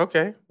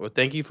 Okay, well,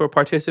 thank you for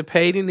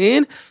participating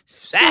in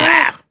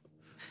SAP.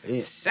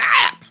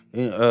 SAP.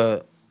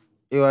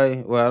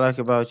 Anyway, what I like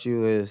about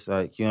you is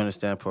like you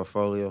understand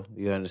portfolio,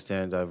 you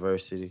understand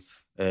diversity,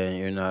 and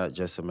you're not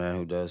just a man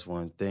who does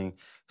one thing.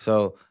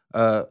 So,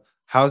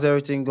 how's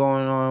everything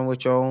going on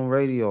with your own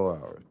radio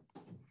hour?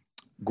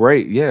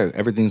 Great, yeah,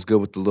 everything's good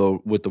with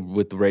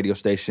the radio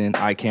station,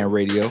 ICANN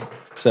Radio,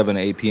 7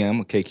 to 8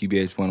 p.m.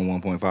 KQBH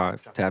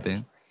 101.5. Tap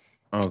in.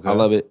 Okay. I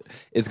love it.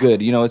 It's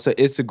good. You know,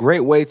 it's a great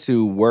way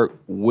to work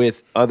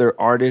with other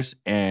artists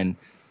and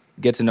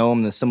get to know them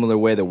in the similar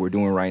way that we're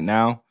doing right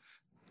now,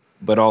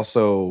 but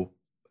also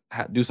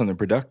do something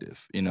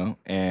productive, you know,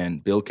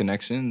 and build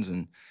connections.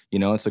 And, you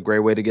know, it's a great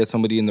way to get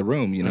somebody in the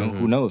room, you know,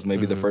 who knows?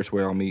 Maybe the first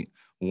way I'll meet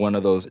one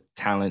of those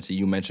talents that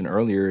you mentioned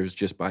earlier is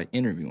just by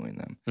interviewing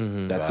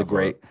them. That's a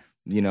great,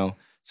 you know,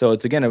 so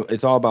it's, again,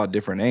 it's all about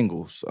different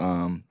angles.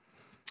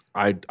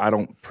 I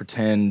don't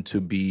pretend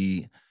to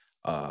be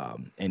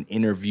an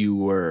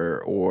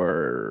interviewer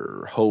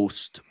or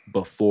host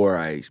before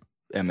I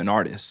am an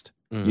artist.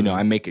 You know,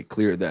 I make it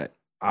clear that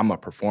I'm a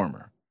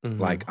performer.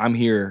 Like, I'm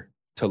here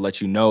to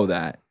let you know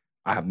that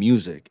I have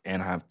music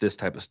and I have this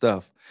type of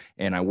stuff,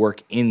 and I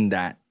work in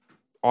that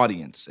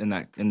audience, in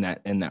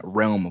that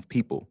realm of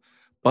people.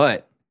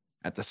 But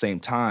at the same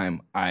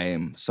time, I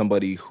am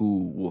somebody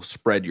who will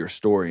spread your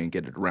story and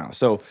get it around.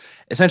 So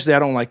essentially, I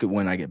don't like it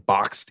when I get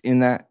boxed in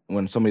that.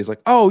 When somebody's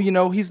like, "Oh, you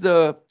know,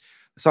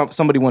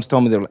 somebody once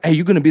told me, they're like, hey,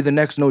 you're gonna be the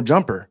next No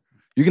Jumper.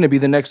 You're gonna be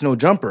the next No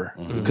Jumper,"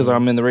 because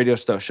I'm in the radio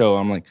show.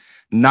 I'm like,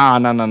 nah.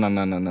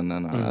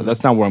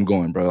 That's not where I'm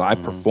going, bro. I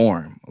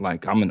perform.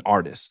 Like, I'm an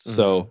artist.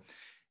 So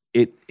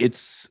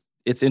it's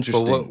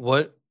interesting.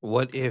 But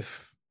what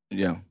if?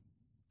 Yeah.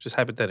 Just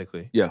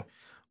hypothetically. Yeah.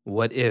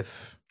 What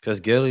if? Because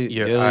Gilly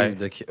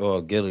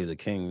the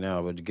King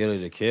now, but Gilly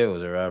the Kid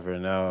was a rapper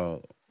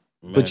now.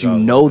 But you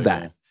know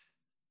that.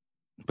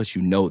 But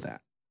you know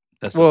that.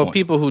 That's the point.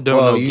 People who don't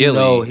know Gilly, you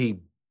know he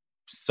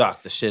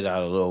socked the shit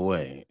out of Lil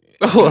Wayne.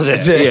 Oh,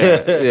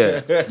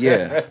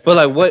 yeah. But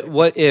like,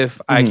 what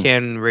if I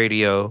Can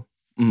Radio,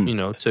 you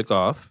know, took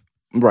off,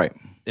 right,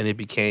 and it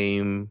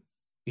became,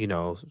 you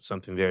know,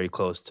 something very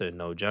close to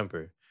No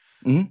Jumper.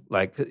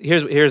 Like,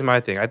 here's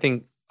my thing. I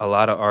think a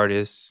lot of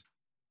artists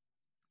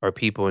or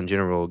people in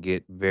general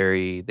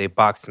they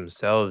box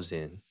themselves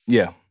in,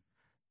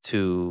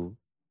 to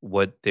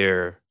what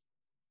their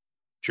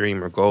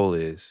dream or goal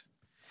is,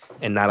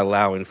 and not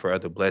allowing for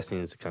other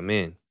blessings to come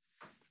in.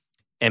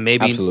 And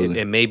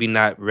maybe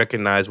not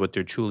recognize what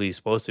they're truly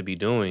supposed to be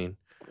doing.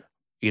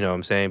 You know what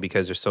I'm saying?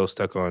 Because they're so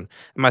stuck on.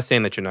 I'm not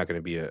saying that you're not going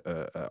to be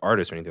a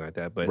artist or anything like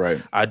that, but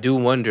I do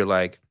wonder,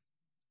 like,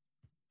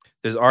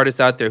 there's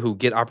artists out there who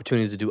get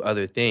opportunities to do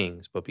other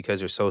things, but because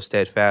they're so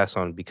steadfast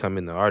on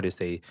becoming the artist,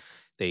 they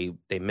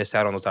miss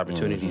out on those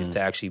opportunities to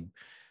actually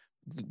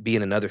be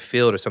in another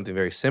field or something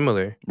very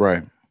similar,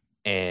 right,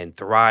 and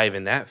thrive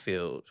in that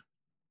field,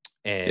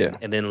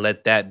 and then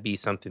let that be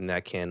something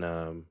that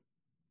can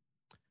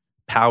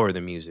power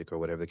the music or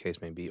whatever the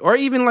case may be, or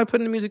even like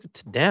putting the music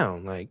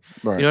down, like,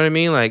 you know what I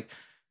mean, like.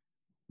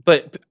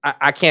 But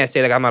I can't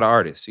say like I'm not an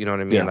artist, you know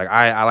what I mean? Yeah. Like,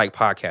 I like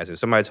podcasts. If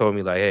somebody told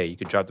me like, hey, you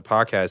could drop the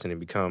podcast and then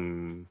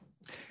become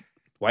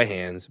White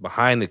Hands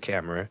behind the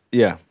camera,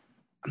 I'm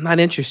not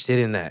interested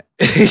in that.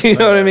 You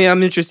know what I mean?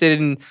 I'm interested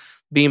in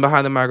being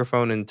behind the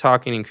microphone and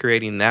talking and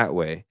creating that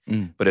way.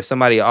 But if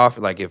somebody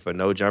offered, like, if a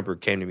No Jumper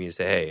came to me and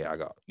said, hey, I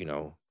got, you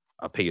know,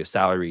 I'll pay you a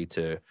salary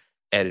to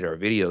edit our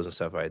videos and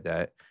stuff like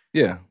that.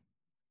 Yeah.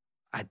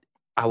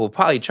 I will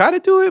probably try to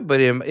do it, but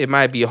it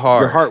might be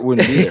hard. Your heart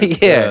wouldn't be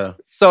there. Yeah.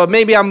 So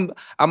maybe I'm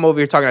over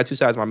here talking out two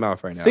sides of my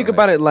mouth right now. Think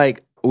about it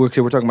like, we're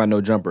talking about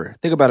No Jumper.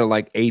 Think about it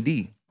like AD.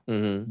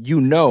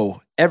 You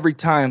know, every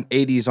time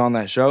AD is on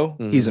that show,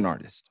 he's an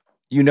artist.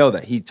 You know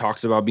that. He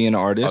talks about being an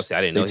artist. Oh, see,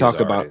 I didn't know he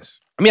was an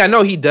artist. I mean, I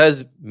know he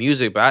does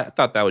music, but I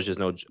thought that was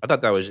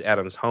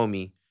Adam's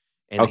homie,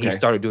 and he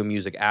started doing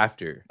music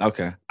after.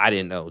 Okay. I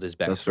didn't know this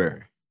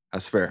backstory.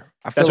 That's fair.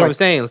 That's what I'm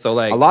saying. So,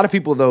 like, a lot of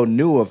people though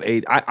knew of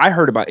AD. I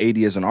heard about AD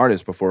as an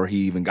artist before he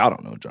even got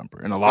on No Jumper,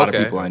 and a lot of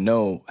people I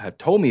know have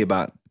told me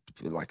about,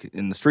 like,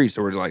 in the streets.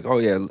 So we're like, oh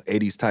yeah,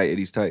 AD's tight.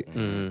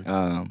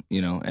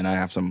 You know, and I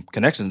have some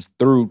connections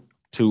through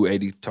to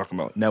AD, talking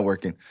about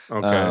networking.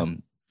 Okay.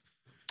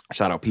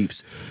 Shout out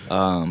Peeps.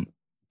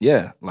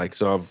 Yeah, like,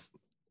 so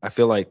I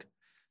feel like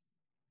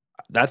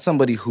that's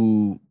somebody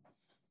who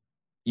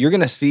you're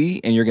gonna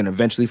see and you're gonna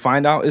eventually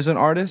find out is an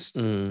artist,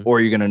 or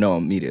you're gonna know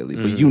immediately.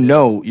 But you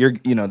know,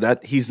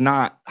 that he's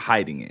not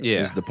hiding it.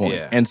 Is the point.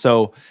 And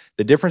so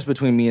the difference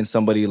between me and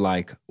somebody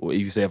like, well,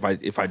 you say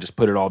if I just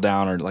put it all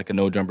down, or like a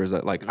No Jumper, is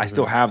that, like, I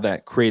still have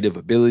that creative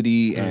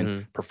ability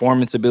and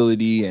performance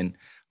ability, and,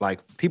 like,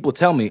 people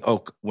tell me,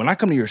 oh, when I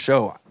come to your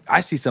show,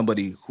 I see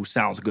somebody who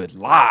sounds good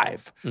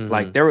live.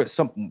 Like, there was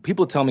some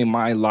people tell me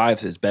my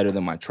live is better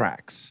than my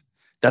tracks.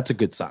 That's a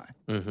good sign.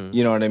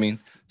 You know what I mean?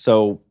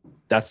 So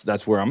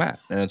that's where I'm at,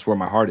 and that's where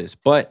my heart is.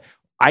 But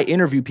I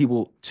interview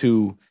people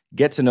to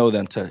get to know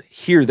them, to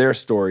hear their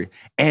story,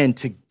 and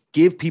to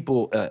give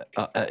people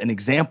an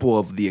example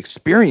of the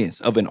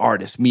experience of an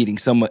artist meeting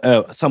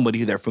somebody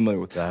who they're familiar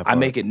with. I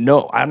make it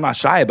I'm not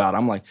shy about it.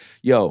 I'm like,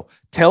 yo,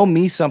 tell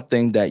me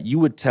something that you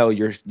would tell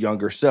your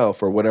younger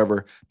self or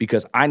whatever,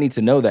 because I need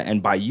to know that.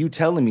 And by you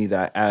telling me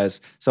that,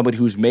 as somebody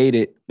who's made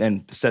it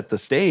and set the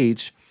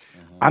stage,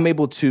 I'm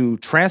able to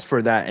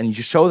transfer that and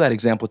you show that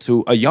example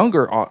to a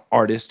younger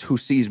artist who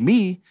sees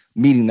me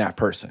meeting that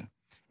person,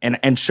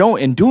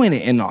 and doing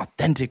it in an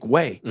authentic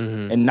way,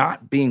 and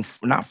not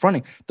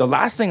fronting. The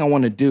last thing I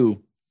want to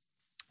do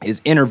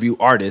is interview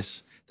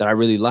artists that I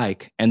really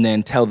like and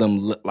then tell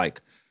them,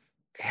 like,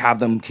 have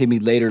them hit me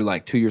later,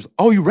 like 2 years.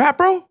 Oh, you rap,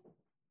 bro?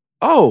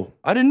 oh,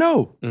 I didn't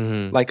know.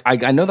 Mm-hmm. Like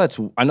I know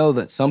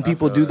that some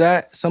people do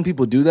that. Some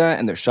people do that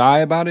and they're shy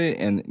about it,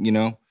 and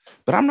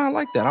but I'm not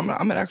like that. I'm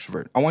an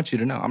extrovert. I want you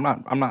to know.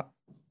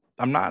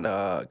 I'm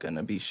not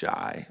gonna be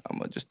shy. I'm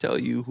gonna just tell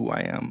you who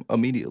I am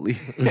immediately.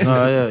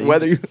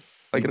 Whether you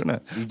like it or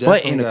not. You definitely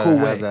but in a cool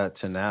way. That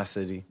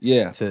tenacity.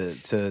 Yeah.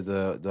 To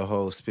the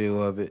whole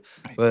spiel of it.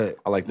 But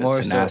I like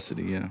that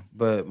tenacity, yeah.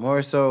 But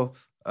more so,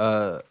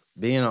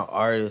 being an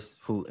artist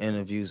who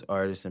interviews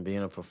artists and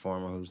being a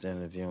performer who's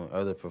interviewing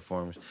other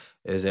performers,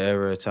 is there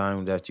ever a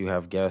time that you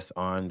have guests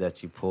on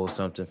that you pull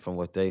something from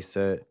what they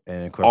said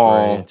and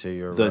incorporate it into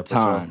your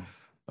repertoire? Time.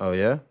 Oh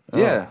yeah?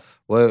 Yeah.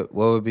 What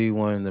would be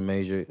one of the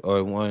major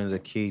or one of the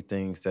key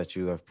things that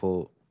you have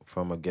pulled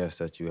from a guest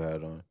that you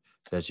had on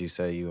that you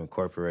say you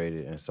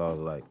incorporated and saw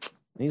like,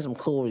 these some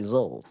cool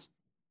results?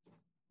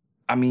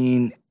 I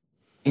mean,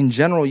 in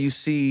general, you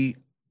see,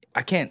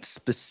 I can't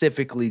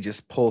specifically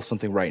just pull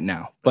something right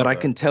now, but I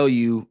can tell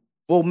you,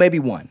 well, maybe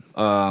one.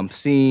 I'm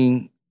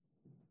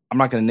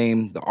not going to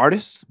name the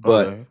artist,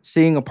 but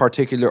seeing a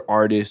particular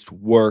artist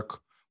work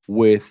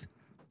with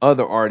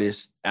other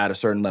artists at a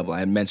certain level. I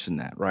had mentioned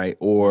that, right?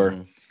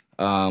 Or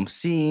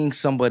seeing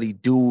somebody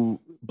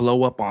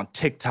blow up on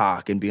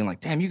TikTok and being like,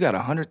 damn, you got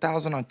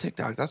 100,000 on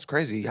TikTok. That's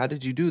crazy. How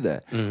did you do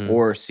that? Mm-hmm.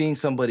 Or seeing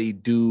somebody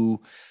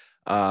do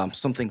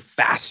something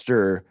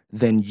faster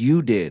than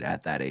you did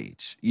at that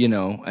age,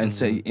 and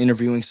say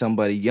interviewing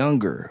somebody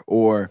younger,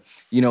 or,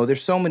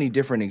 there's so many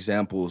different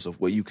examples of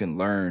what you can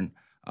learn,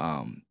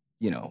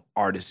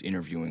 artists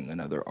interviewing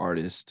another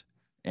artist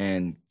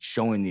and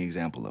showing the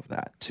example of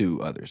that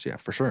to others. Yeah,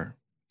 for sure.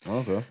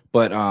 Okay.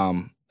 But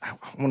I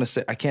want to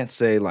say, I can't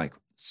say like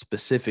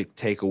specific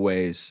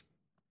takeaways,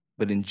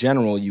 but in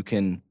general, you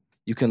can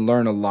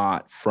learn a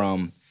lot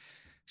from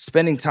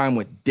spending time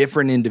with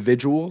different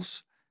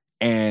individuals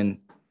and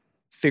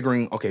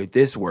figuring, okay,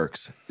 this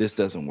works, this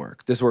doesn't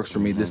work. This works for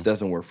me, this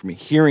doesn't work for me.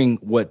 Hearing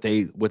what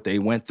they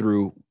went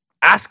through,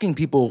 asking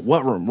people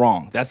what went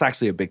wrong. That's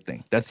actually a big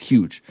thing. That's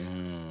huge.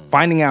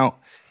 Finding out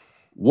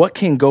what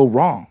can go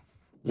wrong.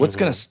 What's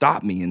going to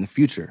stop me in the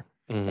future?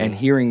 And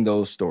hearing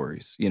those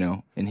stories,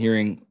 and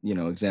hearing,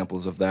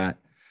 examples of that.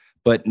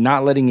 But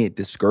not letting it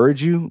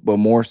discourage you, but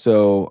more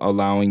so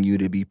allowing you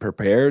to be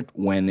prepared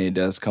when it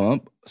does come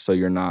up, so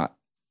you're not,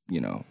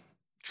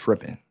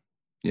 tripping,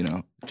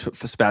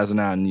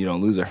 spazzing out and you don't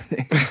lose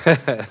everything.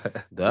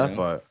 That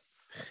part.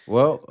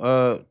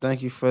 Well,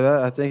 thank you for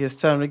that. I think it's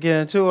time to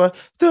get into our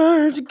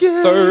third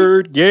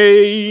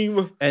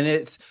game. And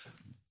it's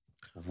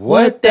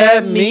what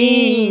that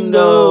mean,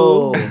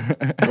 though?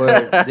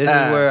 Well, this is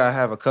where I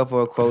have a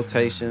couple of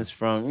quotations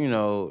from,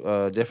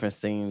 different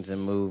scenes in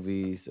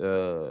movies,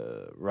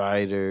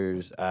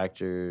 writers,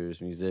 actors,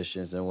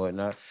 musicians, and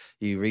whatnot.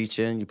 You reach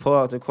in, you pull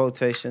out the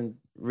quotation,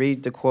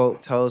 read the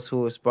quote, tell us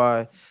who it's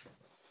by,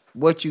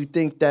 what you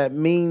think that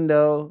mean,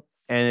 though,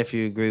 and if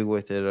you agree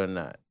with it or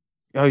not.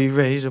 Are you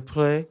ready to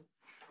play?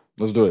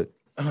 Let's do it.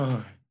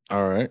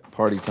 All right,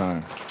 party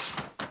time.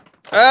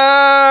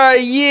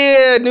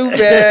 Yeah, new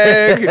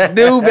bag.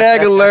 New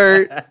bag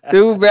alert.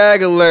 New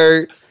bag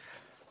alert.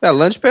 That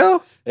lunch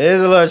pail? It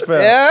is a lunch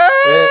pail. Yeah.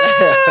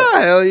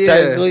 Hell yeah.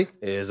 Technically,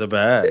 it is a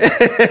bag.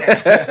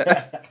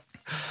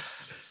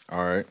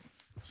 All right.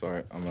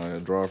 Sorry, I'm going to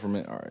draw from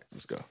it. All right,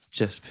 let's go.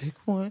 Just pick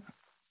one.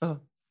 Got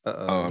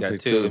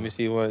two. Let me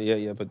see one.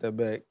 Yeah, put that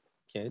back.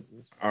 Can't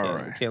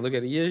look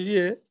at it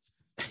yet.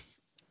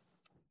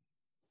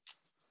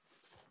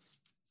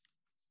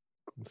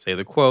 Say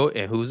the quote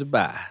and who's it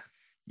by.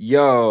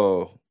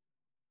 Yo,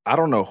 I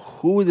don't know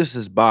who this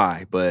is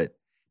by, but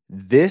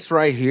this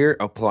right here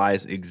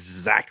applies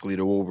exactly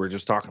to what we're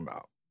just talking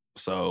about.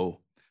 So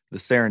the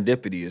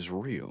serendipity is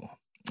real.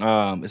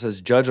 It says,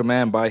 judge a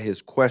man by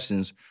his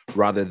questions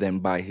rather than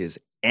by his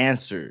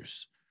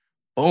answers.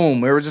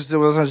 Boom. What I was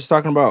just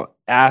talking about.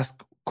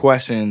 Ask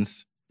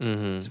questions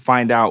to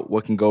find out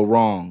what can go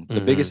wrong.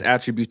 The biggest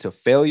attribute to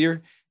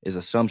failure is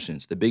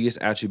assumptions. The biggest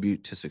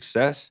attribute to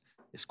success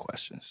is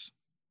questions.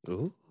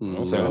 Ooh,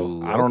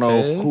 so I don't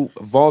know who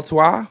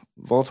Voltaire.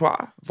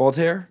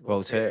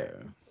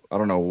 I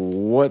don't know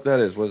what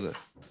that is. What is it?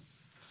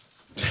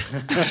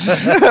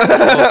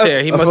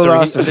 Voltaire. He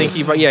must have.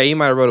 He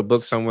might have wrote a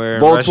book somewhere.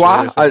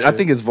 Voltaire. I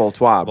think it's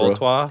Voltaire, bro.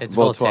 Voltaire. It's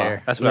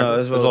Voltaire. That's what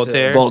it's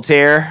Voltaire.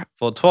 Voltaire.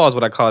 Voltaire is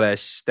what I call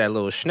that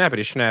little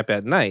snappity snap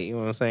at night. You know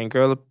what I'm saying,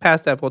 girl?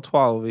 Pass that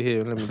Voltaire over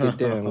here. Let me get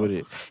down with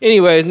it.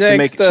 Anyways,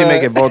 next she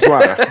make it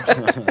Voltaire.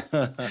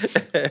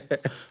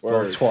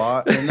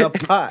 Voltaire in the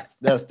pot.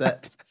 That's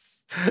that.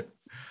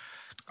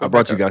 I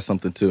brought you guys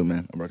something too,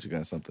 man. So. You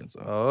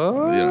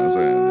know what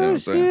I'm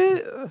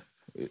saying?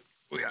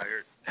 We out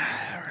here. All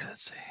right,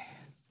 let's see.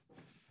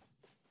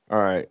 All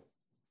right.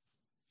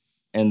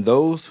 And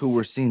those who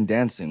were seen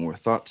dancing were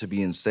thought to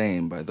be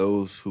insane by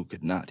those who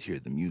could not hear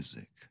the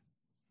music.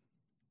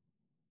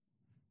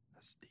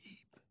 That's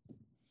deep.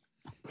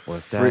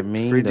 What that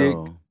mean,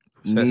 though?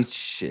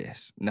 Nietzsche.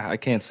 No, I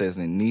can't say his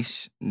name.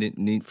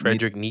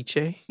 Friedrich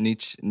Nietzsche?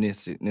 Nietzsche.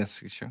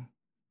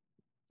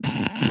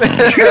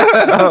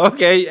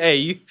 Okay,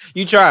 hey,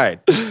 you tried.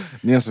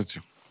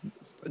 Nietzsche.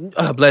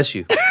 Bless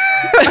you.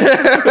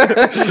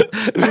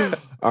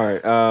 All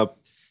right.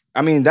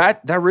 I mean,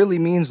 that really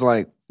means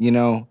like, you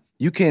know,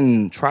 you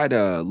can try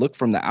to look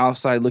from the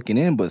outside looking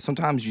in, but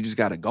sometimes you just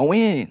got to go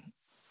in.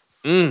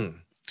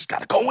 Just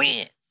got to go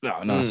in.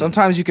 No.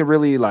 Sometimes you can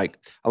really like,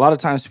 a lot of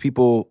times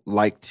people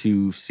like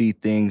to see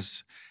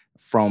things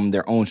from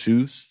their own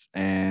shoes.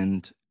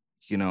 And,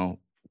 you know,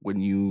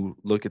 when you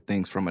look at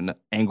things from an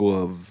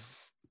angle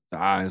of the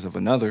eyes of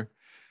another,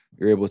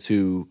 you're able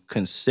to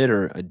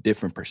consider a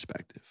different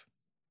perspective.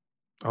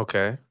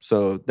 Okay.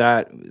 So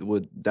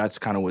that's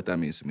kind of what that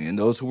means to me. And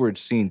those who were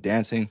seen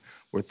dancing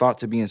were thought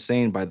to be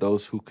insane by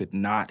those who could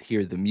not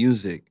hear the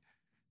music.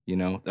 You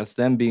know, that's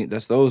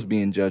those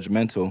being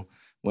judgmental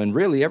when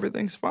really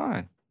everything's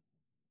fine.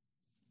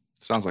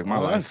 Sounds like my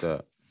life.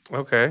 That.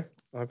 Okay.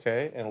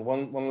 And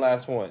one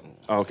last one.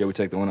 Oh, okay, we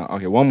take the one out.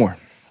 Okay, one more.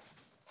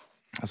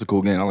 That's a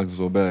cool game. I like this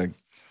little bag.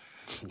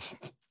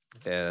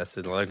 Yeah, that's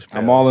the lunch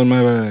bag. I'm all in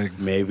my bag.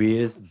 Maybe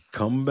it's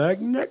come back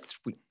next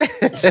week.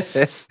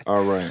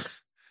 All right.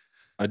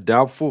 A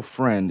doubtful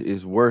friend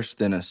is worse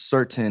than a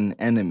certain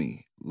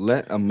enemy.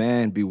 Let a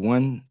man be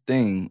one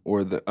thing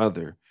or the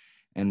other,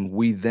 and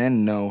we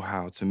then know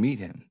how to meet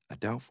him. A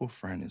doubtful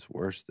friend is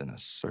worse than a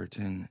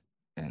certain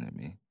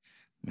enemy.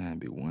 Man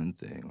be one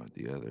thing or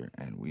the other,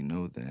 and we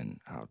know then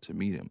how to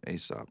meet him.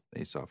 Aesop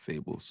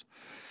Fables.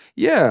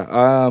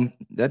 Yeah,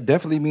 that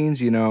definitely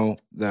means, you know,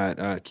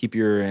 that keep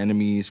your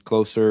enemies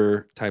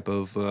closer type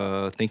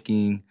of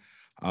thinking.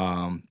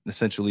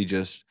 Essentially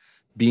just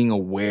being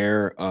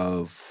aware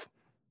of,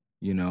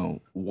 you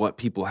know, what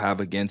people have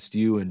against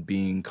you and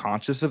being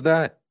conscious of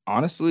that,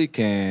 honestly,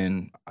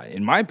 can,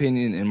 in my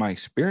opinion, in my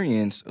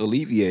experience,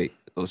 alleviate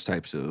those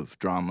types of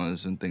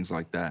dramas and things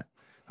like that.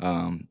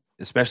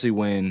 Especially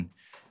when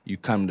you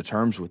come to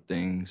terms with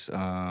things.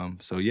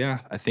 So yeah,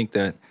 I think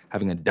that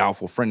having a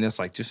doubtful friend, that's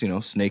like just, you know,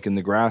 snake in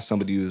the grass,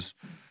 somebody who's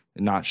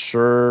not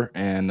sure,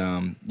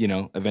 and you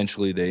know,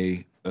 eventually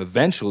they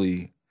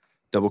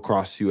double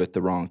cross you at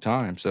the wrong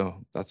time.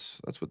 So that's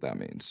what that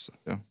means.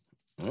 Yeah.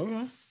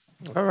 Okay.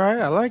 All right,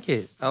 I like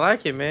it,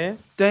 man.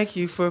 Thank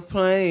you for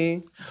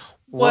playing.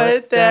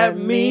 What that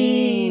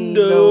mean,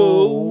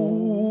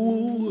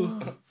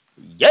 though?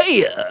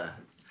 Yeah.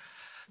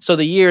 So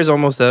the year is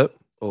almost up.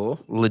 Oh,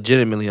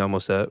 legitimately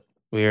almost up.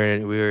 We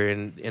were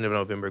in the end of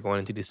November, going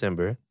into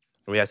December. And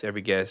we asked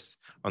every guest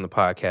on the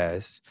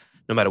podcast,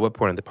 no matter what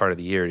part of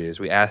the year it is,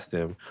 we asked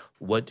them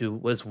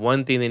what's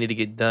one thing they need to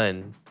get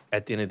done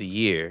at the end of the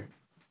year.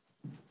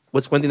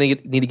 What's one thing they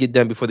need to get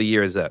done before the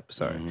year is up?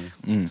 Sorry.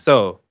 Mm-hmm.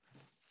 So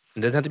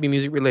it doesn't have to be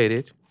music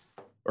related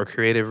or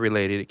creative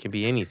related. It can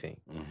be anything.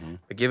 Mm-hmm.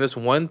 But give us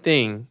one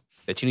thing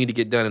that you need to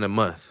get done in a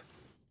month.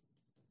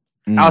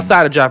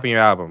 Outside of dropping your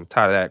album.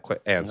 Tired of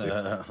that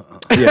answer.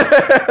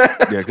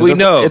 Yeah, we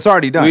know. It's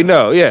already done. We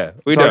know, yeah.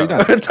 We know. Already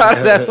done. Tired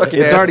of that fucking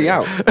It's answer. already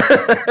out.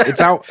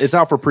 It's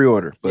out for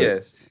pre-order. But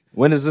yes.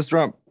 When does this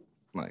drop?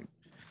 Like,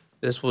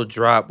 this will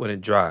drop when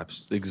it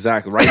drops.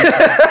 Exactly.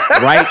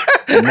 Right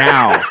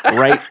now.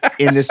 Right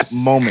in this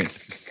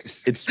moment.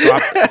 It's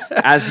dropped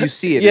as you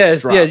see it.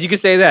 Yes, you can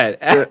say that.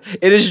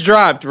 It is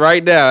dropped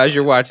right now as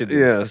you're watching this.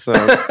 Yeah, so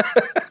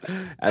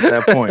at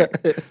that point.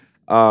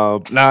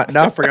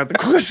 Now I forgot the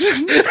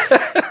question.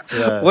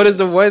 Yeah. What is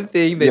the one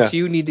thing that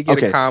you need to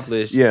get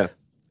accomplished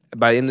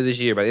by the end of this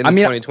year, by the end of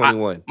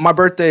 2021? My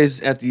birthday is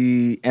at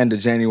the end of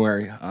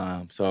January.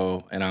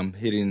 And I'm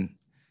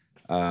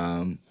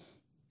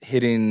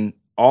hitting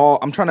all,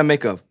 I'm trying to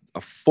make a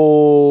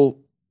full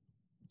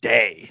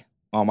day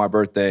on my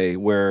birthday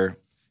where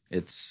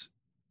it's,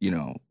 you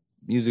know,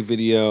 music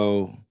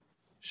video,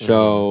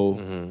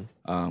 show,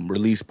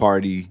 release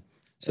party.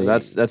 So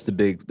that's the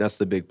big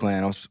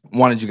plan. I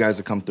wanted you guys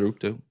to come through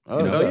too.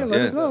 Let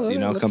us know. You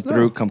know, come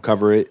through, come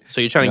cover it.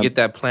 So you're trying to get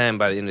that plan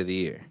by the end of the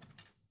year.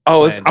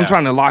 Oh, I'm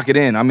trying to lock it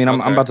in. I mean,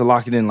 I'm about to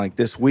lock it in like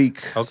this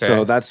week. Okay.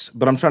 So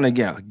but I'm trying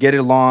to get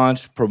it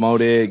launched,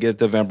 promote it, get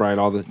the Eventbrite,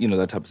 all the, you know,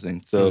 that type of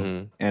thing.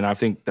 So, and I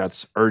think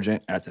that's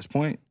urgent at this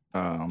point.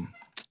 I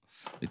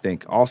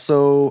think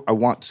also I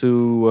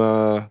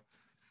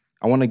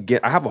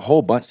have a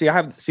whole bunch. See,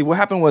 what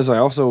happened was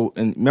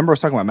and remember I was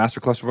talking about Master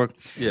Clusterfuck?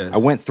 Yes. I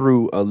went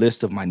through a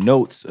list of my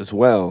notes as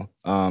well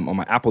on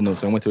my Apple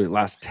Notes. I went through the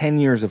last 10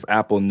 years of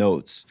Apple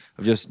Notes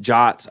of just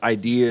jots,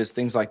 ideas,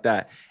 things like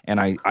that. And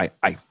I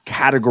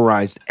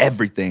categorized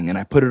everything and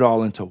I put it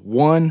all into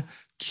one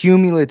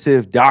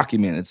cumulative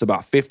document. It's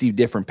about 50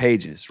 different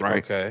pages,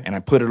 right? Okay. And I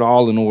put it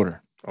all in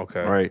order.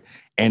 Okay. Right.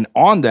 And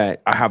on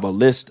that, I have a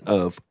list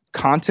of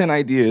content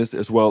ideas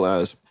as well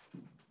as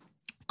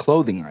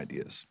clothing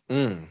ideas.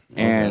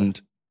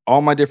 And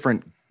all my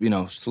different, you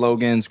know,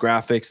 slogans,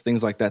 graphics,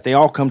 things like that, they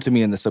all come to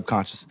me in the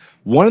subconscious.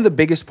 One of the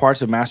biggest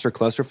parts of Master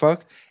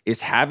Clusterfuck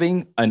is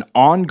having an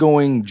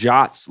ongoing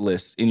jots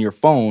list in your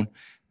phone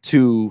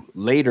to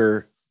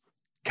later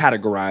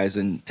categorize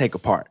and take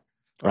apart.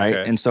 Right.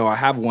 Okay. And so I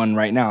have one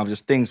right now of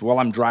just things while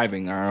I'm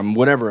driving or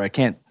whatever. I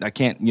can't,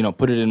 you know,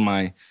 put it in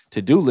my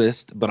to-do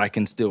list, but I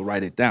can still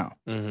write it down.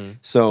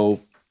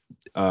 So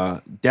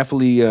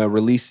definitely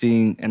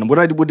releasing. And what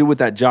I would do with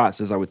that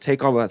Jots is I would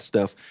take all of that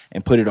stuff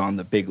and put it on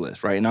the big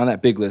list, right? And on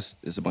that big list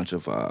is a bunch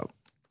of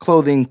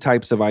clothing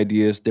types of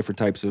ideas, different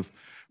types of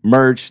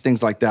merch,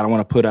 things like that I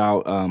want to put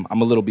out.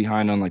 I'm a little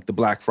behind on like the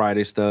Black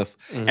Friday stuff.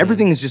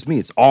 Everything is just me.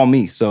 It's all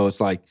me. So it's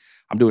like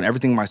I'm doing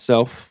everything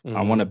myself.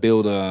 I want to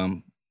build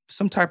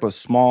some type of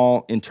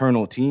small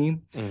internal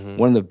team.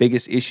 One of the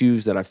biggest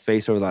issues that I've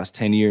faced over the last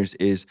 10 years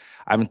is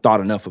I haven't thought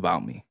enough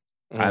about me.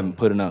 I haven't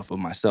put enough of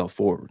myself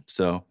forward.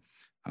 So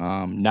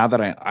now that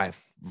I've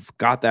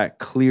got that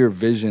clear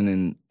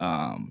vision,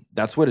 and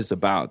that's what it's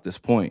about at this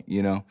point,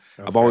 you know?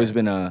 Okay. I've always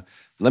been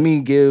let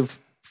me give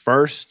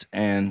first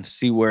and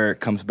see where it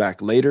comes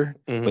back later,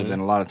 but then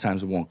a lot of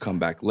times it won't come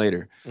back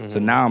later. So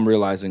now I'm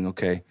realizing,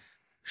 okay,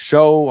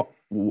 show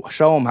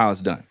them how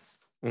it's done.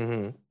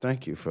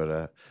 Thank you for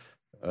that.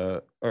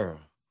 Earl.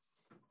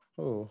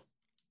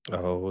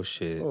 Oh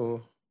shit.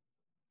 Oh.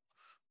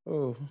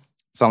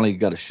 Sound like you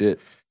got a shit.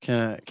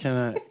 Can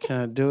I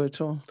do it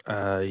to him?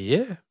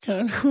 Yeah.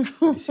 Can I do it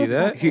to him? You see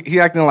that? He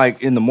acting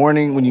like in the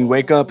morning when you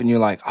wake up and you're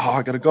like, oh,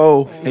 I gotta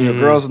go, and your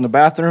girl's in the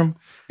bathroom,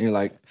 and you're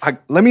like,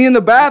 let me in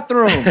the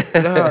bathroom.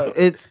 No,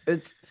 it's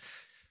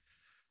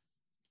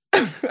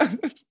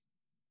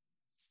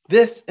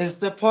this is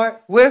the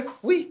part where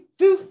we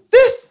do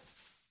this.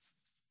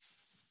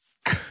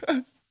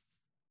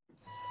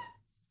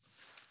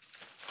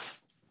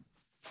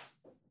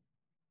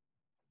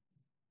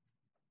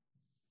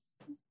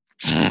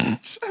 Okay.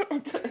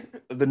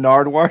 The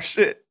Nardwuar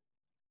shit.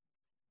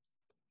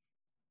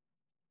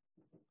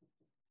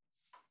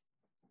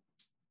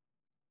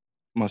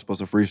 Am I supposed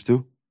to freeze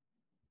too?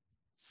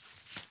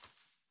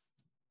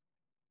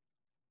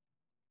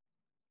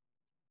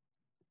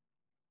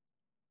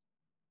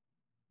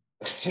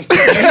 He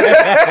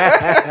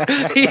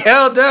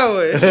held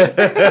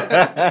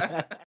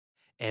that one.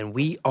 And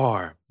we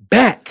are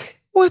back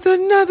with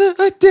another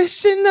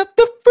edition of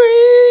the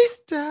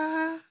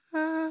freestyle.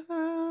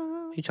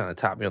 You trying to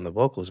top me on the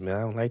vocals, man?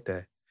 I don't like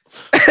that.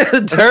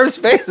 Derm's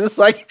face is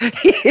like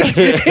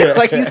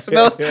like he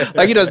smells,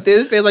 like, you know,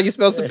 his face like he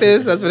smells some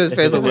piss. That's what his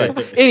face looks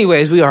like.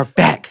 Anyways, we are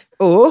back.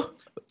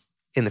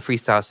 In the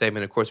freestyle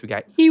segment, of course, we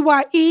got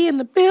EYE in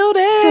the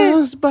building.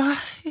 Sounds by.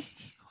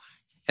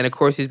 And of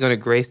course, he's going to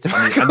grace the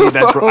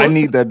I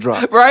need that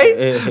drop. Right?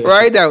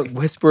 Right? That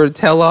whisper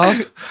tell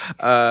off.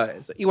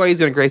 So EYE is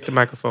going to grace the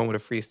microphone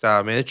with a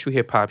freestyle, man. It's true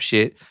hip hop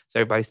shit. So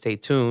everybody stay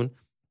tuned.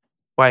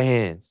 White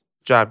Hands,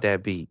 drop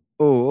that beat.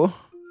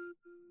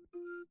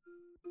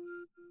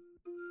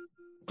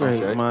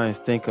 Great minds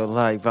think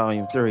alike,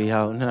 volume 3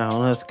 out now.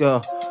 Let's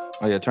go.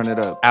 Oh yeah, turn it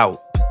up.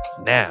 Out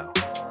now.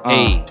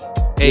 Hey.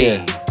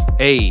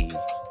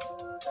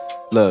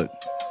 Look,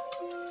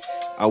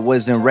 I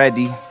wasn't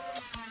ready.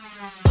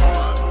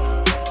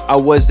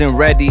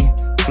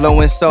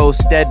 Flowing so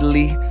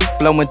steadily,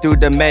 flowing through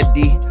the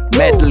medley.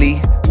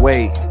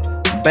 Wait,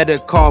 better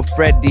call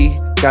Freddy.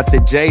 Got the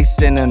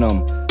Jason in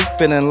him.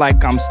 Feeling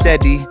like I'm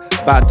steady,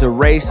 about to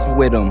race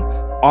with him.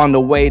 On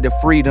the way to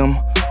freedom,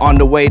 on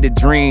the way to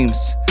dreams.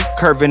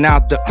 Curving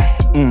out the,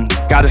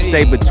 gotta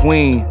stay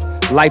between.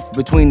 Life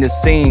between the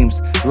seams,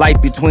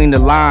 light between the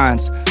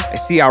lines. I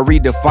see I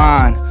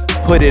redefine,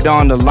 put it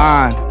on the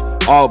line.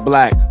 All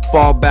black,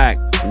 fall back,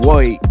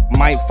 wait.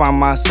 Might find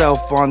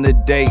myself on the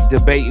date,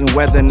 debating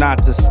whether or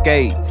not to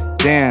skate.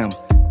 Damn,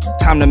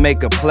 time to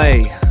make a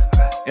play.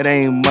 It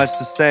ain't much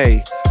to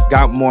say,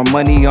 got more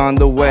money on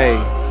the way.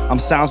 I'm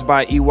Sounds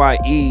by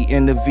EYE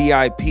in the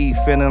VIP,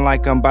 feeling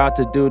like I'm about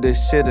to do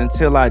this shit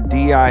until I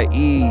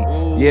DIE.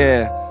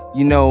 Yeah,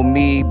 you know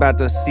me, about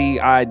to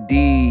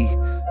CID.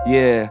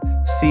 Yeah,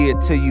 see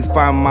it till you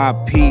find my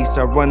peace.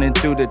 I'm running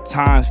through the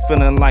times,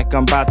 feeling like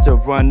I'm about to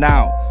run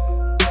out.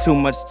 Too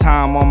much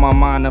time on my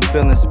mind, I'm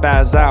feeling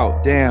spaz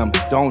out. Damn,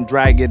 don't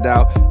drag it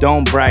out,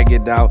 don't brag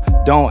it out,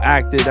 don't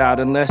act it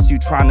out unless you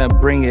tryna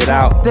bring it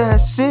out.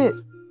 That shit.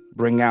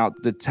 Bring out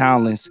the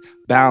talents,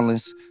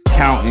 balance,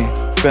 counting,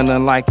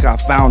 feeling like I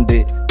found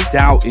it.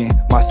 Doubting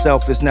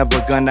myself is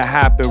never gonna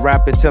happen.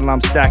 Rap it till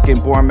I'm stacking.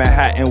 Born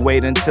Manhattan,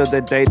 wait until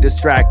the day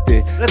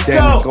distracted.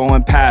 Then go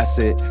and pass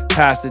it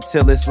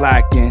till it's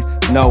lacking.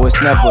 No,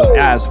 it's never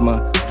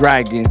asthma,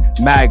 dragon,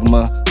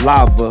 magma,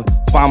 lava.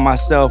 Find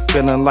myself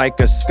feeling like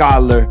a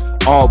scholar,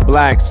 all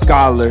black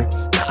scholar.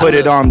 Put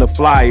it on the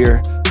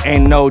flyer,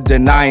 ain't no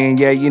denying.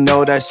 Yeah, you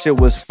know that shit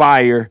was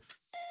fire.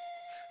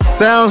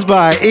 Sounds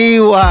by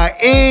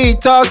EYE.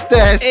 Talk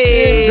that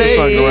shit,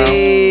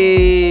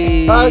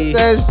 baby. Talk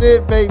that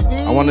shit, baby.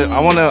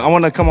 I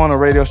wanna come on a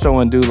radio show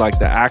and do like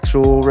the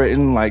actual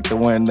written, like the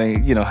one they,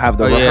 you know, have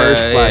the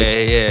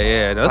rehearsed,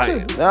 yeah.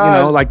 Like, you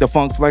know, like the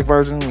Funk Flex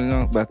version, you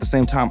know. But at the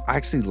same time, I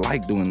actually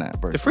like doing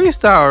that version. The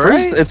freestyle,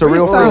 right? It's a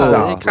real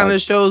freestyle. It kind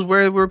of shows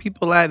where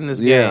people at in this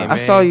game. Man. I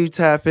saw you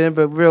tap in,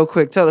 but real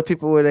quick, tell the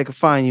people where they can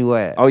find you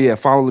at. Oh yeah,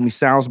 follow me,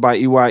 Sounds by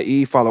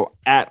EYE. Follow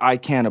at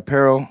ICANN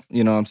Apparel,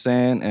 you know what I'm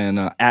saying, and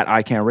at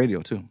ICANN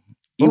Radio too.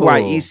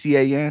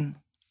 EYECAN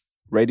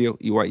Radio,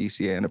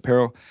 EYECAN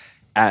Apparel,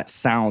 at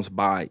Sounds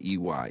by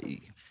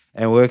EYE.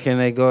 And where can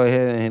they go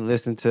ahead and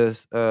listen to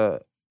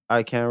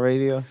ICANN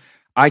Radio?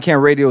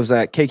 iCan Radio is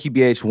at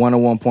KQBH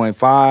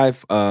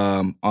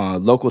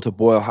 101.5. Local to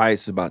Boyle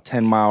Heights is about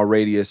 10-mile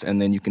radius,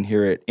 and then you can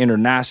hear it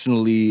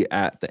internationally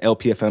at the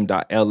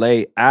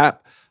lpfm.la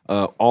app.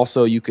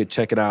 Also, you could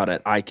check it out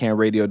at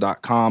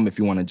icanradio.com if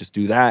you want to just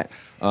do that.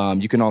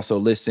 You can also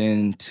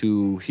listen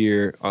to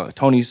hear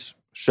Tony's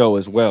show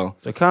as well.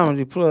 The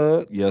Comedy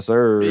Plug. Yes,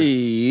 sir.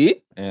 Yeah.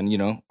 And,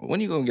 when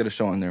you going to get a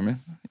show in there,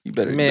 man? You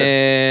better.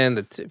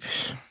 Man,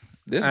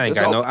 I ain't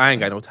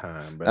got no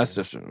time, bro. That's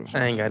just.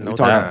 I ain't got no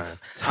time.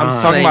 I'm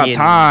talking about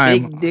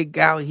time. Big dick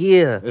out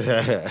here.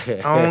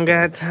 I don't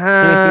got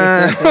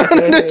time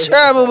to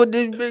travel with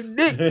this big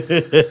dick.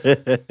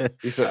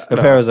 The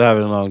Parrots are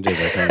having a long day.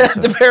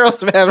 The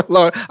Parrots are having a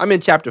long. I'm in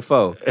chapter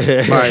 4,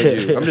 mind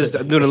you. I'm just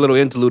doing a little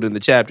interlude in the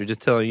chapter, just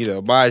telling you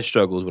my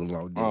struggles with a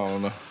long dick. Oh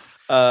no.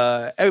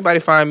 Everybody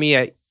find me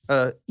at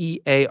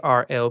EARLPHEUS.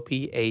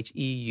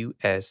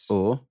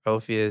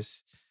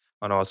 Orpheus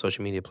on all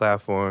social media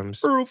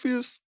platforms.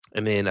 Orpheus.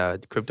 And then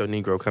Crypto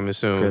Negro coming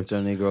soon.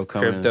 Crypto Negro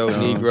coming Crypto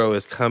soon. Negro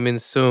is coming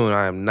soon.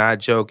 I am not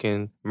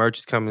joking. Merch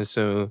is coming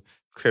soon.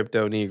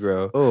 Crypto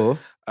Negro. Oh.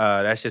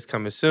 That's just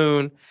coming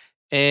soon.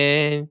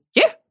 And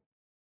yeah.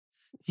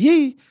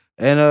 Yee.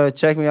 And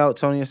check me out,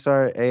 Tony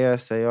Asar,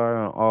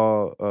 ASAR on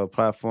all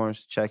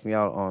platforms. Check me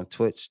out on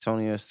Twitch,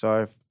 Tony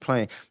Asar,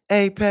 playing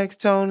Apex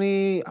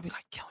Tony. I'll be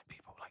like killing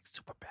people like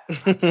super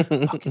bad. Like,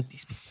 fucking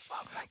these people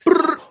up like so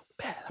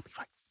bad. I'll be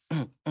like,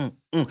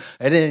 And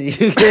then you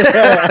can,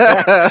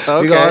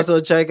 you can also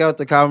check out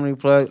the Comedy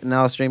Plug,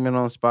 now streaming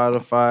on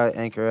Spotify,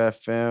 Anchor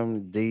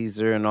FM,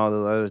 Deezer, and all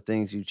the other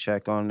things you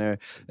check on there.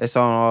 It's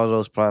on all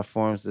those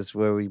platforms. It's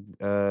where we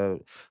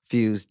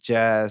fuse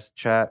jazz,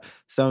 trap,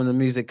 some of the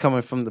music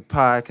coming from the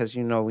pod, because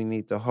we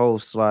need the whole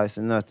slice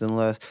and nothing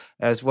less,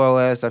 as well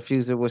as I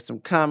fuse it with some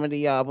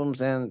comedy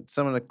albums and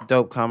some of the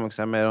dope comics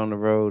I met on the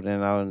road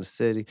and out in the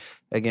city.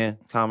 Again,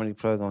 Comedy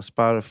Plug on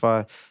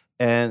Spotify.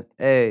 And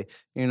hey,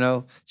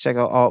 check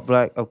out Alt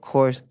Black, of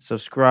course.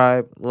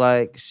 Subscribe,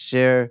 like,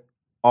 share.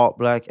 Alt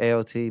Black,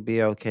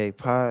 ALTBLK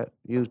Pod,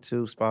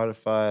 YouTube,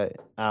 Spotify,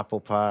 Apple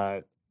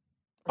Pod,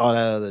 all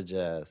that other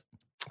jazz.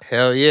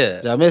 Hell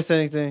yeah. Did I miss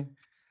anything?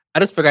 I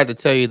just forgot to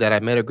tell you that I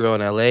met a girl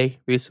in LA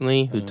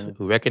recently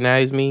who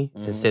recognized me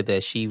and said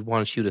that she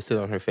wants you to sit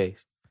on her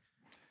face.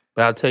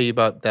 But I'll tell you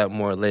about that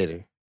more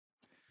later.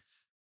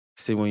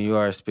 See, when you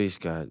are a speech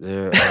god,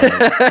 there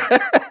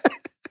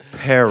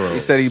Parrots. He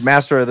said he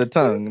master of the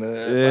tongue.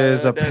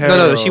 There's a parrot.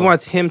 No, she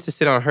wants him to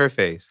sit on her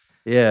face.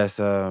 Yes.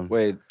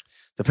 Wait.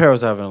 The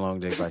Parrots having a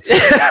long day by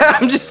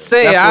I'm just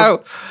saying, I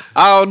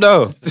don't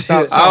know.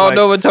 I don't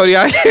know what Tony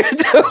out here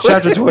doing.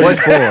 Chapter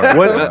 24.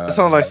 What?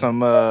 Sounds like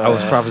some. I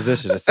was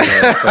propositioned to sit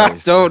on her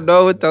face. Don't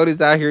know what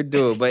Tony's out here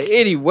doing. But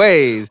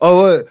anyways.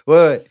 Oh,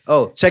 what?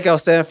 Oh, check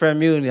out San Fran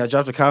Mutiny. I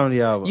dropped a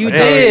comedy album. You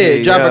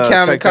did drop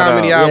a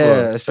comedy album.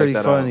 Yeah, it's pretty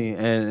funny.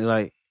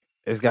 And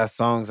it's got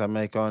songs I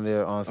make on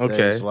there on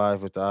stage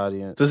live with the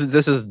audience.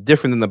 This is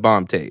different than the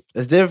bomb tape.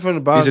 It's different from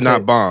the bomb tape. These are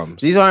not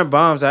bombs. These aren't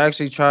bombs. I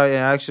actually tried, and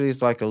actually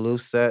it's like a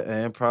loose set,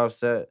 an improv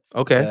set.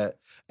 Okay.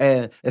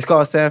 And it's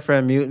called San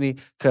Fran Mutiny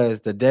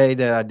because the day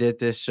that I did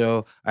this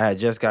show, I had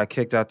just got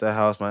kicked out the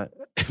house. My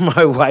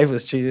wife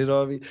was cheating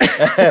on me.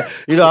 I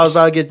was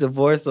about to get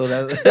divorced, so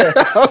that's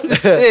oh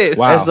shit!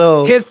 Wow. And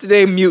so, hence the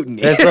name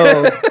Mutiny. And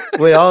so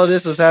when all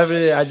this was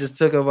happening, I just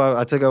took up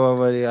my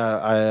money.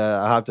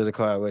 I hopped in the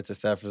car. I went to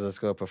San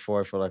Francisco,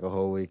 performed for like a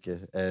whole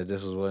weekend, and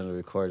this was one of the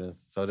recordings.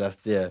 So that's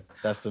the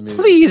music.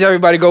 Please,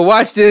 everybody, go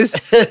watch this.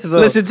 So,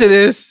 listen to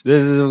this.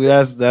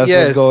 That's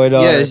what's going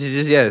on.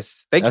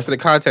 Yes. Thank you for the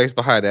context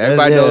behind it.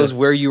 Everybody knows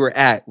where you were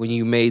at when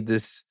you made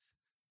these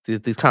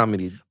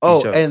comedy.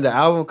 Oh, and the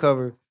album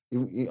cover,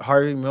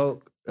 Harvey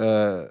Milk,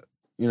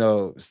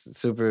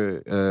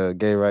 super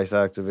gay rights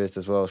activist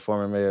as well as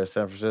former mayor of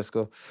San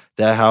Francisco.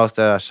 That house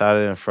that I shot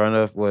it in front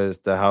of was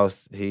the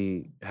house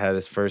he had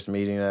his first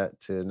meeting at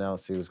to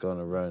announce he was going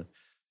to run.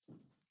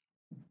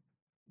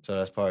 So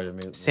that's part of the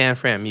music. San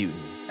Fran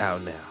Mutiny,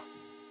 out now.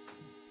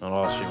 On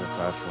all streaming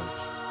platforms.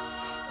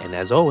 And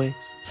as always,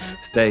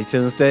 stay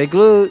tuned, stay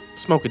glued.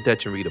 Smoke a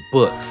Dutch and read a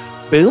book.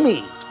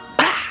 Boomy.